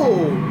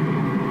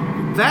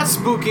 Whoa! That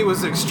spooky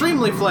was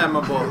extremely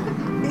flammable.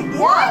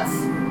 What?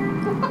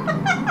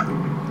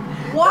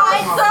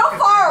 What? So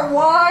far,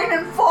 wine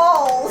and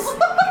falls.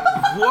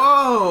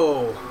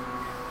 Whoa!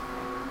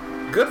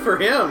 Good for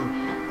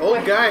him.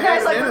 Old guy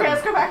Guys, had like, it in okay,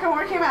 let's him. go back to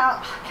where it came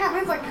out.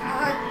 Catman's like,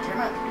 God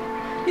damn it.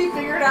 He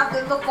figured out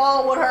that the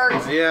fall would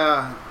hurt.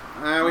 Yeah.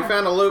 We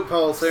found a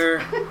loophole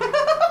there.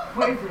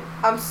 What is it?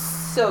 I'm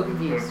so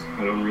confused.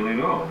 I don't really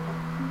know.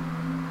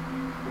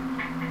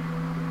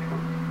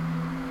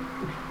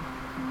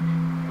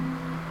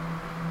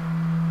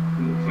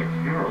 It looks like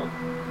Carol.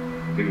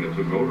 The thing that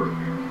took over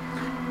Carol.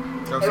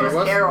 Oh, It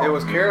was Carol. It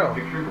was Carol.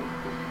 Picture?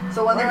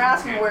 So when they were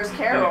asking where's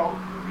Carol,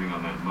 Bring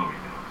on that mummy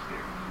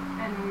downstairs.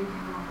 And we go.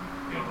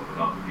 You know,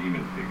 without the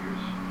demon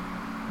figures.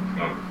 This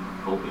guy was a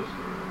cultist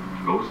or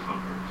a ghost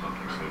hunter or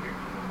something, living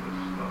from all this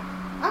stuff.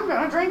 I'm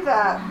gonna drink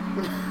that.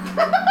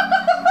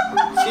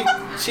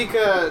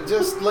 Chica,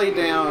 just lay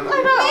down. I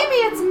know. Maybe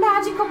it's a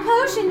magical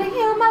potion to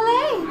heal my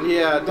leg.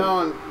 Yeah,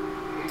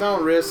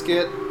 don't risk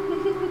it.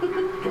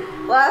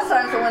 Last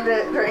time someone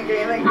didn't drink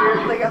anything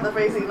weird, they got the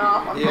face eaten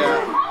off. I'm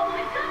Yeah.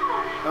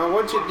 Oh,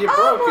 what you broke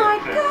Oh my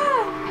it.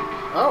 god.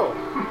 Oh.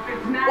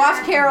 It's not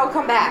Watch Carol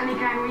come back. any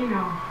guy we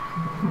know.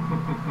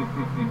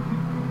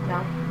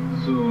 No.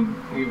 Soon,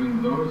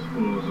 even those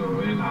fools will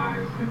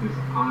realize it is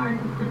I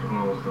who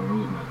controls the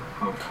movement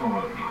of all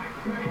my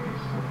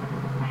plays.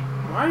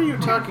 Why are you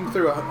talking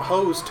through a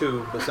hose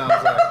tube, it sounds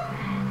like?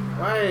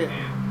 Why?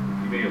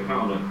 And you may have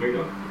found a way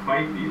to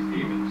fight these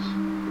demons.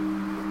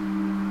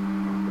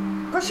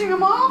 pushing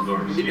them off.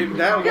 That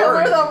Get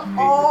rid works. of them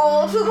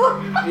all to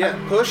the. Yeah,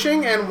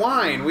 pushing and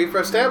wine. We've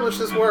established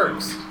this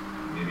works.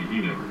 Maybe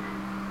he never knew.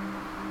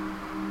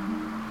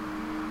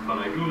 But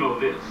I do know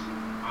this.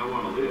 I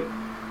want to live.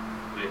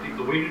 And I think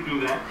the way to do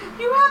that.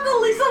 You have the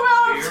least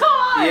amount of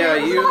time. Yeah,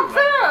 it's not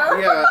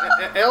fair.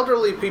 Yeah,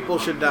 elderly people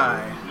should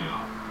die.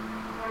 Now,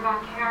 What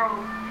about Carol?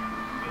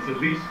 let's at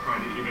least try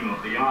to even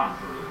up the odds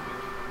a little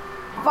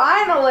bit.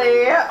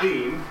 Finally.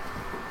 Dean,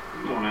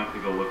 we won't have to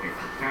go looking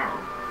for Carol.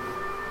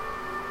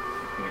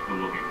 She's gonna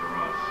come looking for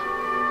us.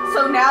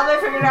 So now they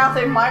figured out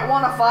they might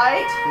want to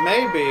fight.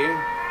 Maybe.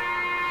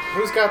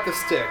 Who's got the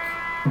stick?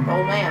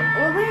 Old man.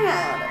 Well,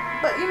 man.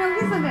 But you know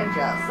he's a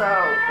ninja, so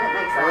it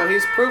makes sense. Well,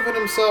 he's proven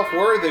himself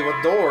worthy with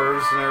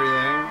doors and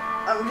everything.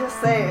 I'm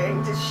just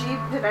saying.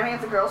 Did any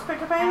of the girls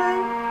pick up anything?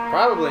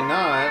 Probably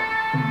not,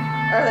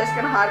 Or are they just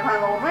gonna hide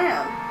behind the old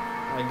man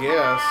I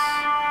guess.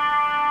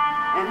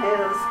 and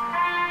his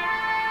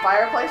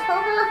fireplace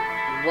poker?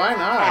 Why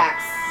not?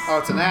 Axe. Oh,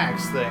 it's an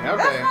axe thing.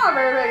 That's Okay. not a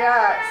very big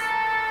axe.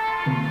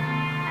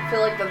 I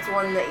feel like that's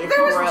one that is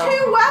There was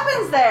real. 2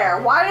 weapons there.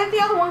 Why didn't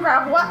the other one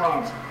grab what?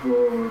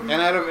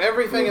 And out of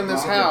everything in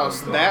this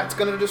house, that's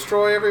going to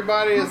destroy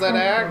everybody? Is that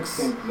axe?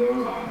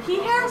 He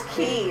has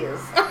keys.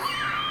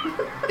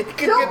 He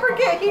can Don't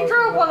forget, he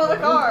drove one of the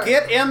cars.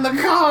 Get in the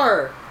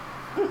car!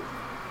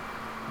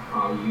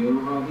 Are you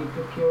ready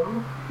to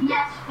kill?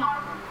 Yes,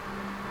 Father.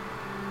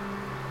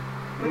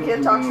 The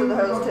kid talks through the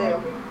hose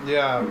too.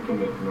 Yeah. To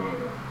commit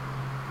murder.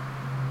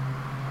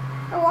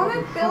 I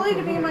wanted Billy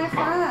to be my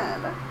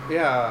friend.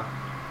 Yeah.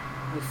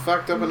 You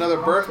fucked up another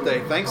birthday.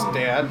 Thanks,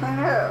 Dad. I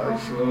know.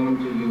 Must learn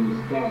to use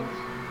that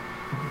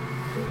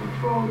to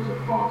control the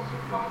force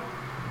of life.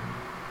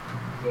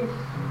 This is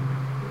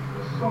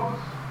the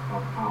source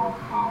of our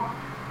power.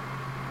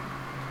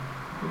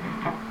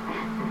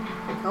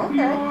 Okay.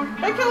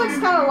 That kid looks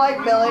kind of like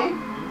Billy.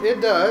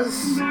 It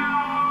does.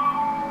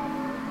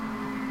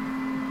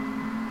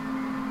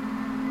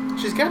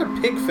 She's got a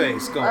pig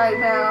face going. I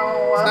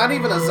know. It's not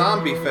even a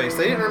zombie face.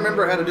 They didn't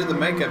remember how to do the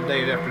makeup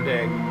day after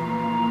day.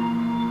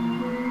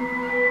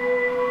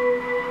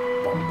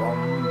 Bum,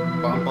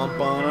 bum, bum, bum,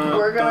 bum,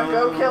 We're gonna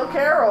go bum. kill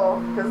Carol,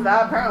 because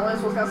that apparently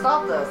is what's gonna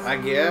stop this. I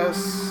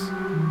guess.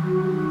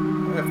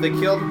 If they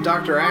killed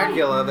Dr.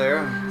 Acula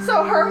there,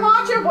 So her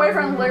macho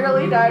boyfriend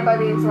literally died by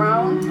being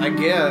thrown? I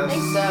guess. I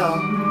think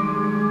so.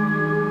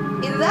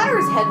 Either that or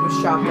his head was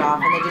chopped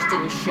off and they just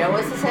didn't show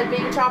us his head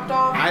being chopped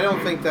off. I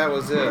don't think that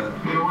was it.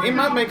 He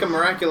might make a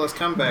miraculous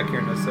comeback here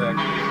in a sec.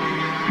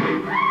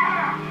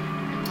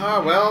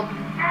 Oh, well.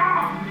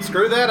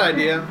 Screw that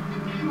idea.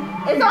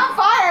 It's on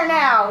fire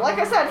now! Like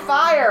I said,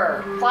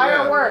 fire!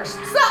 Fire Yeah. works.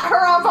 Set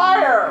her on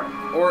fire!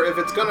 Or if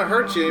it's gonna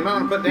hurt you, you might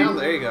want to put down.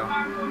 There you go.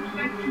 I won't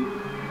let you escape.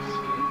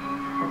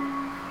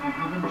 I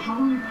have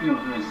enjoyed your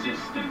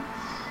resistance.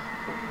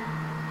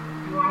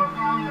 You are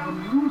very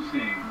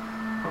amusing.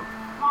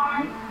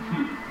 Why?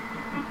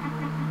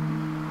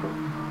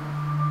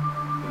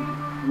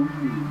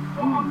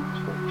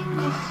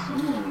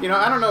 You know,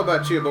 I don't know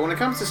about you, but when it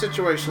comes to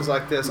situations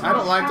like this, I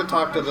don't like to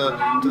talk to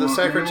the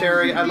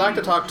secretary. I'd like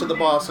to talk to the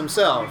boss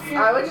himself.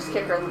 I would just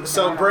kick her in the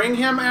So bring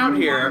him out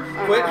here.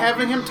 Quit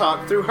having him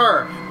talk through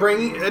her.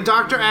 Bring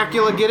Dr.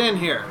 Acula, get in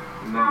here.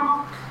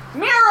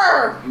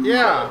 Mirror!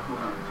 Yeah.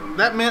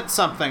 That meant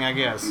something, I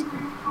guess.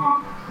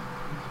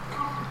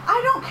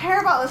 I don't care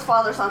about this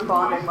father-son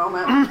bonding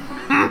moment.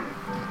 Can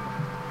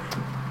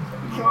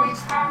we...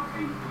 have a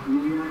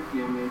clear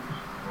image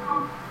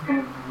of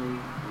every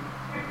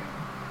detail.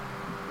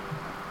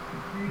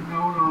 They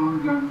no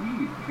longer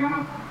need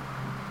capital.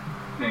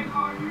 They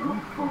are your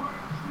toys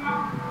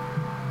now.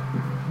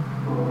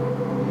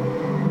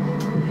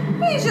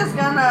 He's just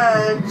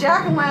gonna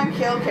Jack and Lamb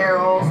kill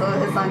Carol so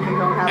his son can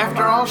go and have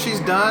After all she's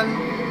done,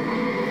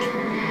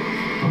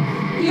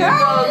 You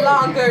no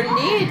longer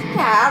need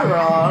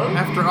Carol.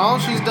 after all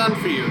she's done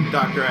for you,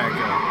 Dr.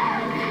 Acula.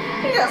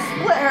 He just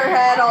split her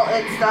head all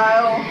It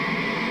style.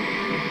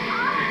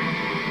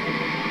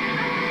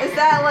 Is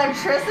that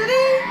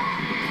electricity?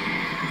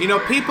 You know,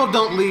 people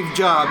don't leave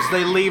jobs,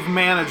 they leave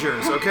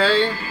managers,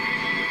 okay?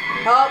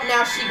 Oh,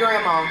 now she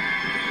grandma.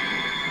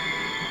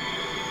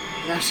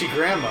 Now she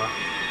grandma.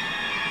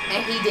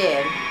 And he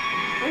did.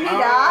 Did he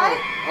die?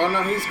 Oh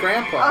no, he's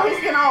grandpa. Oh, he's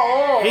getting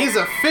all old. He's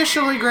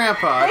officially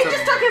grandpa. He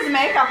just took his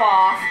makeup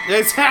off.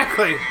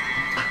 Exactly.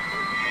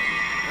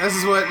 This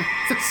is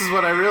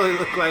what I really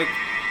look like.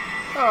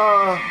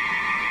 Oh.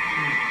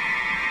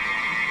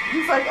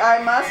 He's like, I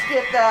must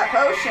get that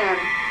potion.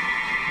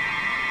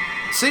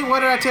 See, what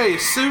did I tell you?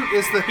 Suit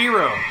is the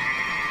hero.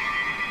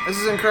 This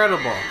is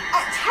incredible.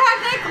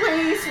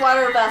 Technically,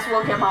 sweater vest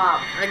woke him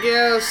up. I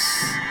guess.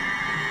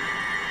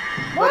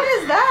 What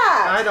is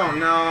that? I don't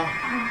know.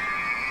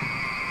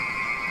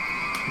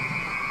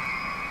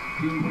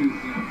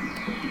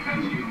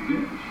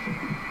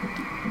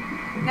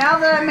 Now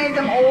that I made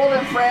them old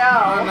and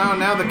frail. Oh no,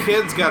 now the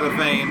kid's got a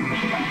vein.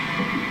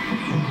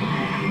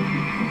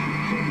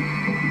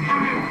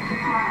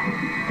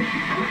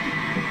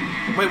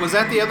 Wait, was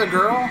that the other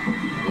girl?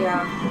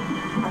 Yeah,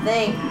 I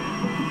think.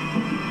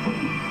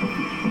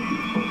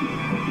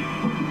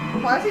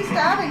 Why is he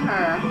stabbing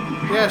her?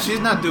 Yeah, she's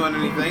not doing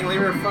anything.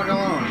 Leave her fuck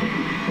alone.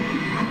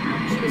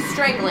 She was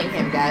strangling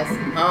him, guys.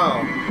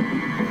 Oh.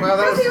 Well,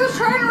 that Because he was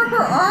trying to rip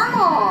her arm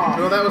off.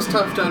 Well, that was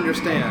tough to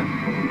understand.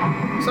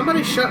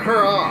 Somebody shut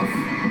her off.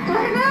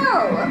 I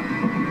know.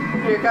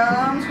 Here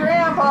comes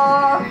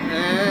Grandpa.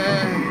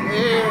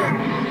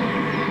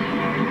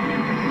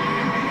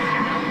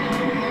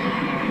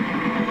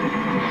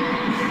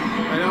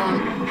 I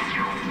don't...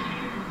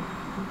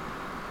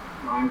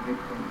 My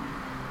victim.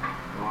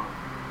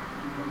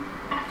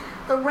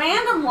 The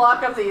random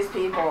luck of these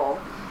people.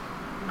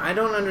 I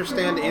don't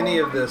understand any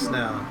of this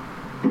now.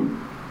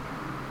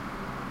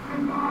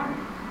 And I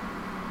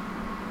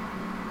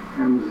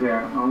am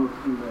their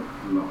ultimate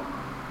law.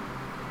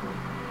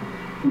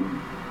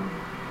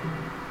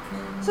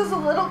 So is the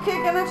little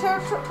kid gonna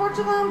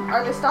torture them?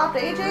 Are they stopped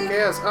aging?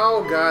 Yes.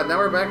 Oh god, now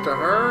we're back to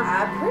her?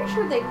 I'm pretty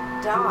sure they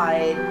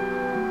died.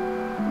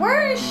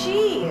 Where is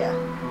she?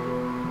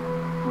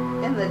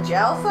 In the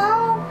jail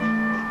cell?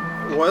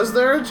 Was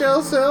there a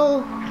jail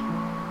cell?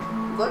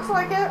 Looks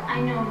like it.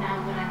 I know now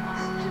what I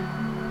must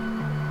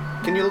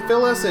do. Can you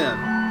fill us in?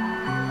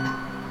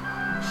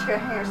 She's gonna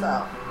hang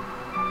herself.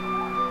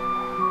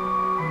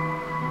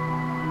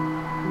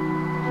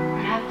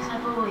 Perhaps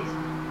I've always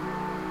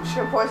been. She's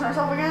gonna poison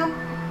herself again?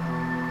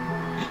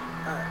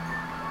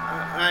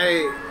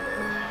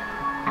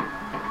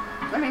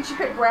 I mean, she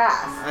picked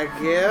grass. I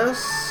guess.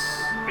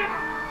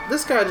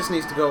 This guy just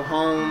needs to go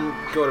home,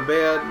 go to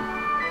bed.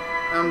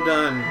 I'm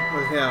done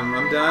with him.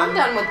 I'm done. I'm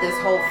done with this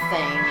whole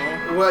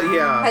thing. Well,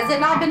 yeah. Has it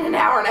not been an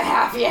hour and a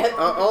half yet?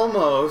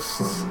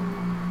 Almost.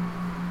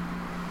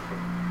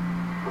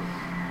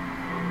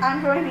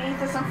 I'm going to eat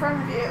this in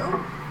front of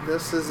you.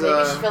 This is,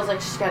 Maybe she feels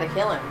like she's got to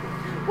kill him.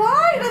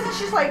 Why doesn't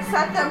she just, like,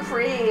 set them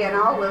free and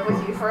I'll live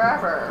with you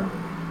forever?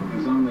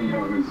 It's only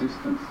your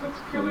resistance that's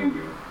killing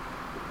you.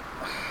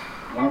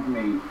 Love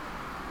me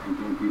and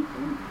you'll be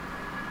free.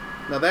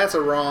 Now that's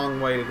a wrong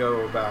way to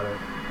go about it.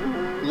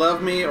 Mm-hmm.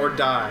 Love me or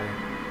die.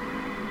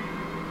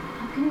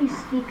 How can you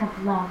speak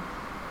of love?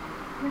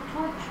 You're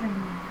torturing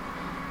me.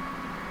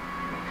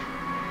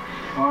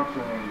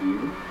 Torturing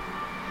you?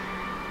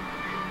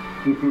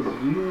 It is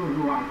you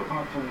who are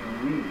torturing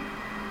me.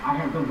 I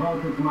have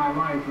devoted my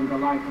life and the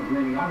life of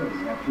many others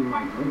that you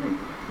might live in.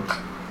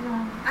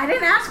 I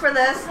didn't ask for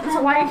this,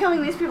 so why are you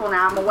killing these people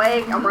now? I'm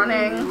awake, I'm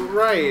running.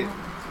 Right.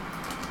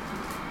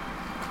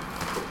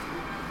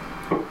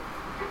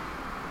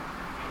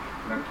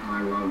 Let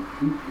my love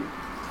keep you.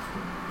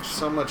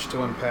 So much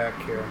to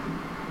unpack here.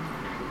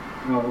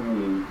 Tell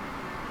me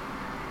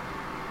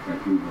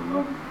that you will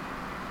love me.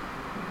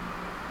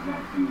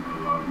 That you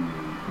will love me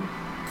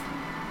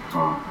for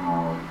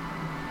all.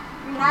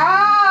 No!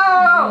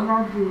 I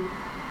love you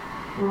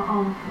for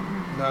all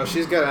time. No,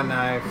 she's got a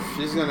knife.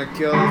 She's gonna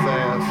kill his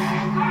ass.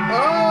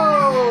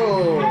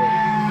 Oh!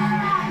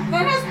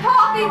 In his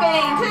poppy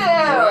vein, too!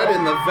 Right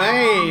in the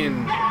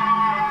vein.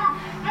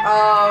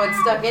 Oh, it's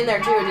stuck in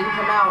there too. It didn't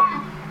come out.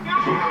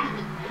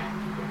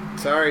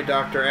 Sorry,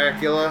 Dr.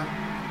 Acula.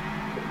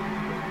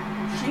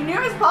 She knew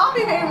his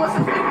poppy name was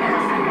his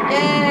weakness.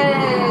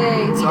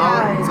 Yay!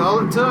 That's all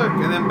it took.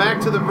 And then back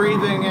to the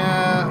breathing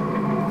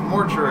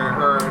mortuary.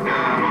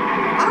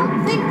 I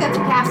don't think that's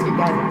a casket,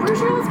 guys. I'm pretty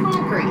sure that's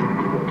concrete.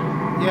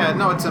 Yeah,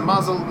 no, it's a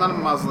not a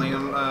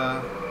mausoleum.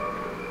 I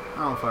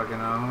don't fucking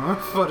know.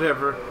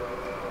 Whatever.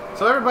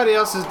 So everybody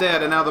else is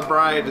dead, and now the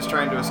bride is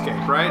trying to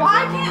escape, right?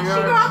 Why can't she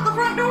go out the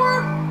front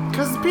door?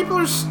 Because people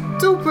are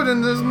stupid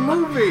in this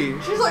movie.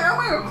 She's like, I'm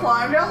gonna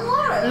climb down the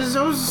ladder. They're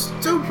so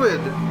stupid.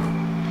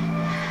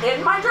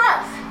 In my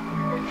dress.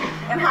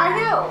 And high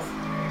heels.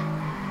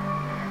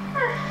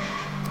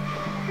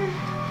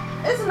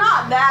 It's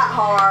not that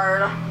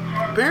hard.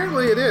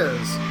 Apparently it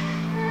is.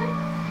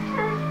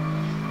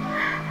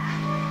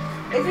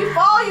 If you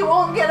fall, you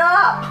won't get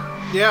up.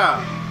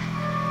 Yeah.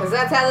 Because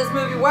that's how this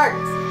movie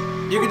works.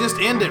 You can just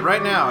end it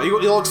right now.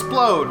 You'll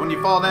explode when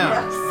you fall down.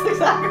 Yes,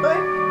 exactly.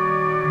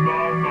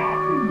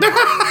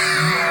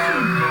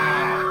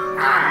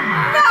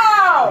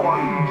 No!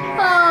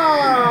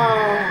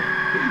 Oh!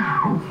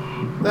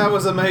 That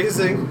was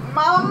amazing.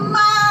 Mama!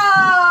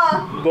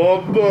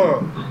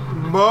 Bubba.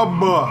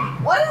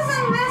 What is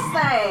in this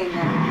thing?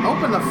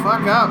 Open the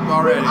fuck up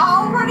already. We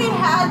already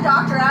had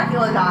Dr.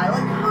 Acula die.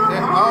 Like,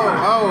 come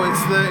on.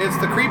 It's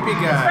the creepy It's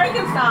guy.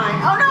 Frankenstein.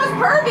 Oh no, it's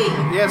Pervy.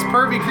 Yeah, it's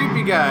pervy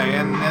creepy guy,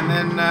 and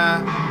then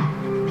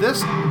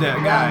this That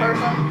guy.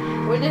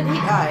 person. When did he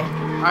die?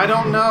 I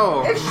don't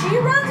know. If she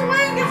runs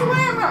away and gets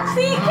away, I'm gonna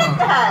see. Kick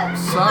the head.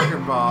 Soccer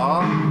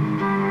ball.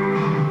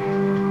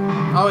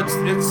 Oh, it's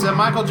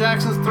Michael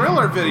Jackson's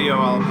Thriller video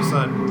all of a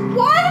sudden.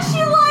 Why is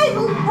she like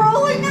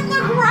rolling in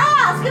the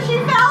grass? Because she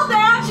fell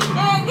down. She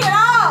can't get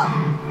up.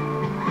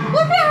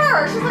 Look at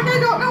her. She's like, I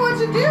don't know what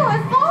to do.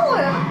 I've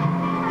fallen.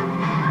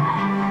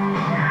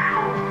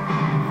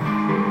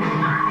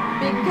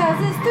 Because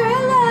it's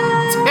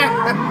Thriller.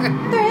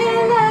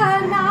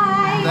 Thriller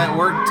night. That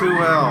worked too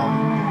well.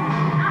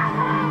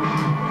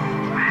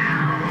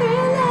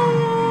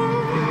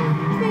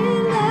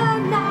 Thriller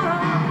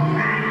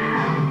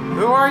night.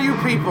 Who are you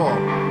people?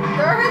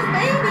 They're his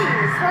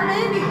babies. Her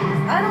babies.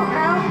 I don't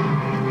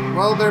know.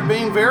 Well, they're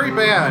being very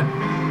bad.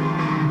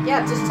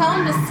 Yeah, just tell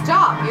him to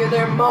stop. You're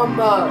their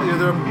mama. You're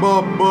their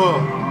bubba.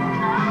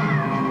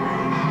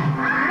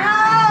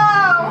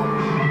 No!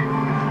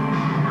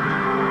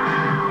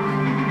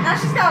 Now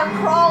she's got to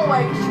crawl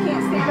away because she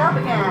can't stand up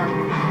again.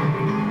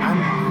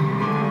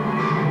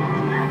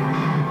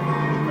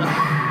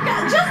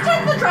 Just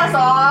take the dress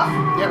off.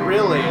 Yeah,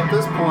 really. At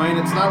this point,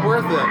 it's not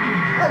worth it.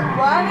 Like,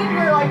 run in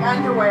your, like,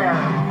 underwear.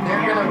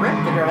 They're gonna rip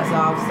the dress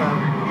off, so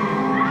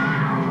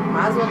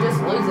might as well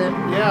just lose it.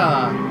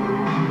 Yeah.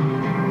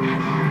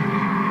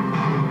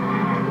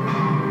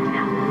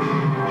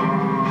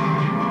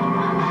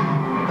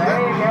 There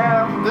you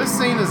go. This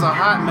scene is a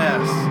hot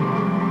mess.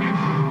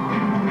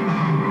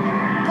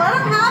 Let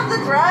him have the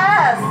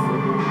dress.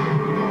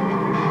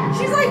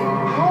 She's, like,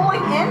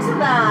 rolling into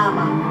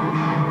them.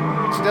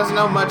 She doesn't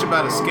know much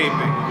about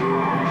escaping.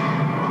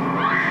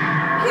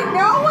 Can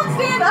no one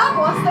stand up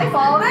once they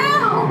fall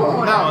down?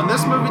 No, in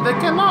this movie they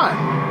cannot.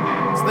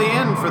 It's the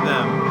end for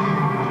them.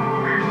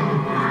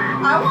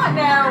 I want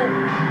to know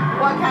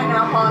what kind of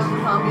nail polish the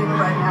zombie in the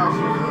red nails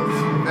uses.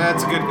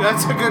 That's a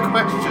good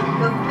question.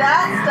 Because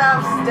that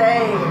stuff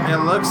stayed.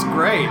 It looks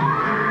great.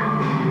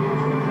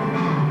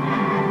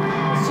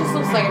 This just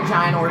looks like a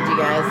giant orgy,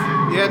 guys.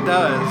 Yeah, it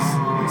does.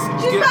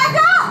 She's back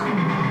up!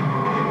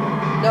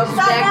 Nope, She's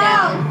back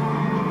down.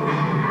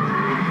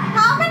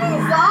 How many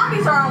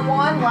zombies are on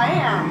one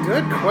land?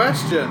 Good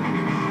question.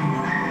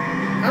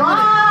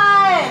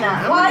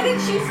 Run! Why did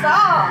she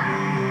stop?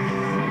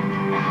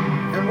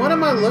 And what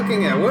am I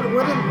looking at? What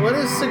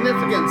is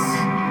significance?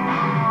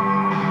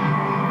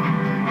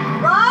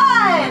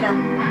 Run!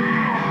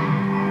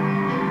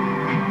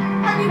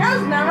 Have you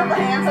noticed none of the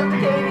hands have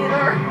decayed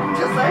either? I'm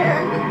just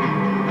saying.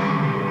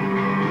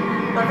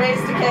 The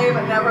face decay,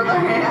 but never the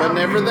hands. But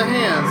never the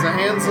hands. The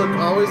hands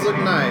always look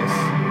nice.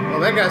 Well,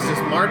 that guy's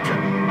just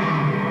marching.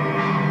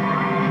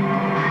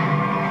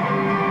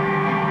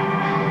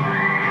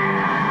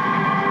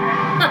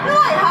 They're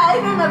like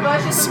hiding in the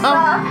bushes and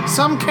stuff.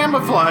 Some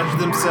camouflage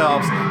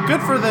themselves.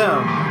 Good for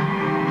them.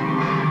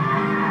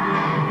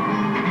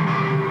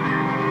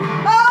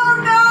 Oh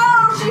no!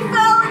 She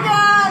fell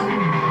again!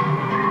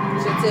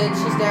 Shit's it,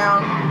 she's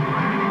down.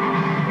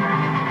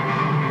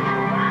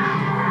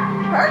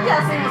 Her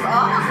guessing was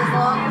almost as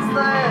long as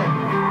the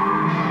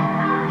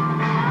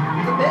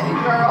bitten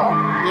girl.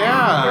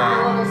 Yeah.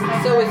 The little snake.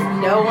 So is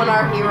no one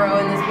our hero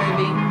in this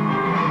movie?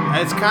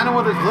 It's kind of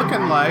what it's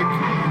looking like.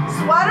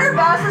 Sweater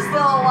Bess is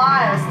still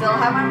alive. I still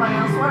have my money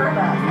on Sweater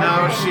Bess.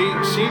 No,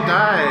 she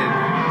died.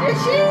 Did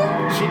she?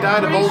 She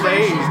died of Pretty old sure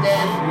age. she's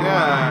dead.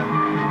 Yeah.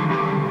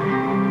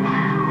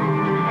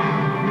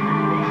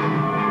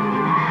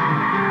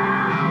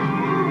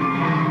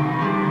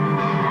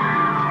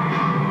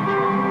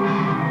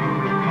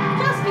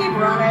 Just keep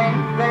running.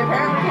 They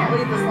apparently can't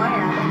leave this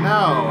land.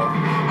 No.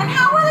 And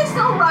how are they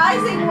still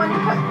rising when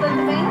the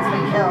thing's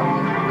been killed?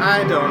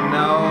 I don't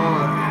know.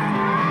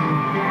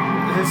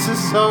 This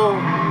is so...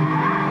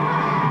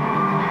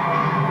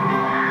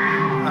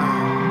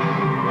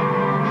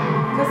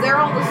 Because they're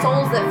all the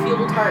souls that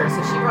fueled her, so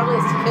she probably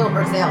has to kill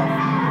herself.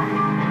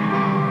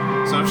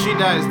 So if she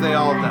dies, they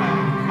all die.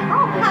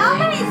 Probably. How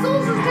many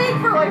souls does it take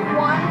for like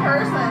one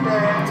person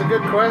It's a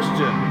good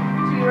question.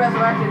 to be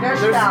resurrected? There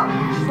she's out.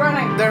 She's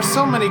running. There's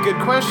so many good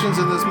questions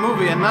in this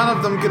movie, and none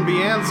of them can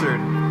be answered.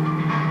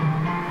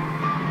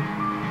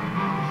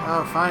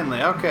 Oh,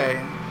 finally. Okay.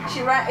 Is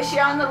she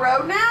on the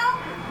road now?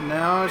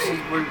 No,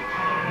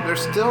 they're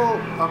still...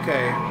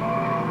 Okay.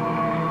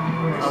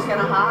 She's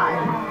gonna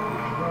hide.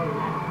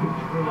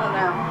 Oh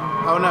no.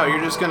 Oh, no,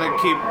 you're just gonna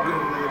keep,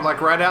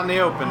 like, right out in the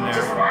open there.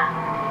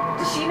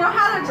 Does she know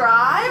how to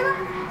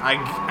drive? I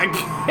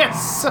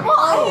guess so.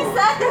 Well, he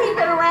said that he'd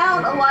been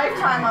around a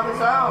lifetime of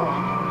his own.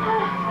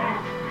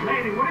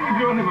 Lady, what are you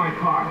doing in my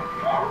car?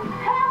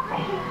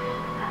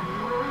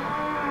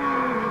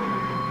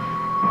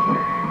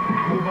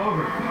 Move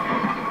over.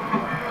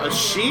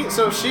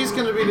 So she's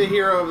gonna be the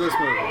hero of this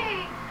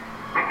movie.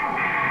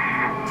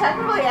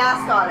 Technically,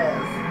 Ascot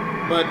is.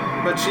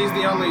 But she's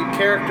the only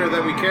character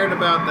that we cared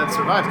about that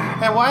survives.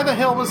 And why the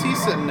hell was he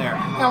sitting there?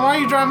 And why are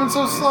you driving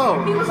so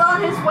slow? He was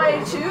on his way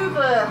to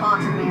the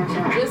haunted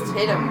mansion. Just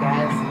hit him,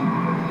 guys.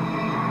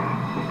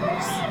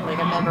 Just like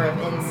a member of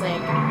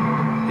NSYNC.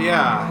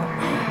 Yeah.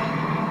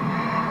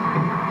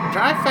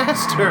 Drive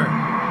faster.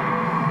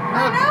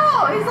 I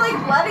know. He's like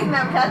letting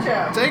them catch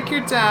him. Take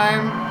your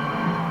time.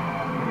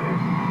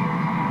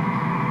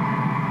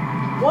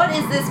 What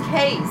is this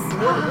case?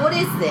 What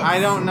is this? I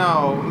don't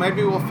know.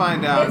 Maybe we'll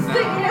find out. It's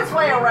thinking its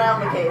way around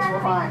the case. We'll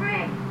find.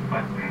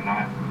 But they're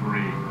not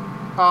free.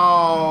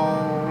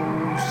 Oh.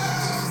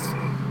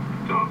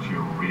 Don't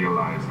you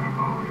realize I've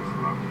always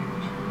loved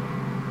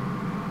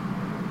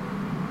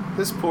you?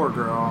 This poor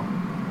girl.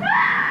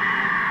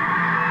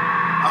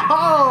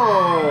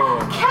 Oh.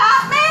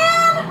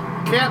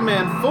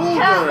 Catman fooled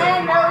her.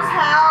 Catman knows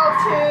how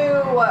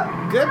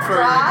to Good for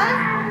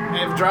drive.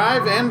 him.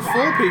 Drive and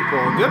fool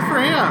people. Good for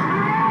him.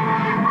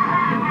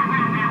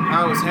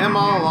 Oh, it was him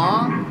all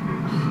along?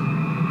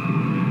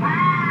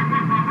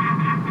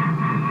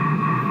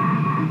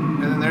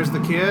 And then there's the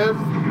kid.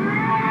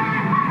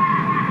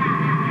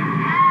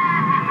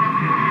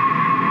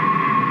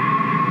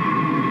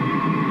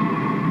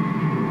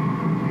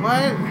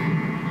 What?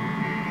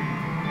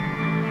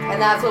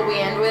 And that's what we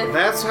end with?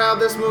 That's how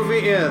this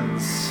movie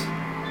ends.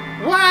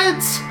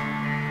 What?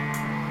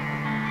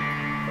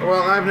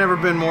 Well, I've never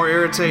been more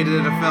irritated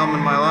at a film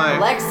in my life.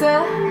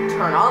 Alexa,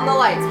 turn on the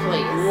lights,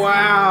 please.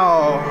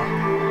 Wow.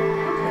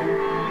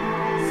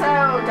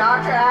 So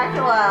Dr.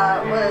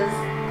 Acula was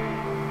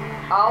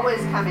always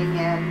coming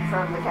in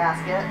from the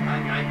casket.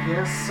 I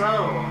guess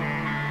so.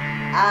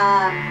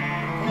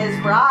 His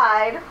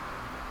bride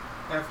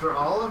After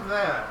all of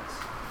that.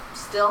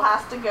 still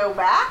has to go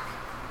back.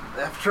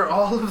 After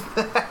all of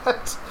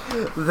that,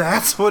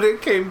 that's what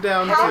it came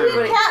down How to.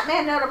 did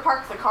Catman know to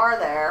park the car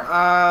there?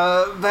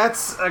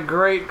 That's a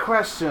great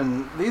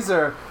question. These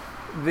are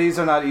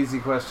not easy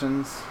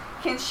questions.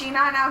 Can she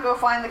not now go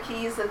find the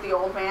keys that the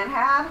old man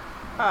had?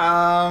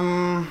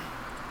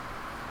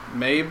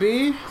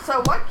 Maybe?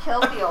 So what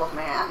killed the old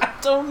man? I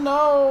don't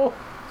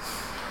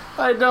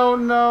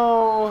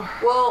know.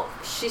 Well,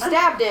 she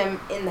stabbed him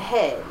in the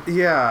head.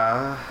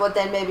 Yeah. But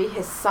then maybe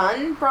his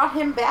son brought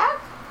him back?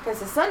 Because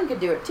his son could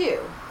do it too.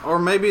 Or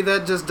maybe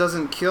that just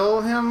doesn't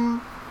kill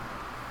him?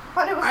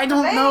 But it was I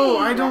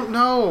don't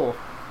know.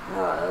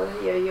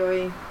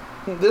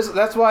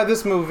 That's why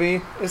this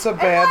movie is a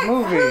bad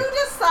movie. Who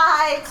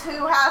decides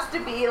who has to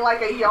be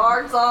like a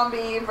yard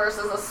zombie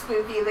versus a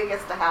spooky that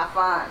gets to have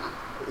fun?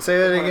 Say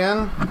that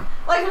again?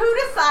 Like, who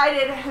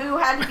decided who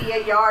had to be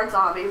a yard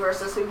zombie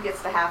versus who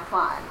gets to have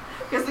fun?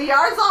 Because the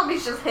yard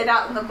zombies just hid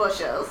out in the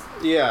bushes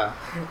Yeah.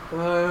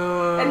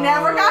 and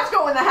never got to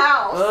go in the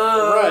house.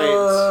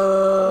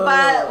 Right.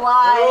 But,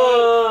 like,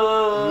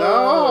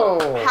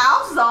 No.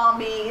 house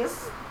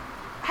zombies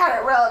had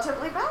it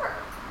relatively better.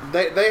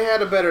 They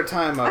had a better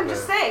time of it. I'm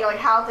just saying, like,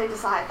 how'd they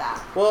decide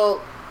that?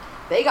 Well,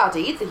 They got to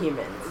eat the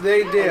humans.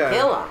 they did. And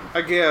kill them.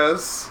 I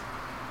guess.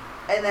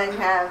 And then you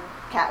have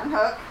Cat and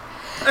Hook.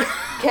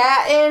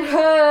 Cat and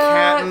Hook.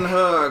 Cat and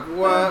Hook.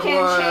 What? Who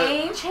can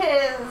change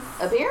his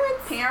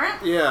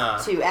appearance Yeah.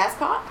 to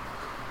Ascot.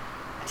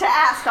 To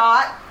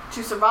Ascot,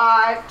 to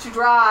survive, to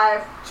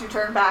drive, to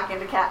turn back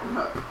into Cat and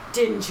Hook.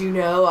 Didn't you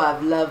know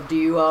I've loved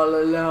you all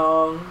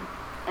along?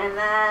 And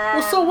then...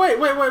 Well, so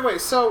wait.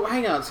 So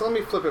hang on. So let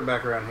me flip it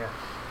back around here.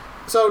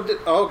 So,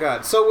 oh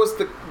God. So was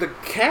the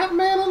cat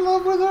man in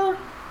love with her?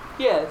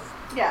 Yes.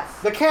 Yes.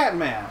 The cat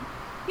man.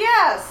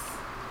 Yes.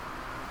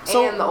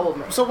 So, And the old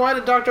man. So why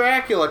did Dr.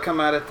 Acula come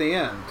out at the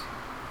end?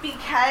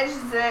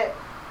 Because it...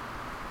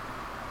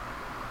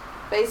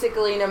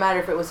 Basically, no matter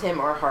if it was him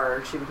or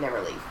her, she would never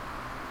leave.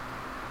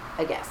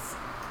 I guess.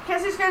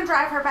 Because he's going to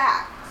drive her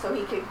back so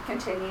he could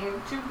continue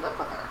to live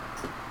with her.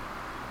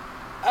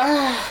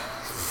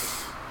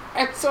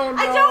 I don't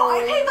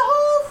know. Okay, the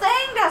whole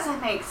thing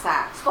doesn't make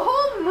sense. The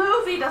whole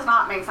movie does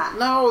not make sense.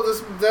 No,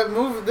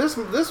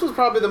 this was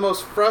probably the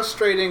most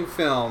frustrating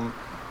film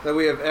that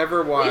we have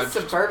ever At watched.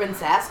 least Suburban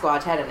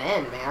Sasquatch had an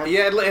end, man.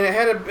 Yeah, and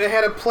it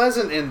had a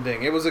pleasant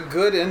ending. It was a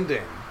good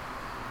ending.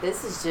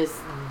 This is just...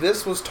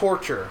 This was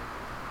torture.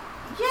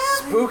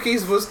 Yes.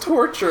 Spookies was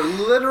torture.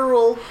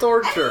 Literal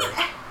torture.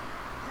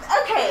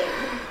 Okay,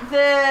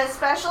 the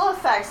special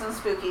effects in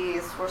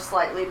Spookies were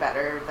slightly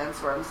better than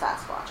Suburban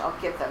Sasquatch. I'll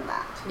give them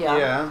that.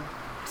 Yeah.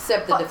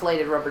 Except the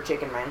deflated rubber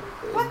chicken man.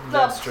 But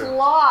That's the true.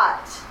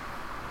 plot.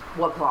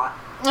 What plot?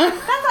 That's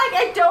like,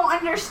 I don't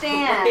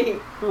understand.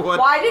 What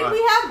Why did plot?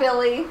 we have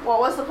Billy? What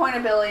was the point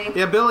of Billy?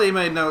 Yeah, Billy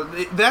made no...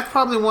 That's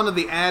probably one of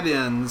the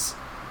add-ins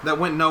that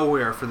went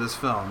nowhere for this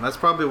film. That's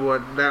probably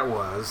what that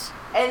was.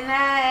 And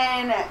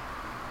then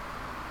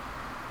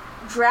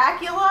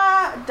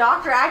Dracula,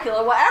 Dr.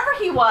 Dracula, whatever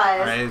he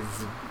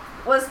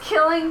was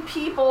killing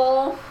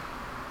people,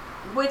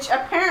 which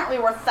apparently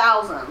were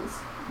thousands.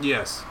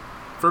 Yes.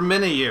 For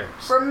many years.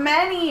 For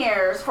many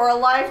years, for a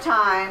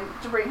lifetime,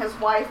 to bring his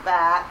wife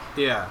back.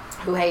 Yeah.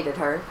 Who hated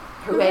her.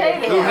 Who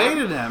hated Who him.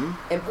 hated him.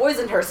 And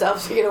poisoned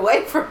herself to get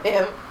away from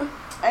him.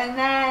 And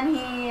then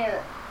he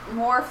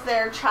morphed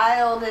their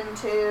child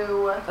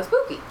into A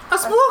spooky. A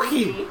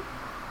spooky!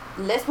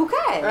 Le spooky.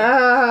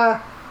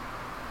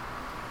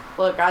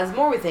 Look, guys, the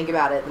more we think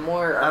about it, the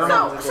more... I don't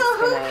know. So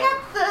who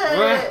kept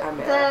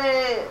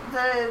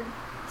the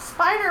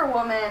Spider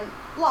Woman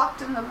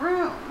locked in the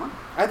room?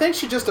 I think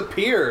she just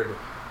appeared.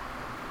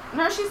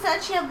 No, she said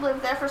she had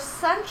lived there for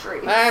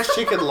centuries.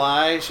 She could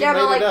lie. She yeah, made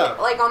but it up.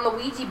 like on the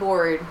Ouija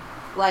board,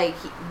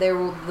 there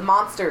were the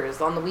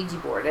monsters on the Ouija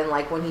board, and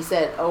like when he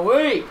said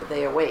awake,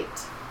 they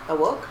awaked.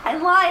 Awoke?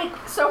 And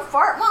so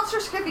fart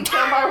monsters could be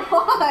killed by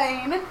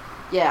wine.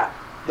 Yeah.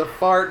 The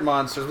fart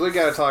monsters. We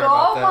gotta talk Skull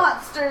about that.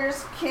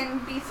 monsters can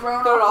be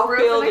thrown off the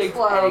roof and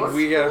explode.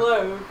 We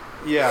gotta...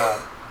 Yeah.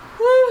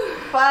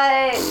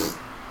 But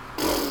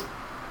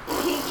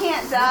he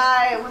can't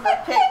die with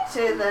a pick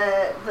to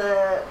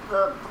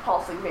the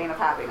pulsing vein of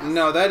happiness.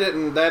 No, that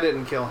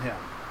didn't kill him.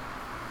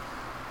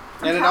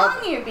 I'm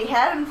telling you,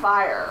 behead and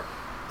fire.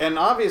 And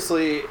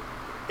obviously,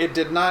 it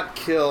did not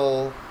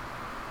kill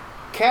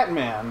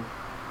Catman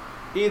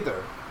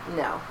either.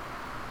 No.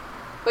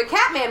 But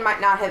Catman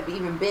might not have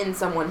even been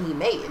someone he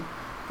made.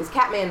 Because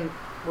Catman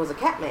was a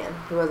Catman.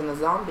 He wasn't a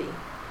zombie.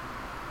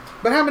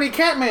 But how many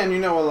Catman you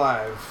know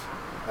alive?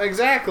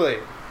 Exactly.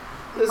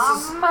 This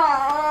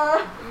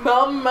Mama.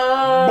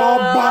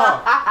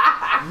 Baba.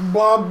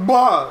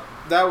 Baba.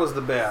 That was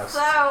the best.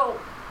 So,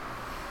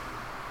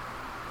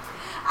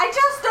 I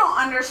just don't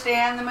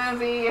understand the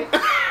movie.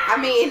 I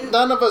mean,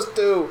 None of us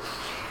do.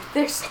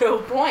 there's no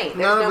point. There's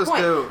None no of us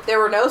point. do. There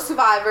were no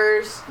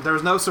survivors. There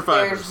was no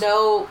survivors.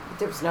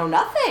 There was no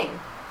nothing.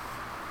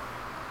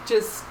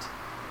 Just...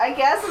 I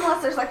guess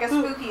unless there's like a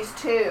Spookies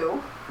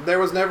 2. There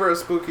was never a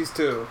Spookies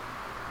 2.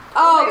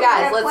 Oh, They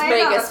guys, had let's planned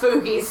make on a a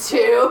Spookies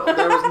too.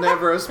 There was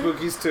never a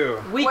Spookies 2.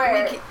 we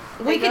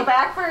We go can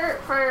back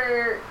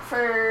for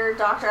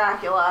Dr.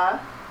 Acula.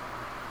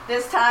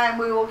 This time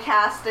we will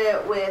cast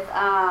it with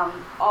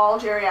all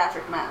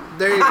geriatric men.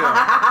 There you go.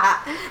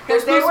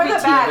 Because they were the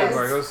Don't baddest.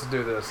 worry, let's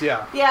do this.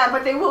 Yeah. Yeah,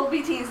 but they will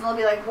be teased and they'll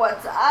be like,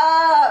 "What's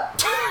up?"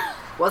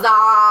 What's up?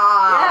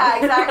 Yeah,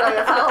 exactly.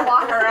 That's how they'll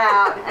walk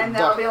around, and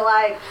they'll be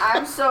like,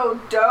 "I'm so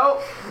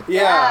dope."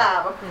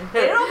 Yeah.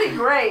 Dab. It'll be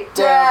great.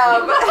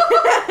 Damn.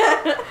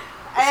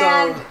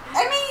 And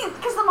I mean,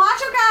 because the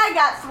macho guy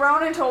got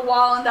thrown into a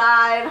wall and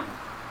died,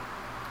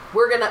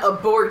 We're gonna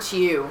abort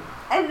you.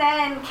 and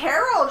then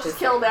Carol just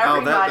killed Oh,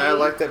 everybody. I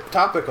like that.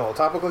 Topical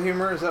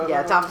humor? Is that what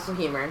Yeah, that was? topical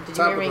humor. Did you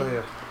Topical hear me?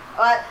 humor.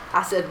 But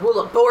I said we'll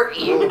abort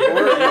you. We'll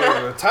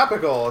abort you.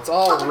 Topical. It's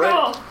all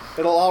Topical.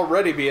 It'll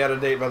already be out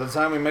of date by the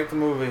time we make the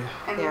movie.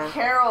 and Yeah.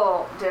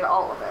 Carol did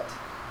all of it.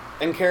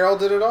 And Carol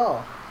did it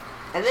all.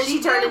 And then She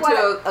she turned did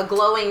into a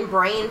glowing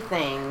brain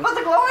thing. But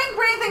the glowing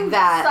brain thing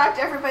That- sucked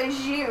everybody's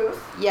youth.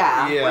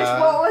 Yeah. Which, Yeah.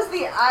 what was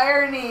the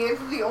irony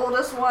if the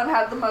oldest one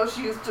had the most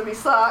youth to be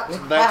sucked?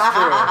 That's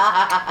true.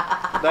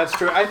 That's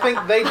true. I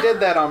think they did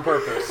that on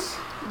purpose.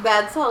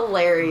 That's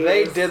hilarious.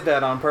 They did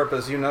that on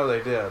purpose. You know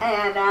they did.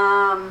 And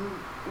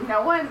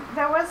no one,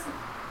 there was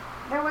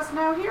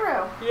no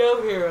hero.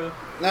 Yo, hero.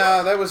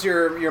 No, that was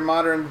your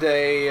modern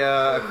day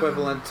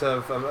equivalent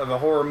of a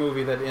horror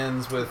movie that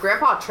ends with.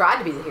 Grandpa tried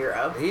to be the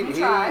hero. He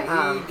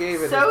tried.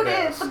 gave it So his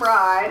did best. the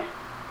bride.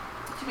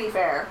 To be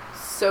fair,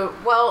 So,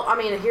 well, I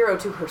mean, a hero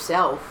to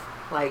herself.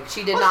 Like,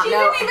 she did well, not she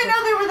know. didn't even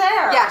know they were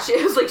there. Yeah, she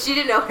was like, she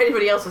didn't know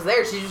anybody else was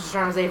there. She was just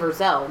trying to save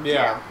herself.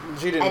 Yeah,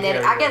 she didn't. And then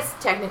care I either. guess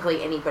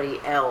technically anybody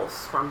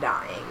else from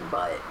dying,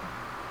 but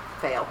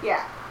fail.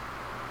 Yeah.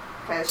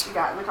 Because she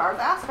got in the car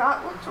with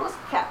Ascot, which was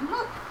Captain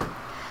Hook.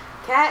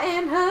 Cat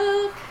and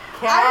Hook.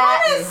 I Cat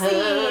want and to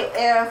see Hook.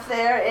 if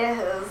there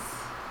is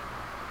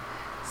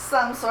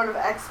some sort of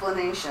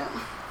explanation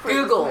for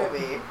Google. this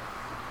movie.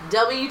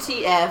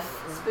 WTF.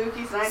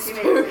 Spookies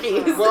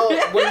 1986. Spookies. Well,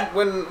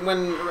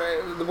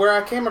 where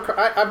I came across,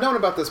 I've known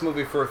about this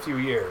movie for a few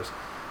years,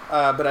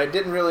 but I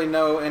didn't really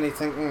know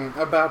anything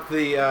about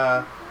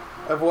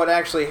of what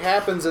actually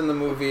happens in the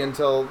movie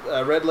until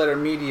Red Letter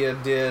Media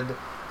did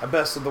a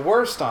best of the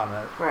worst on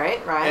it.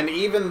 Right. And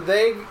even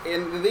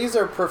these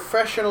are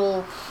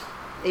professional.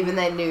 Even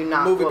they knew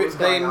not movie, what was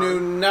going on. They knew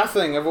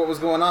nothing of what was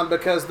going on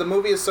because the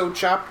movie is so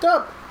chopped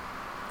up.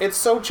 It's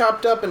so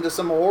chopped up into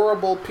some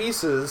horrible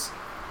pieces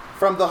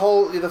from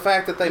the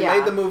fact that they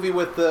made the movie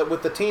with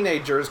the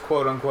teenagers,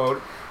 quote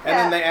unquote, and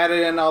then they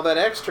added in all that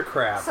extra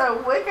crap. So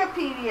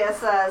Wikipedia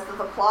says that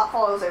the plot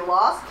follows a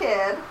lost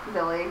kid,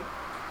 Billy,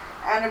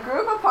 and a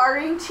group of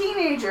partying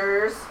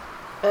teenagers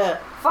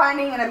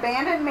finding an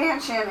abandoned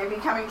mansion and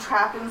becoming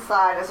trapped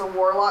inside as a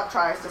warlock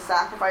tries to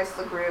sacrifice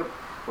the group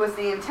with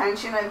the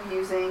intention of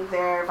using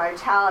their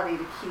vitality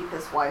to keep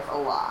his wife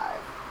alive.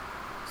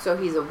 So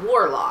he's a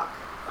warlock.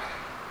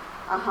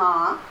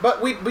 Uh-huh.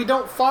 But we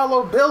don't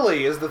follow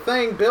Billy is the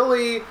thing.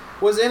 Billy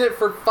was in it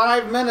for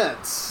 5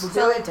 minutes. Well,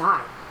 Billy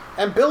died.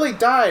 And Billy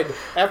died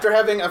after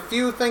having a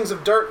few things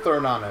of dirt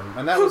thrown on him,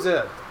 and that was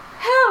it.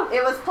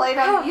 It was played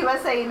on the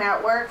USA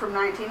Network from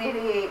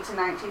 1988 to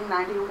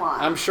 1991.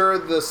 I'm sure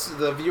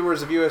the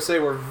viewers of USA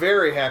were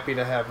very happy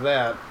to have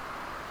that.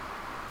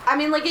 I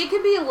mean, like, it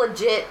could be a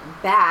legit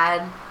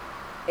bad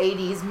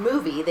 80s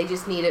movie. They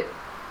just need it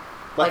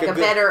like a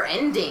better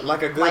ending.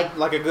 Like a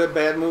good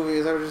bad movie,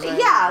 is that what you're saying?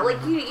 Yeah,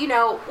 like you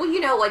know,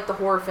 like the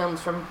horror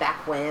films from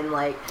back when,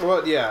 like.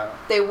 Well, yeah.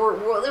 They were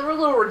a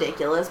little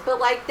ridiculous, but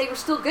like they were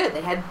still good.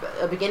 They had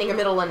a beginning, a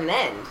middle, and an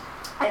end.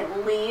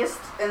 At least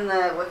in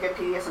the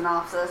Wikipedia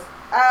synopsis.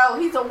 Oh,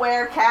 he's a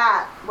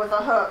were-cat with a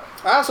hook.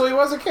 Ah, so he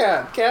was a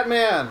cat.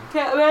 Catman.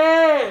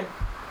 Catman!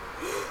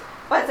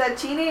 But it said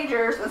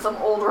teenagers and some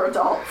older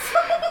adults.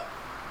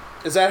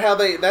 Is that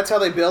that's how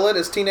they bill it,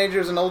 as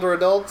teenagers and older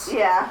adults?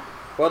 Yeah.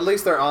 Well, at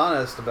least they're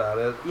honest about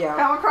it. Yeah.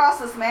 Come across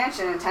this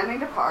mansion intending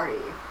to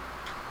party.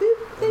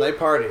 And they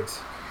partied.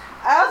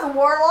 Oh, the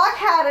warlock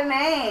had a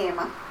name.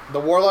 The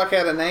warlock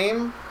had a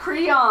name?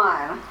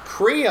 Creon.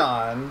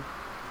 Creon?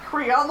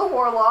 Creon the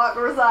warlock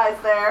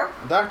resides there.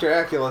 Dr.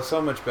 Acula's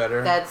so much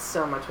better. That's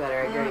so much better,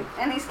 I agree.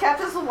 And he's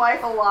kept his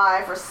wife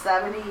alive for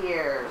 70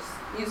 years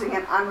using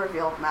an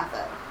unrevealed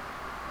method.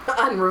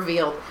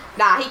 Unrevealed.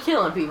 Nah, he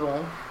killing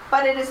people.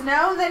 But it is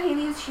known that he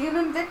needs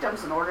human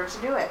victims in order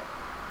to do it.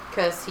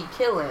 Because he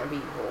killing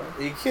people.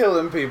 He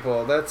killing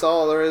people. That's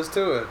all there is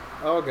to it.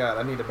 Oh, God,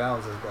 I need to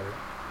balance this better.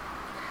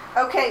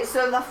 Okay,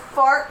 so the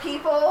fart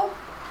people...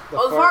 The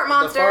fart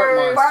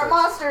monsters. Fart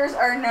monsters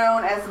are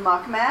known as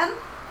muckmen.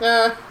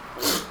 Yeah.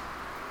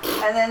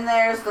 And then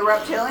there's the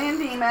reptilian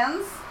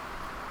demons,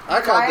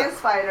 giant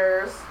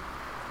spiders,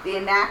 the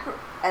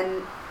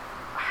and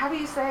how do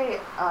you say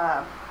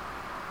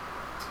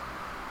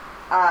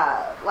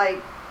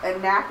like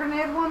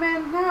anachronid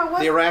woman? No, what?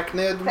 The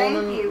arachnid woman?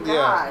 Thank you,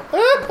 God.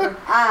 Yeah.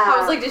 I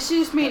was like, does she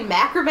just mean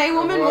macrame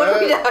woman? What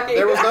are we talking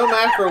There was no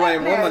about?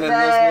 macrame woman in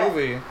this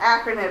movie.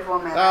 Acronid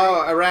woman.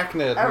 Oh,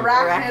 arachnid.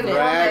 Arachnid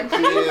woman.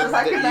 Jesus,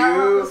 I could not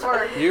remember this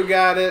word. You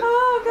got it.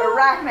 Oh,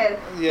 God.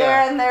 Arachnid.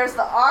 Yeah. And there's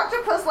the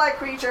octopus-like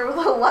creature with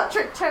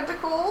electric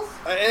tentacles.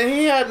 And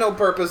he had no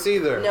purpose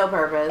either. No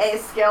purpose. A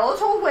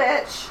skeletal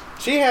witch.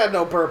 She had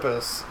no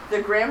purpose.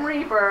 The Grim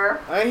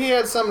Reaper. He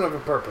had some of a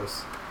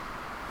purpose.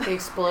 He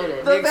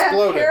exploded. The He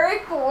exploded.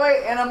 vampiric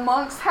boy in a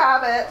monk's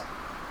habit.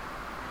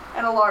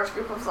 And a large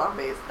group of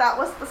zombies. That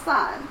was the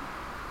son.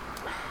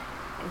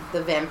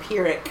 The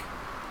vampiric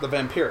The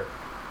vampiric.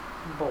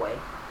 boy.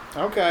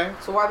 Okay.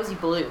 So why was he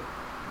blue?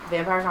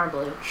 Vampires aren't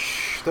blue.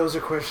 Shh, those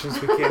are questions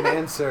we can't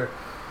answer.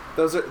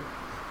 Those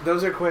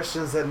are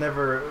questions that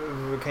never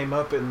came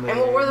up in the... And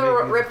what were the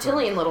making of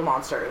reptilian little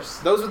monsters?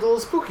 Those are the little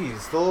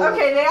spookies. The little,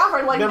 Okay, they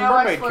offered the no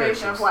mermaid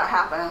explanation characters. of what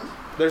happened.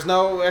 There's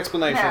no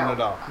explanation No. at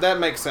all. That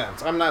makes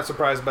sense. I'm not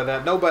surprised by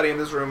that. Nobody in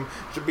this room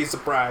should be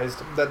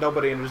surprised that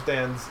nobody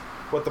understands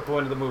what the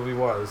point of the movie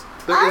was.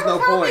 There is no I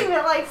was hoping point.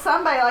 that like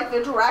somebody, like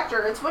the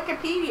director, it's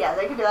Wikipedia,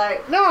 they could be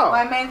like, No.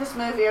 when I made this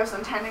movie, I was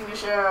intending to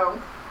show.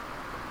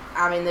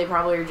 I mean, they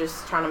probably are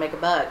just trying to make a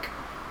buck.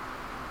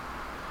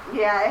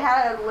 Yeah, it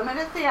had a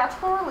limited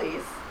theatrical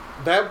release.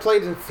 That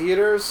played in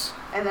theaters,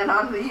 And then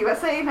on the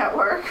USA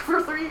Network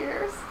for 3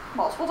 years.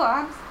 Multiple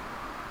times.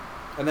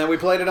 and then we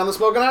played it on the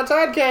Smokin Hot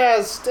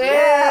Toddcast. Yes,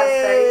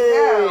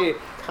 there you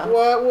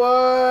go.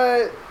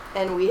 What?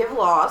 And we have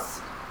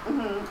lost.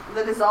 Mm-hmm.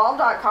 The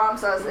Dissolve.com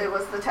says it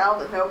was the tale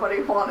that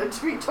nobody wanted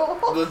to be told.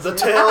 The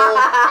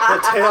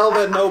tale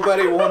that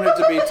nobody wanted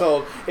to be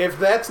told. If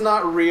that's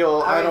not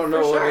real, I don't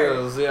know what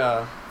is.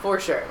 Yeah. For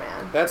sure,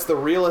 man. That's the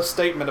realest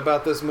statement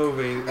about this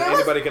movie that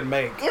anybody can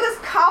make. It was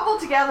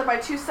cobbled together by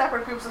two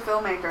separate groups of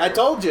filmmakers. I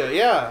told you,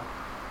 yeah.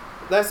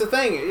 That's the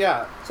thing,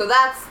 yeah. So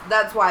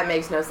that's why it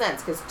makes no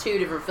sense, because two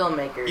different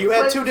filmmakers. You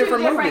had With two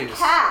different movies.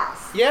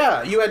 casts.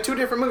 Yeah, you had two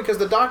different movies, because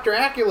the Dr.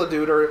 Acula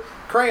dude, or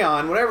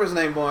Crayon, whatever his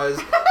name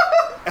was,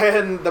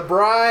 and the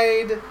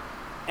Bride,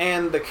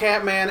 and the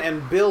Catman,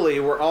 and Billy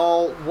were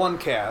all one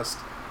cast.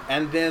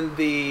 And then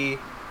the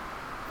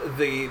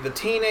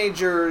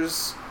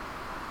teenagers...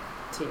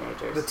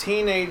 The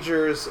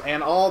teenagers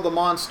and all the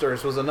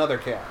monsters was another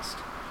cast.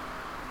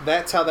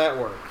 That's how that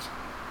worked.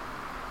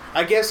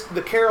 I guess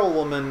the Carol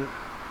woman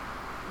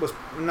was...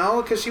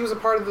 No, because she was a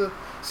part of the...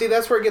 See,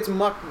 that's where it gets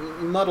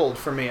muddled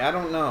for me. I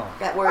don't know.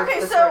 That's where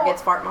it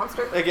gets fart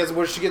monster? I guess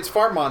where she gets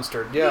fart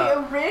monstered,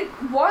 yeah.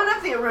 One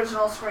of the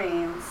original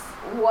screens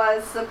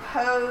was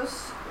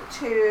supposed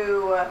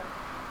to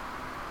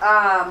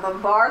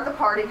bombard the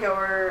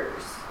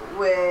partygoers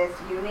with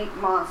unique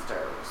monsters.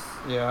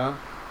 Yeah.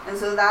 And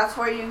so that's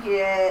where you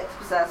get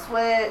Possessed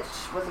Witch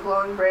with the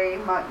glowing brain,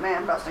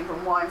 Monkman busting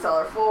from wine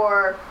cellar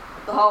floor,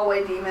 the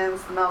hallway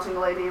demons, the melting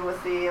lady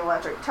with the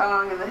electric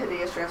tongue, and the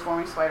hideous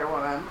transforming Spider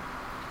Woman.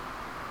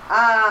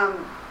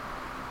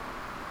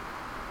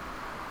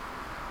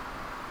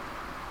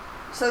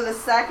 So the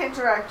second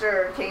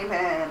director came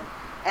in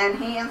and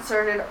he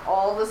inserted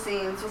all the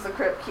scenes with the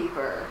Crypt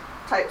Keeper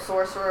type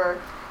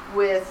sorcerer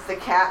with the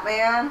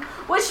Catman,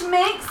 which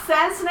makes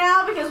sense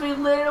now because we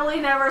literally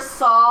never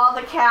saw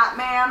the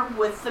Catman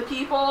with the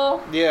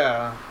people.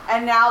 Yeah.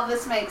 And now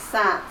this makes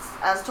sense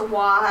as to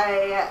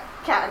why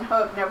Cat and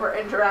Hook never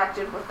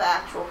interacted with the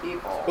actual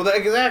people. Well,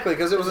 exactly,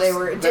 because they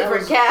were a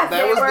different cast.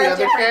 That was the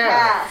other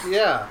cast.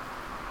 Yeah.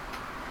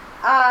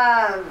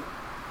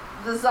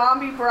 The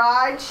zombie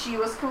bride,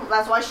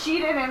 that's why she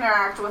didn't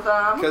interact with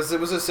them. Because it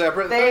was a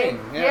separate thing.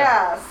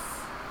 Yeah. Yes.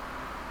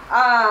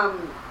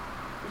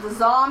 The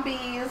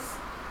zombies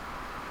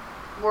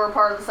were a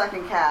part of the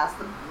second cast,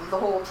 the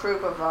whole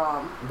troop of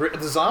them.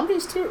 The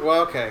zombies too?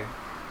 Well, okay.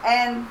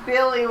 And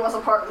Billy was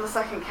a part of the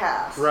second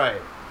cast. Right.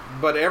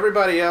 But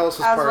everybody else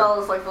was as well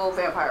as like the little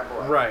vampire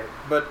boy. Right.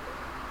 But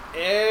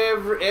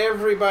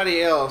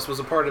everybody else was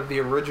a part of the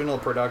original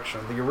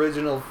production, the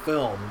original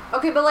film.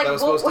 Okay, but like that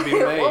was supposed to be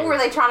made. What were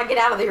they trying to get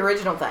out of the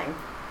original thing?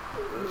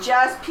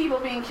 Just people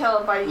being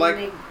killed by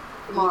unique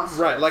monsters.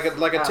 Right,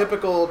 like a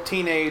typical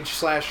teenage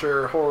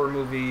slasher horror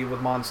movie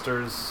with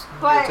monsters.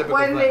 But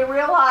when they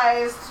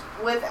realized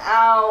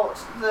without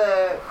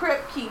the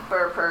Crypt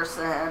Keeper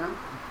person,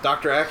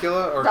 Dr.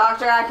 Acula or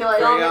Dr. Acula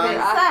don't make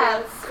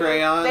sense.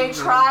 Crayon. They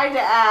tried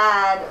to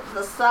add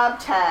the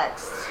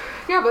subtext.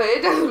 Yeah, but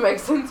it doesn't make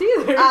sense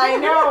either. I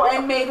know,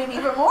 and made it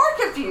even more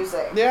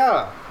confusing.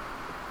 Yeah.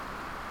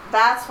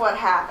 That's what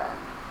happened.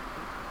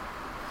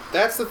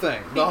 That's the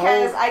thing.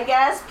 Because I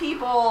guess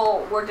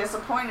people were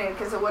disappointed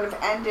because it would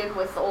have ended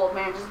with the old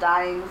man just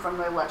dying from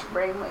the electric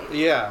brain lady.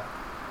 Yeah.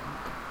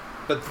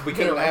 But we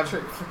couldn't have.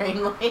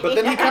 Brain lady. But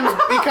then he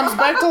comes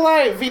back to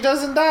life. He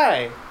doesn't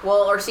die.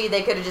 Well, or see,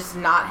 they could have just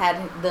not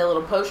had the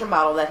little potion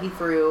bottle that he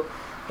threw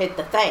hit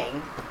the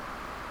thing.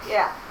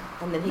 Yeah.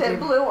 And then they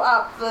blew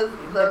up the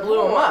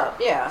blew him up.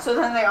 Yeah. So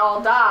then they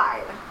all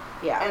died.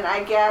 Yeah. And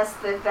I guess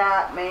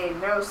that made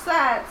no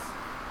sense.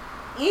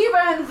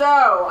 Even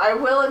though, I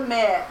will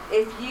admit,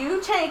 if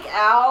you take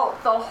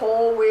out the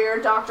whole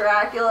weird Dr.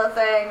 Acula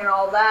thing and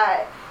all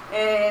that,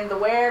 and the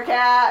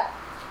werecat,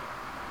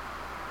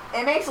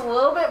 it makes a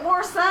little bit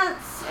more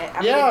sense.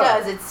 I mean, it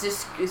does. It's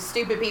just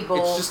stupid people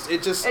it's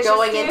just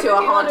going into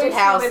a haunted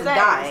house and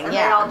dying. And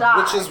they all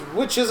die.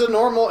 Which is a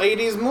normal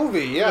 80s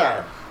movie,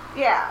 yeah.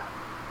 Yeah.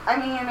 I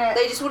mean,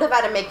 they just would have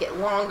had to make it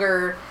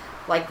longer.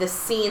 Like the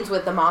scenes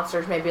with the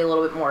monsters, maybe a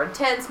little bit more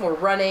intense, more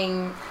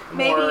running.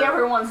 Maybe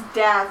everyone's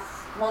death.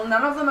 Well,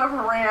 none of them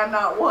ever ran,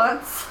 not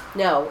once.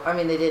 No, I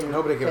mean they didn't.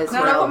 Nobody gave a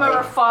crap. None of them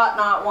ever fought,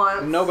 not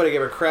once. Nobody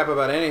gave a crap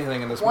about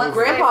anything in this movie. Once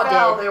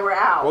Grandpa did. They were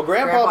out. Well,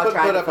 Grandpa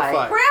put up a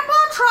fight. Grandpa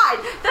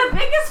tried. The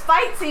biggest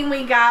fight scene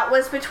we got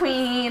was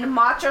between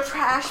Macho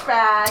Trash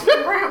Bag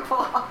and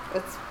Grandpa.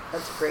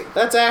 That's great.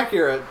 That's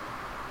accurate.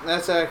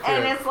 That's accurate.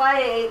 And it's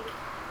like,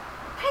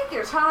 pick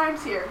your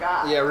times here,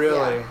 guys. Yeah,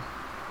 really.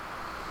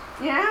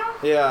 Yeah.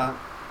 Yeah.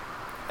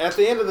 At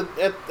the end of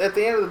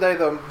the day,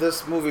 though,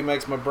 this movie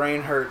makes my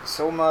brain hurt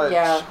so much.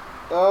 Yeah.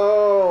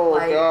 Oh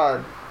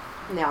God.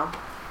 No.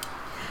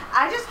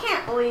 I just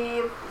can't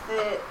believe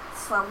that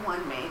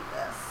someone made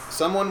this.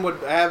 Someone would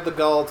have the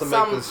gall to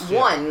make this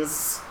shit.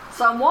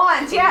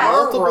 Someone's,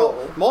 yeah.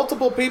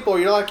 Multiple people.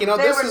 You're like,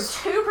 there were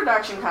two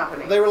production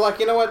companies. They were like,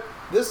 you know what?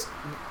 This.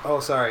 Oh,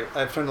 sorry.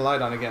 I've turned the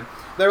light on again.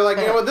 They were like,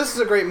 you know what? This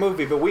is a great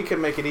movie, but we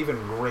can make it even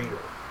greater.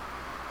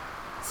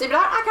 See, but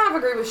I kind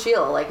of agree with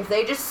Sheila. Like, if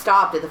they just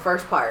stopped at the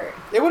first part,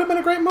 it would have been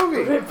a great movie. It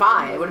would have been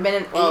fine. It would have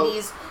been an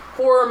 80s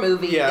horror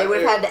movie. Yeah, they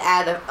would have had to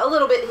add a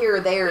little bit here or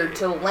there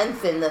to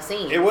lengthen the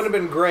scene. It wouldn't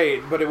have been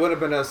great, but it would have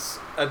been a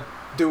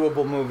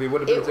doable movie. It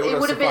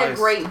would have been a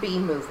great B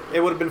movie.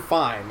 It would have been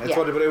fine. It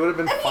would have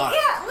been fine.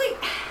 Yeah, like,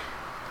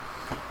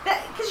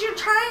 because you're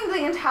trying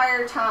the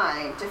entire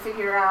time to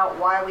figure out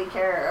why we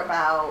care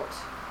about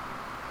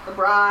the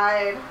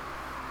bride.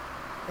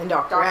 And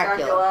Dr.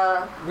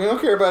 Acula. We don't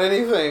care about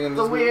anything. In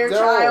the this weird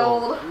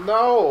child.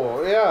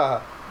 No,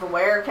 yeah. The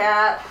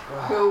werecat,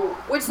 who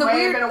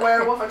may have been a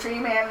werewolf, a tree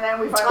man, and then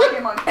we find out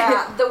him on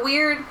cat. The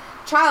weird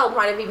child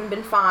might have even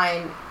been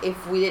fine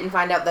if we didn't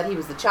find out that he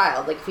was the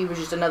child. Like if he was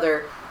just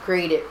another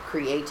creative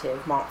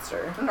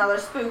monster. Another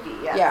spooky,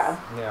 yes.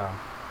 Yeah.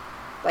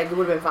 Like it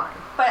would have been fine.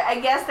 But I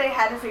guess they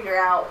had to figure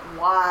out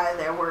why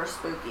there were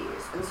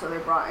spookies, and so they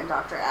brought in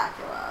Dr.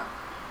 Acula.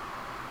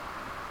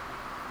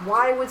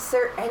 Why was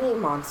there any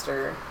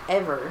monster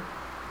ever?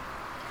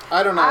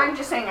 I don't know. I'm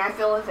just saying, I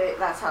feel that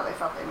that's how they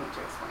felt they need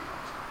to explain it.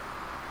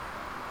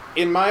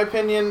 In my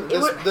opinion,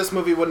 this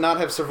movie would not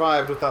have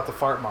survived without the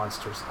fart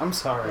monsters. I'm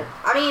sorry.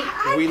 I mean,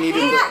 I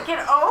can't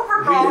get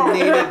over We them.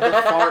 needed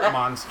the fart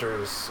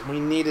monsters. We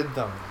needed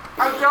them.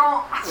 I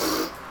don't.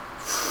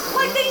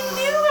 Like, they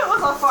knew it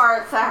was a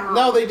fart sound.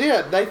 No, they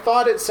did. They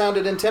thought it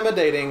sounded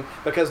intimidating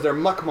because they're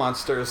muck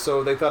monsters,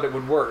 so they thought it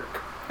would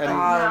work. And,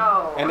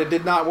 No. and it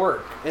did not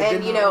work.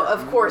 and you know,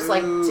 of course,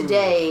 like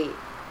today,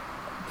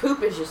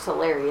 poop is just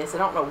hilarious. I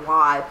don't know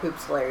why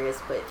poop's hilarious,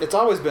 but It's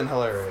always been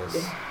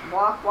hilarious.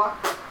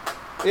 Walk.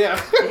 Yeah.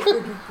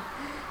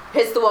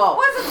 hits the wall.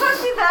 Was it supposed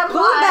to be them,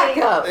 Pull it back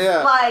up.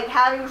 Yeah. like,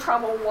 having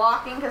trouble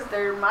walking because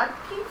they're mud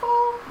people?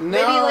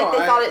 Maybe like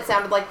they thought it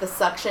sounded like the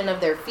suction of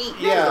their feet.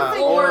 Yeah,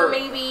 Or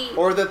maybe.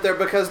 Or that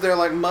because they're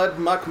like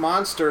muck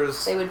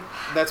monsters. They would.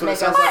 That's what it make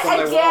sounds us- like when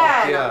But they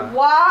walk. again, Yeah.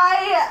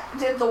 why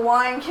did the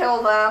wine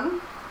kill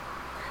them?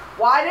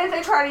 Why didn't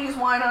they try to use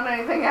wine on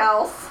anything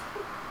else?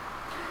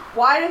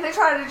 Why didn't they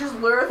try to just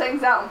lure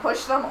things out and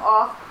push them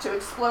off to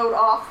explode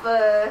off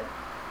the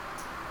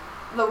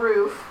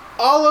roof?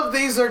 All of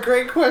these are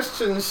great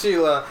questions,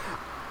 Sheila.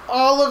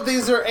 All of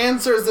these are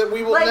answers that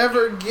we will Like-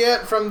 never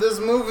get from this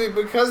movie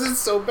because it's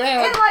so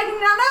bad. And like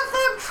none of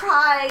them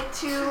try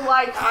to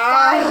like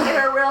fight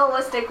in a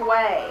realistic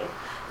way.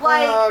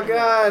 Like Oh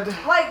God.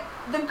 like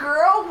the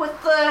girl with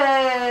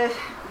the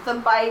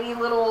bitey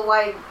little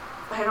like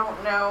I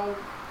don't know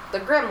The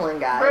gremlin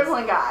guys.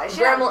 gremlin guy.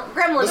 She had-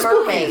 Gremlin The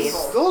mermaids.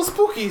 spookies. The little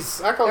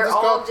spookies. I call They're just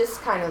all call,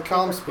 just kind of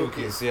call them different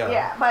spookies. Yeah.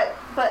 Yeah,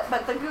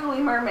 but the googly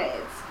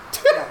mermaids.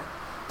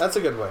 That's a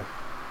good way.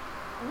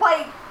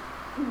 Like,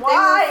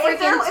 why? were If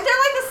they're freaking- like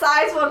the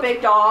size of a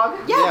big dog.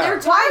 Yeah, Yeah. they're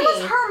Why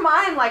tiny. was her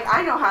mind like,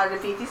 I know how to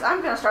defeat these?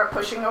 I'm gonna start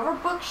pushing over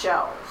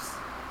bookshelves.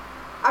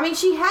 I mean,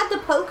 she had the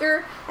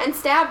poker and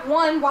stabbed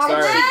one. Why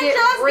Sorry. did she And get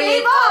just rid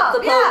gave of up,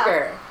 the yeah.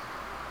 poker?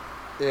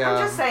 Yeah.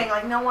 I'm just saying,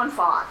 like, no one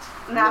fought,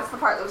 and that's the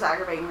part that was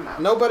aggravating the most.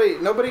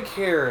 Nobody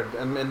cared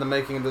in the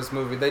making of this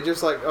movie. They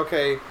just like,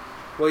 okay,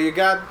 well, you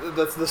got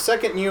the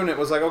second unit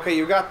was like, okay,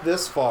 you got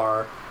this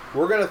far.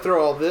 We're gonna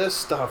throw all this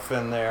stuff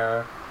in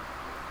there,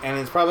 and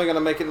it's probably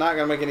gonna make it not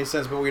gonna make any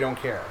sense, but we don't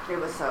care. It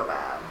was so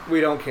bad. We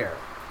don't care.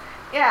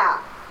 Yeah,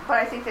 but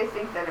I think they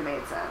think that it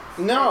made sense.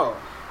 No,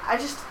 I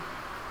just.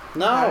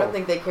 no. I don't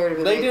think they cared if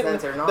it they made didn't.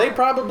 sense or not. They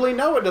probably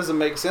know it doesn't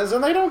make sense,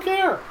 and they don't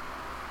care.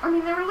 I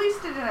mean, they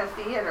released it in a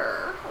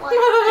theater. Like,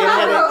 It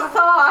had no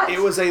thought. It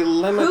was a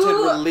limited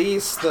Who-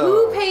 release,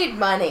 though. Who paid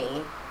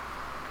money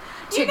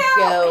to You know,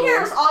 go?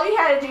 here's all you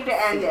had to do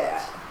to end see it.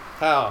 that?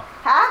 How?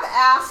 Have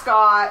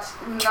Ascot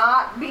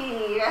not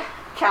be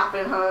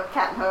Captain Hook.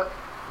 Cat and Hook.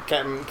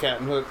 Cat and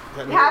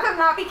Have Hook. him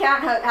not be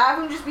Captain Hook. Have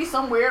him just be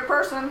some weird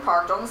person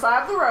parked on the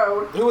side of the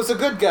road Who was a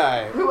good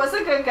guy? who was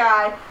a good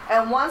guy.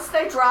 And once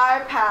they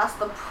drive past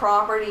the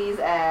property's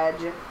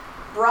edge,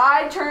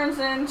 Bride turns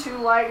into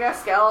like a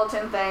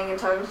skeleton thing and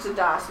turns to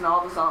dust, and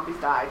all the zombies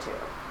die too.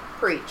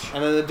 Preach.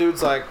 And then the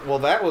dude's like, well,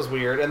 that was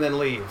weird, and then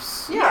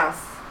leaves.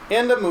 Yes.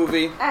 End of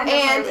movie.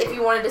 And if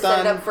you wanted to set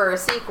it Done. up for a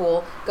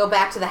sequel, go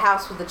back to the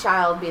house with the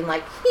child being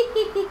like,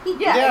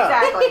 yeah, Yeah.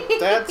 exactly.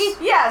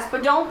 That's... Yes,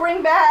 but don't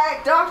bring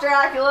back Dr.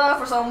 Acula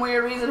for some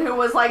weird reason, who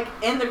was like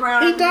in the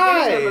ground He at the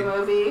beginning of died. the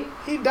movie,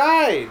 He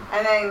died.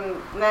 and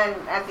then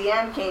at the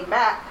end came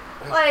back.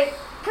 Like,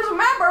 because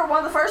remember, one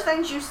of the first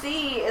things you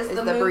see is the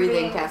the moving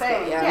breathing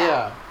casket, thing.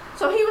 yeah.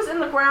 So he was in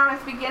the ground at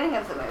the beginning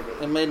of the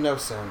movie. It made no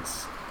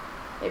sense.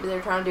 maybe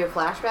they're trying to do a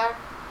flashback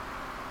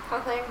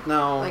kind of thing.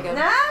 No. Like a,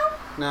 No,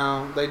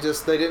 No, they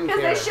didn't because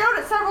care. they showed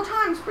it several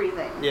times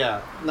breathing. Yeah.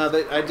 No,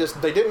 they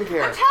didn't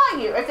care. I'm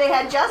telling you, if they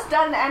had just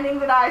done the ending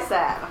that I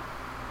said,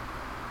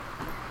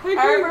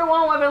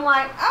 everyone would have been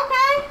like,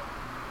 okay.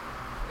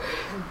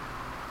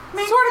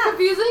 Makes sort of sense.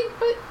 confusing,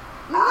 but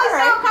This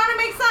alright. kind of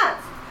makes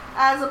sense.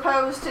 As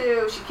opposed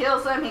to she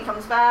kills him, he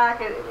comes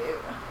back.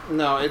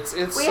 No, it's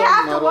We so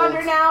have to muddled.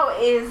 wonder now: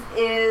 is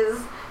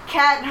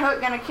Cat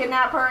Hook gonna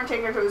kidnap her and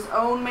take her to his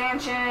own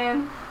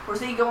mansion, or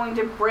is he going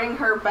to bring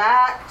her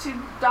back to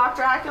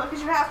Dr. Acula?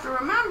 Because you have to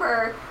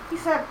remember, he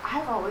said,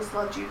 "I've always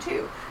loved you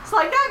too." So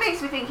like that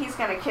makes me think he's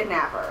gonna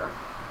kidnap her.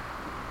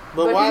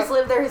 But why? he's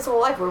lived there his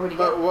whole life. Where would he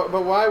go?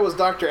 But why was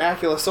Dr.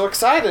 Acula so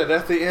excited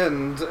at the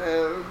end?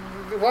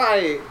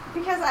 Why?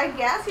 Because I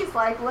guess he's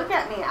like, look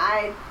at me,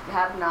 I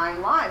have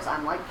 9 lives.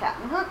 I'm like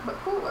Captain Hook, but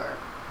cooler.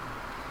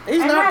 He's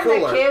and not then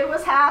cooler. the kid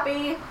was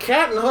happy.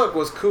 Captain Hook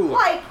was cooler.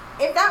 Like,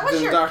 if that was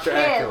Than your Dr. kid,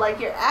 Acula.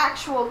 like your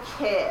actual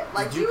kid,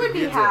 like Did you you would be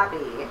get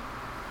happy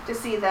to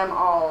see them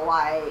all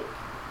like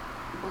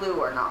blue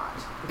or not.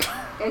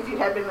 If you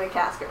had been in the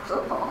casket for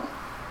so long.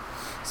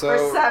 So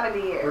For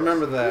 70 years.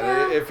 remember that.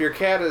 Yeah. If your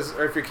cat is,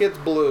 or if your kid's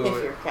blue,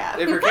 If your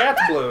cat. if your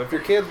cat's blue, if your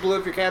kid's blue,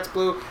 if your cat's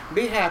blue,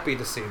 be happy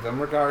to see them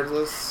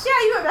regardless. Yeah,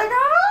 you would be like,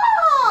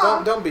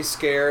 oh! Don't be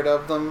scared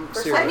of them. I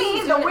Seriously. mean,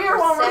 He's the doing it weird for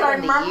one was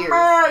like, 70 years.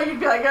 "Mama," you'd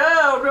be like,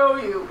 oh, no,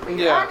 you. But your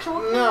Yeah.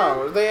 actual kid?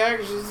 No, they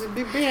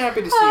actually be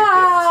happy to see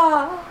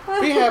your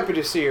kids. Be happy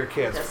to see your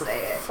kids. Just For say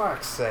it.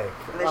 fuck's sake.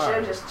 They All should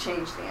have right. just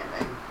changed the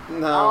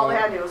ending. No. All they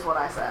had to do was what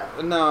I said.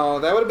 No,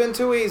 that would have been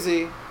too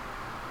easy.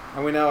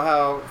 And we know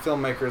how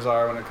filmmakers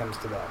are when it comes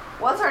to that.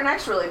 What's our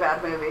next really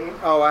bad movie?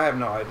 Oh, I have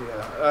no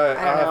idea. I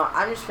don't know.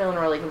 I'm just feeling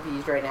really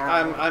confused right now.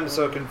 I'm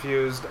so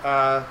confused.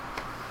 I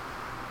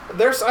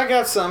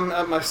got some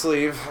up my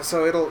sleeve,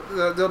 so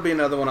there'll be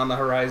another one on the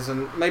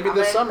horizon. Maybe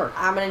this summer.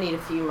 I'm gonna need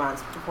a few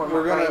months before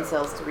my brain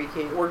cells to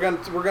recoup. We're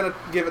gonna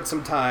give it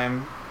some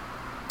time,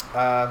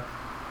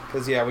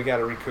 because we got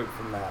to recoup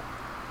from that.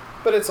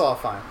 But it's all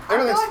fine.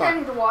 Everything's I feel like fine. I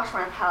need to wash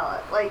my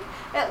palate. Like,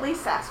 at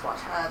least Sasquatch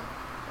had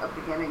a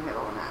beginning,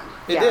 middle, and end.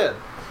 It did.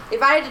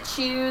 If I had to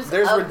choose,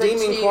 there's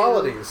redeeming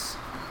qualities.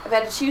 If I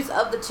had to choose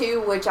of the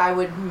two, which I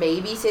would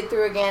maybe sit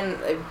through again,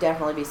 it would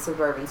definitely be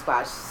Suburban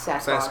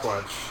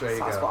Sasquatch. There you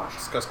go.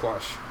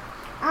 Sasquatch.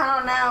 I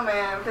don't know,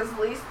 man, because at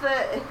least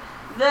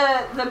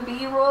the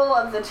B-roll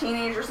of the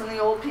teenagers and the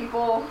old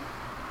people,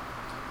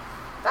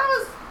 that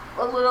was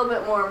a little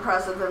bit more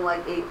impressive than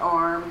like 8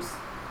 arms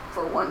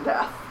for one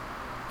death.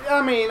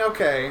 I mean,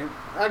 okay,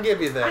 I'll give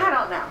you that. I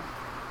don't know.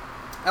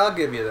 I'll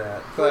give you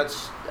that. But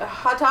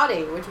Hot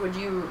Toddy, which would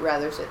you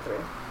rather sit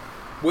through?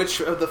 Which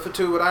of the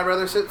two would I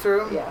rather sit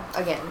through? Yeah,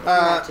 again, if you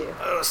have to.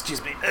 Oh,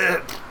 excuse me.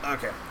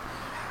 Okay.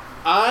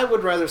 I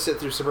would rather sit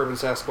through Suburban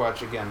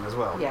Sasquatch again as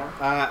well. Yeah.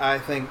 I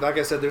think, like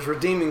I said, there's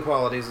redeeming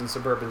qualities in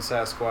Suburban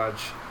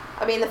Sasquatch.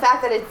 I mean, the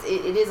fact that it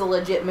is a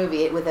legit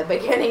movie with a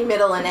beginning,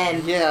 middle, and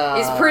end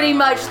is pretty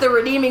much the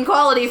redeeming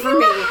quality for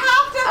me. You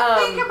have to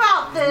think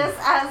about this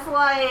as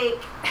like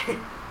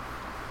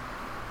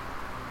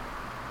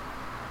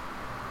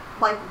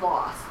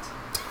Lost.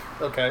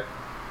 Okay.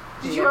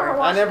 Did you ever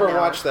watch I never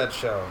watched that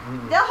show.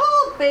 Mm-mm. The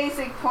whole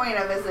basic point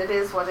of it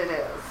is what it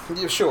is.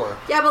 Yeah, sure.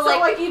 Yeah, but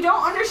so, you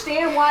don't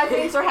understand why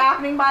things are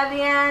happening by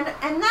the end,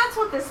 and that's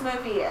what this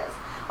movie is.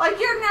 Like,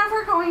 you're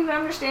never going to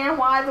understand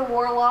why the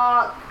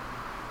warlock.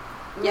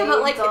 Yeah,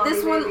 but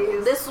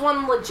this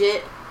one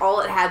legit,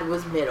 all it had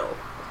was middle.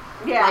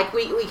 Yeah. Like,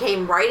 we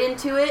came right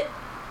into it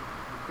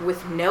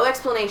with no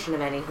explanation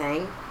of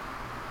anything.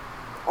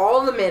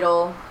 All the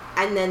middle,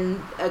 and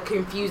then a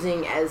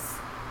confusing as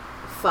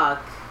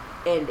fuck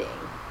ending.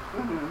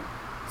 Mm-hmm.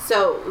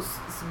 So,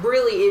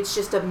 really, it's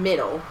just a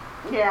middle.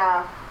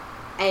 Yeah.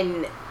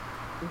 And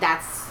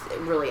that's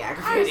really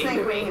aggravating. I just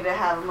think we need to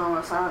have a moment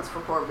of silence for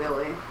poor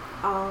Billy.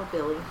 Oh,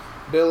 Billy.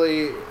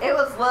 It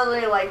was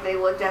literally like they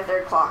looked at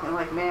their clock and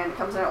like, man, it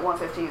comes in at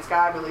 1:15. It's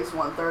got to be at least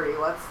 1:30.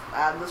 Let's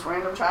add this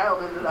random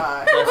child in to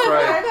die. That's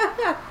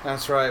right.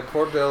 That's right.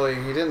 Poor Billy.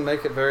 He didn't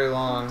make it very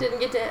long. Didn't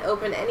get to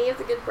open any of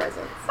the good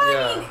presents.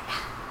 I mean,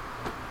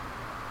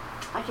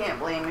 I can't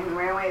blame him. He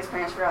ran away his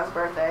parents forgot his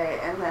birthday,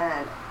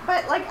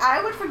 but I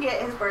would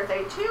forget his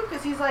birthday too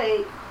because he's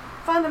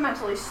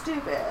fundamentally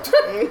stupid.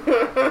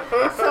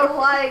 So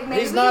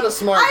maybe he's not a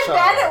smart child.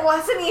 I bet it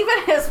wasn't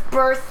even his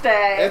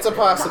birthday. It's a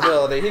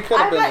possibility. He could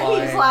have been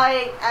lying.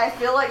 He's I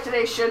feel like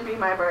today should be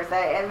my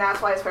birthday, and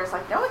that's why his parents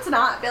no, it's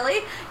not,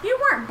 Billy. You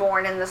weren't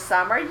born in the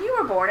summer. You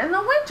were born in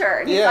the winter.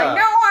 And he's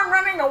no, I'm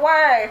running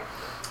away.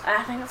 And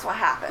I think that's what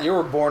happened. You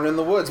were born in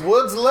the woods.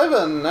 Woods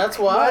living. That's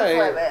why.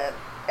 Woods living.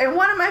 And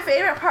one of my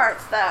favorite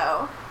parts,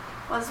 though,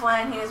 was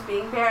when he was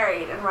being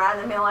buried, and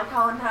rather than being oh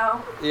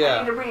no,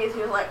 I need to breathe,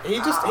 he was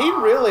he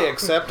really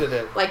accepted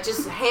it.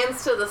 Just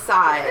hands to the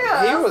side.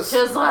 Yes. He was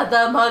just let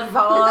the mud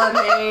fall on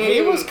me.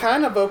 He was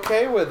kind of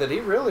okay with it.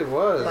 He really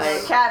was.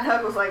 Cat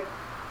Hook was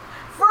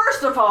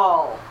first of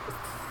all,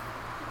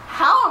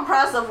 how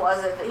impressive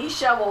was it that he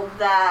shoveled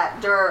that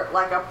dirt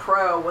like a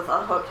pro with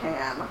a hook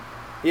hand?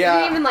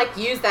 Yeah. He didn't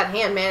even use that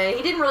hand, man.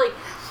 He didn't really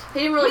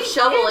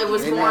shovel. It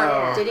was more.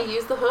 No. Did he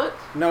use the hook?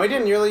 No, he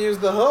didn't really use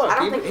the hook. I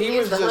don't think he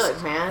used the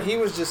hook, man. He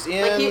was just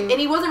in. And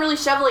he wasn't really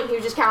shoveling. He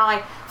was just kind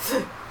of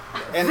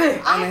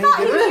I thought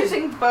he was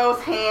using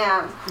both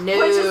hands. No.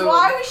 Which is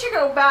why we should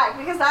go back,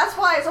 because that's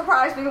why it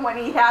surprised me when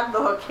he had the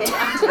hook hand.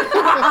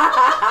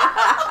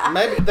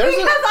 Because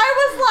I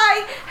was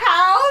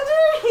how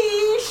did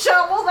he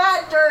shovel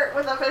that dirt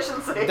with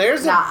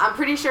efficiency? I'm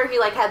pretty sure he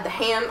had the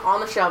hand on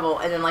the shovel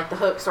and then the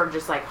hook started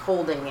just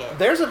holding it.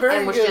 There's a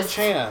very good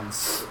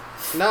chance.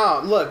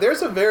 No, look,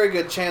 there's a very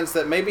good chance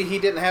that maybe he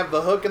didn't have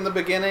the hook in the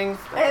beginning,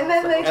 and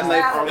then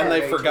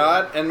they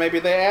forgot, and maybe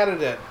they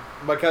added it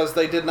because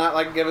they did not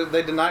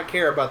they did not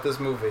care about this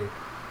movie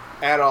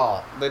at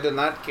all. They did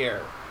not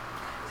care.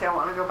 See, I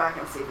want to go back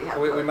and see if he had.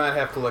 We might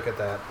have to look at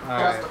that.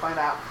 Just to find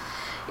out.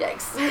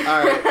 Yikes!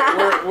 All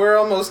right, we're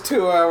almost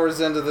 2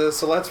 hours into this,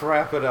 so let's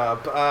wrap it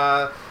up.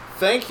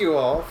 Thank you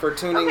all for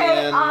tuning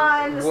in.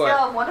 On the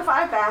scale of 1 to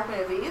 5 bad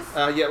movies.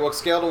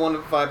 Scale to 1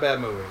 to 5 bad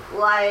movie.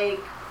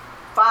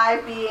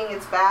 5 being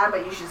it's bad,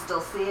 but you should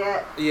still see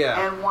it.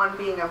 Yeah. And 1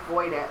 being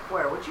avoid it.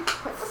 Where would you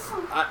put this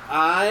one?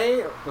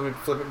 Let me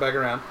flip it back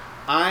around.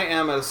 I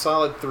am at a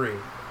solid 3.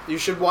 You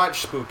should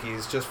watch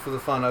Spookies just for the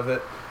fun of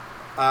it.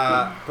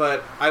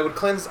 But I would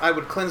cleanse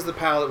the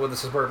palate with a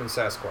Suburban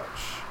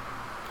Sasquatch.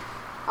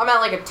 I'm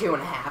at a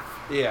 2.5.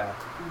 Yeah.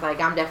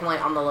 I'm definitely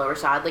on the lower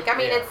side.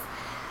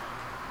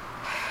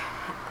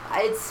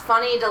 It's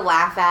funny to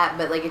laugh at,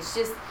 but it's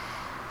just,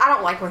 I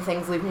don't like when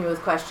things leave me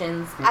with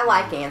questions. I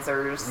like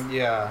answers.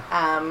 Yeah.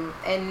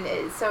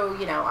 And so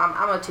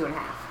I'm a 2.5.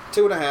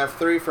 2.5,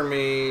 3 for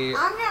me.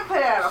 I'm gonna put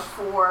it at a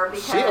 4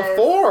 because A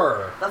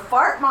 4. the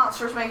fart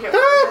monsters make it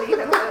worse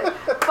even with it.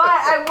 But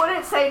I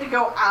wouldn't say to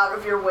go out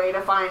of your way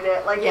to find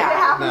it. Like if it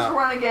happens to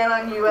run again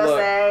on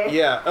USA. Look,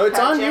 yeah. Oh, it's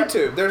on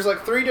YouTube. There's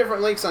like 3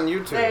 different links on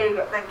YouTube. There you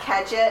go. Then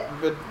catch it.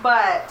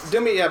 But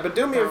do me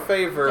a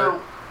favor.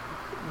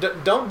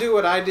 Don't do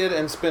what I did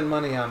and spend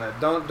money on it.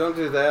 Don't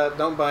do that.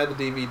 Don't buy the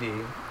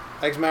DVD.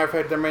 As a matter of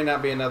fact, there may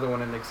not be another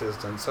one in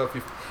existence. So if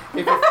you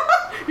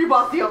you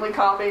bought the only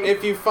copy.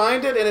 If you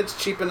find it and it's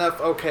cheap enough,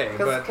 okay.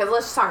 Because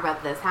let's just talk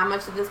about this. How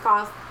much did this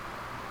cost?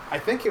 I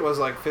think it was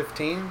like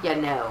 $15. Yeah,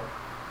 no.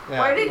 Yeah.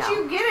 Where did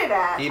you get it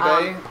at?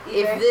 eBay?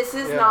 If this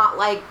is not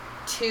like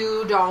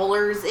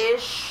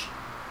 $2-ish,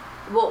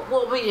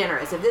 we'll be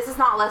generous. If this is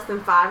not less than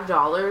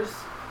 $5,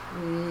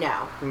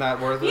 no.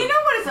 Not worth it. You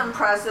know what is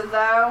impressive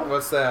though?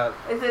 What's that?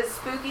 Is that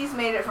Spookies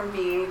made it from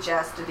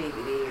VHS to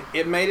DVD.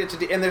 It made it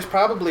to and there's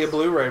probably a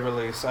Blu-ray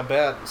release, I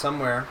bet,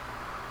 somewhere.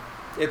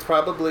 It's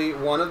probably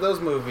one of those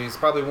movies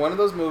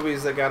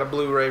that got a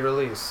Blu-ray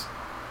release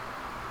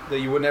that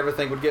you would never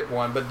think would get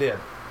one, but did.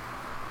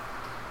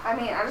 I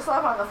mean, I just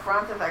love on the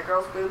front that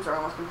girl's boobs are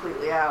almost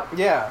completely out.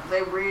 Yeah.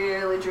 They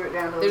really drew it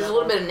down to the There's a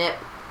little bit of nip.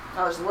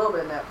 Oh, there's a little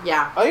bit of nip.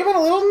 Yeah. Oh, even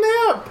a little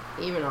nip.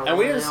 And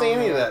we didn't see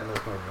any of that in this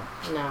movie.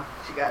 No.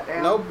 She got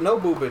down. No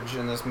boobage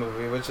in this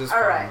movie, which is all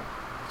fine. right.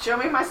 Show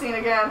me my scene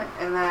again,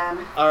 and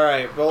then... All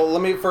right. Well,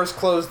 let me first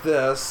close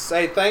this.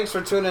 Hey, thanks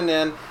for tuning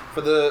in for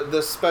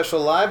this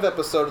special live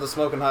episode of the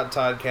Smokin Hot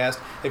Toddcast.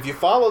 If you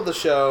follow the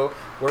show,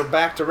 we're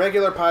back to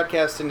regular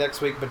podcasting next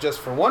week, but just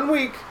for 1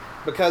 week,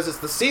 because it's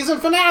the season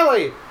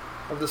finale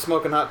of the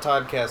Smokin Hot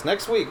Toddcast.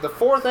 Next week, the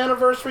 4th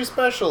anniversary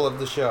special of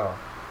the show.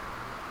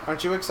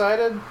 Aren't you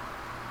excited?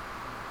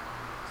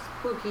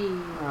 Spooky.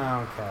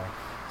 Okay.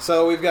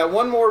 So we've got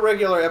one more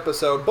regular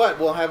episode, but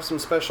we'll have some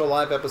special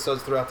live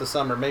episodes throughout the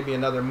summer. Maybe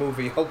another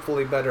movie,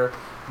 hopefully better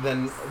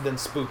than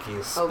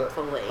Spookies.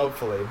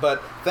 Hopefully.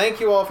 But thank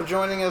you all for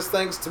joining us.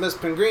 Thanks to Miss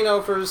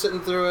Pengrino for sitting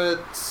through it.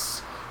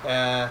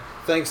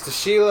 Thanks to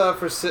Sheila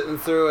for sitting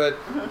through it.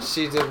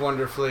 She did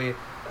wonderfully.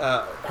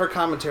 Her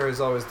commentary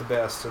is always the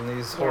best in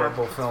these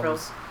horrible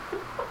films.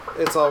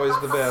 It's always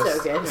the best.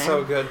 So good, man.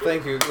 So good.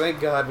 Thank you.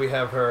 Thank God we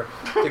have her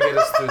to get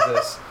us through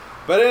this.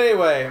 But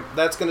anyway,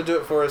 that's going to do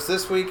it for us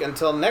this week.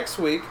 Until next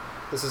week,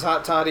 this is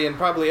Hot Toddy and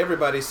probably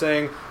everybody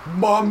saying,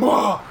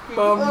 Mama!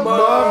 Mama!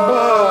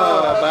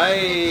 Mama!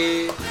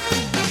 Bye!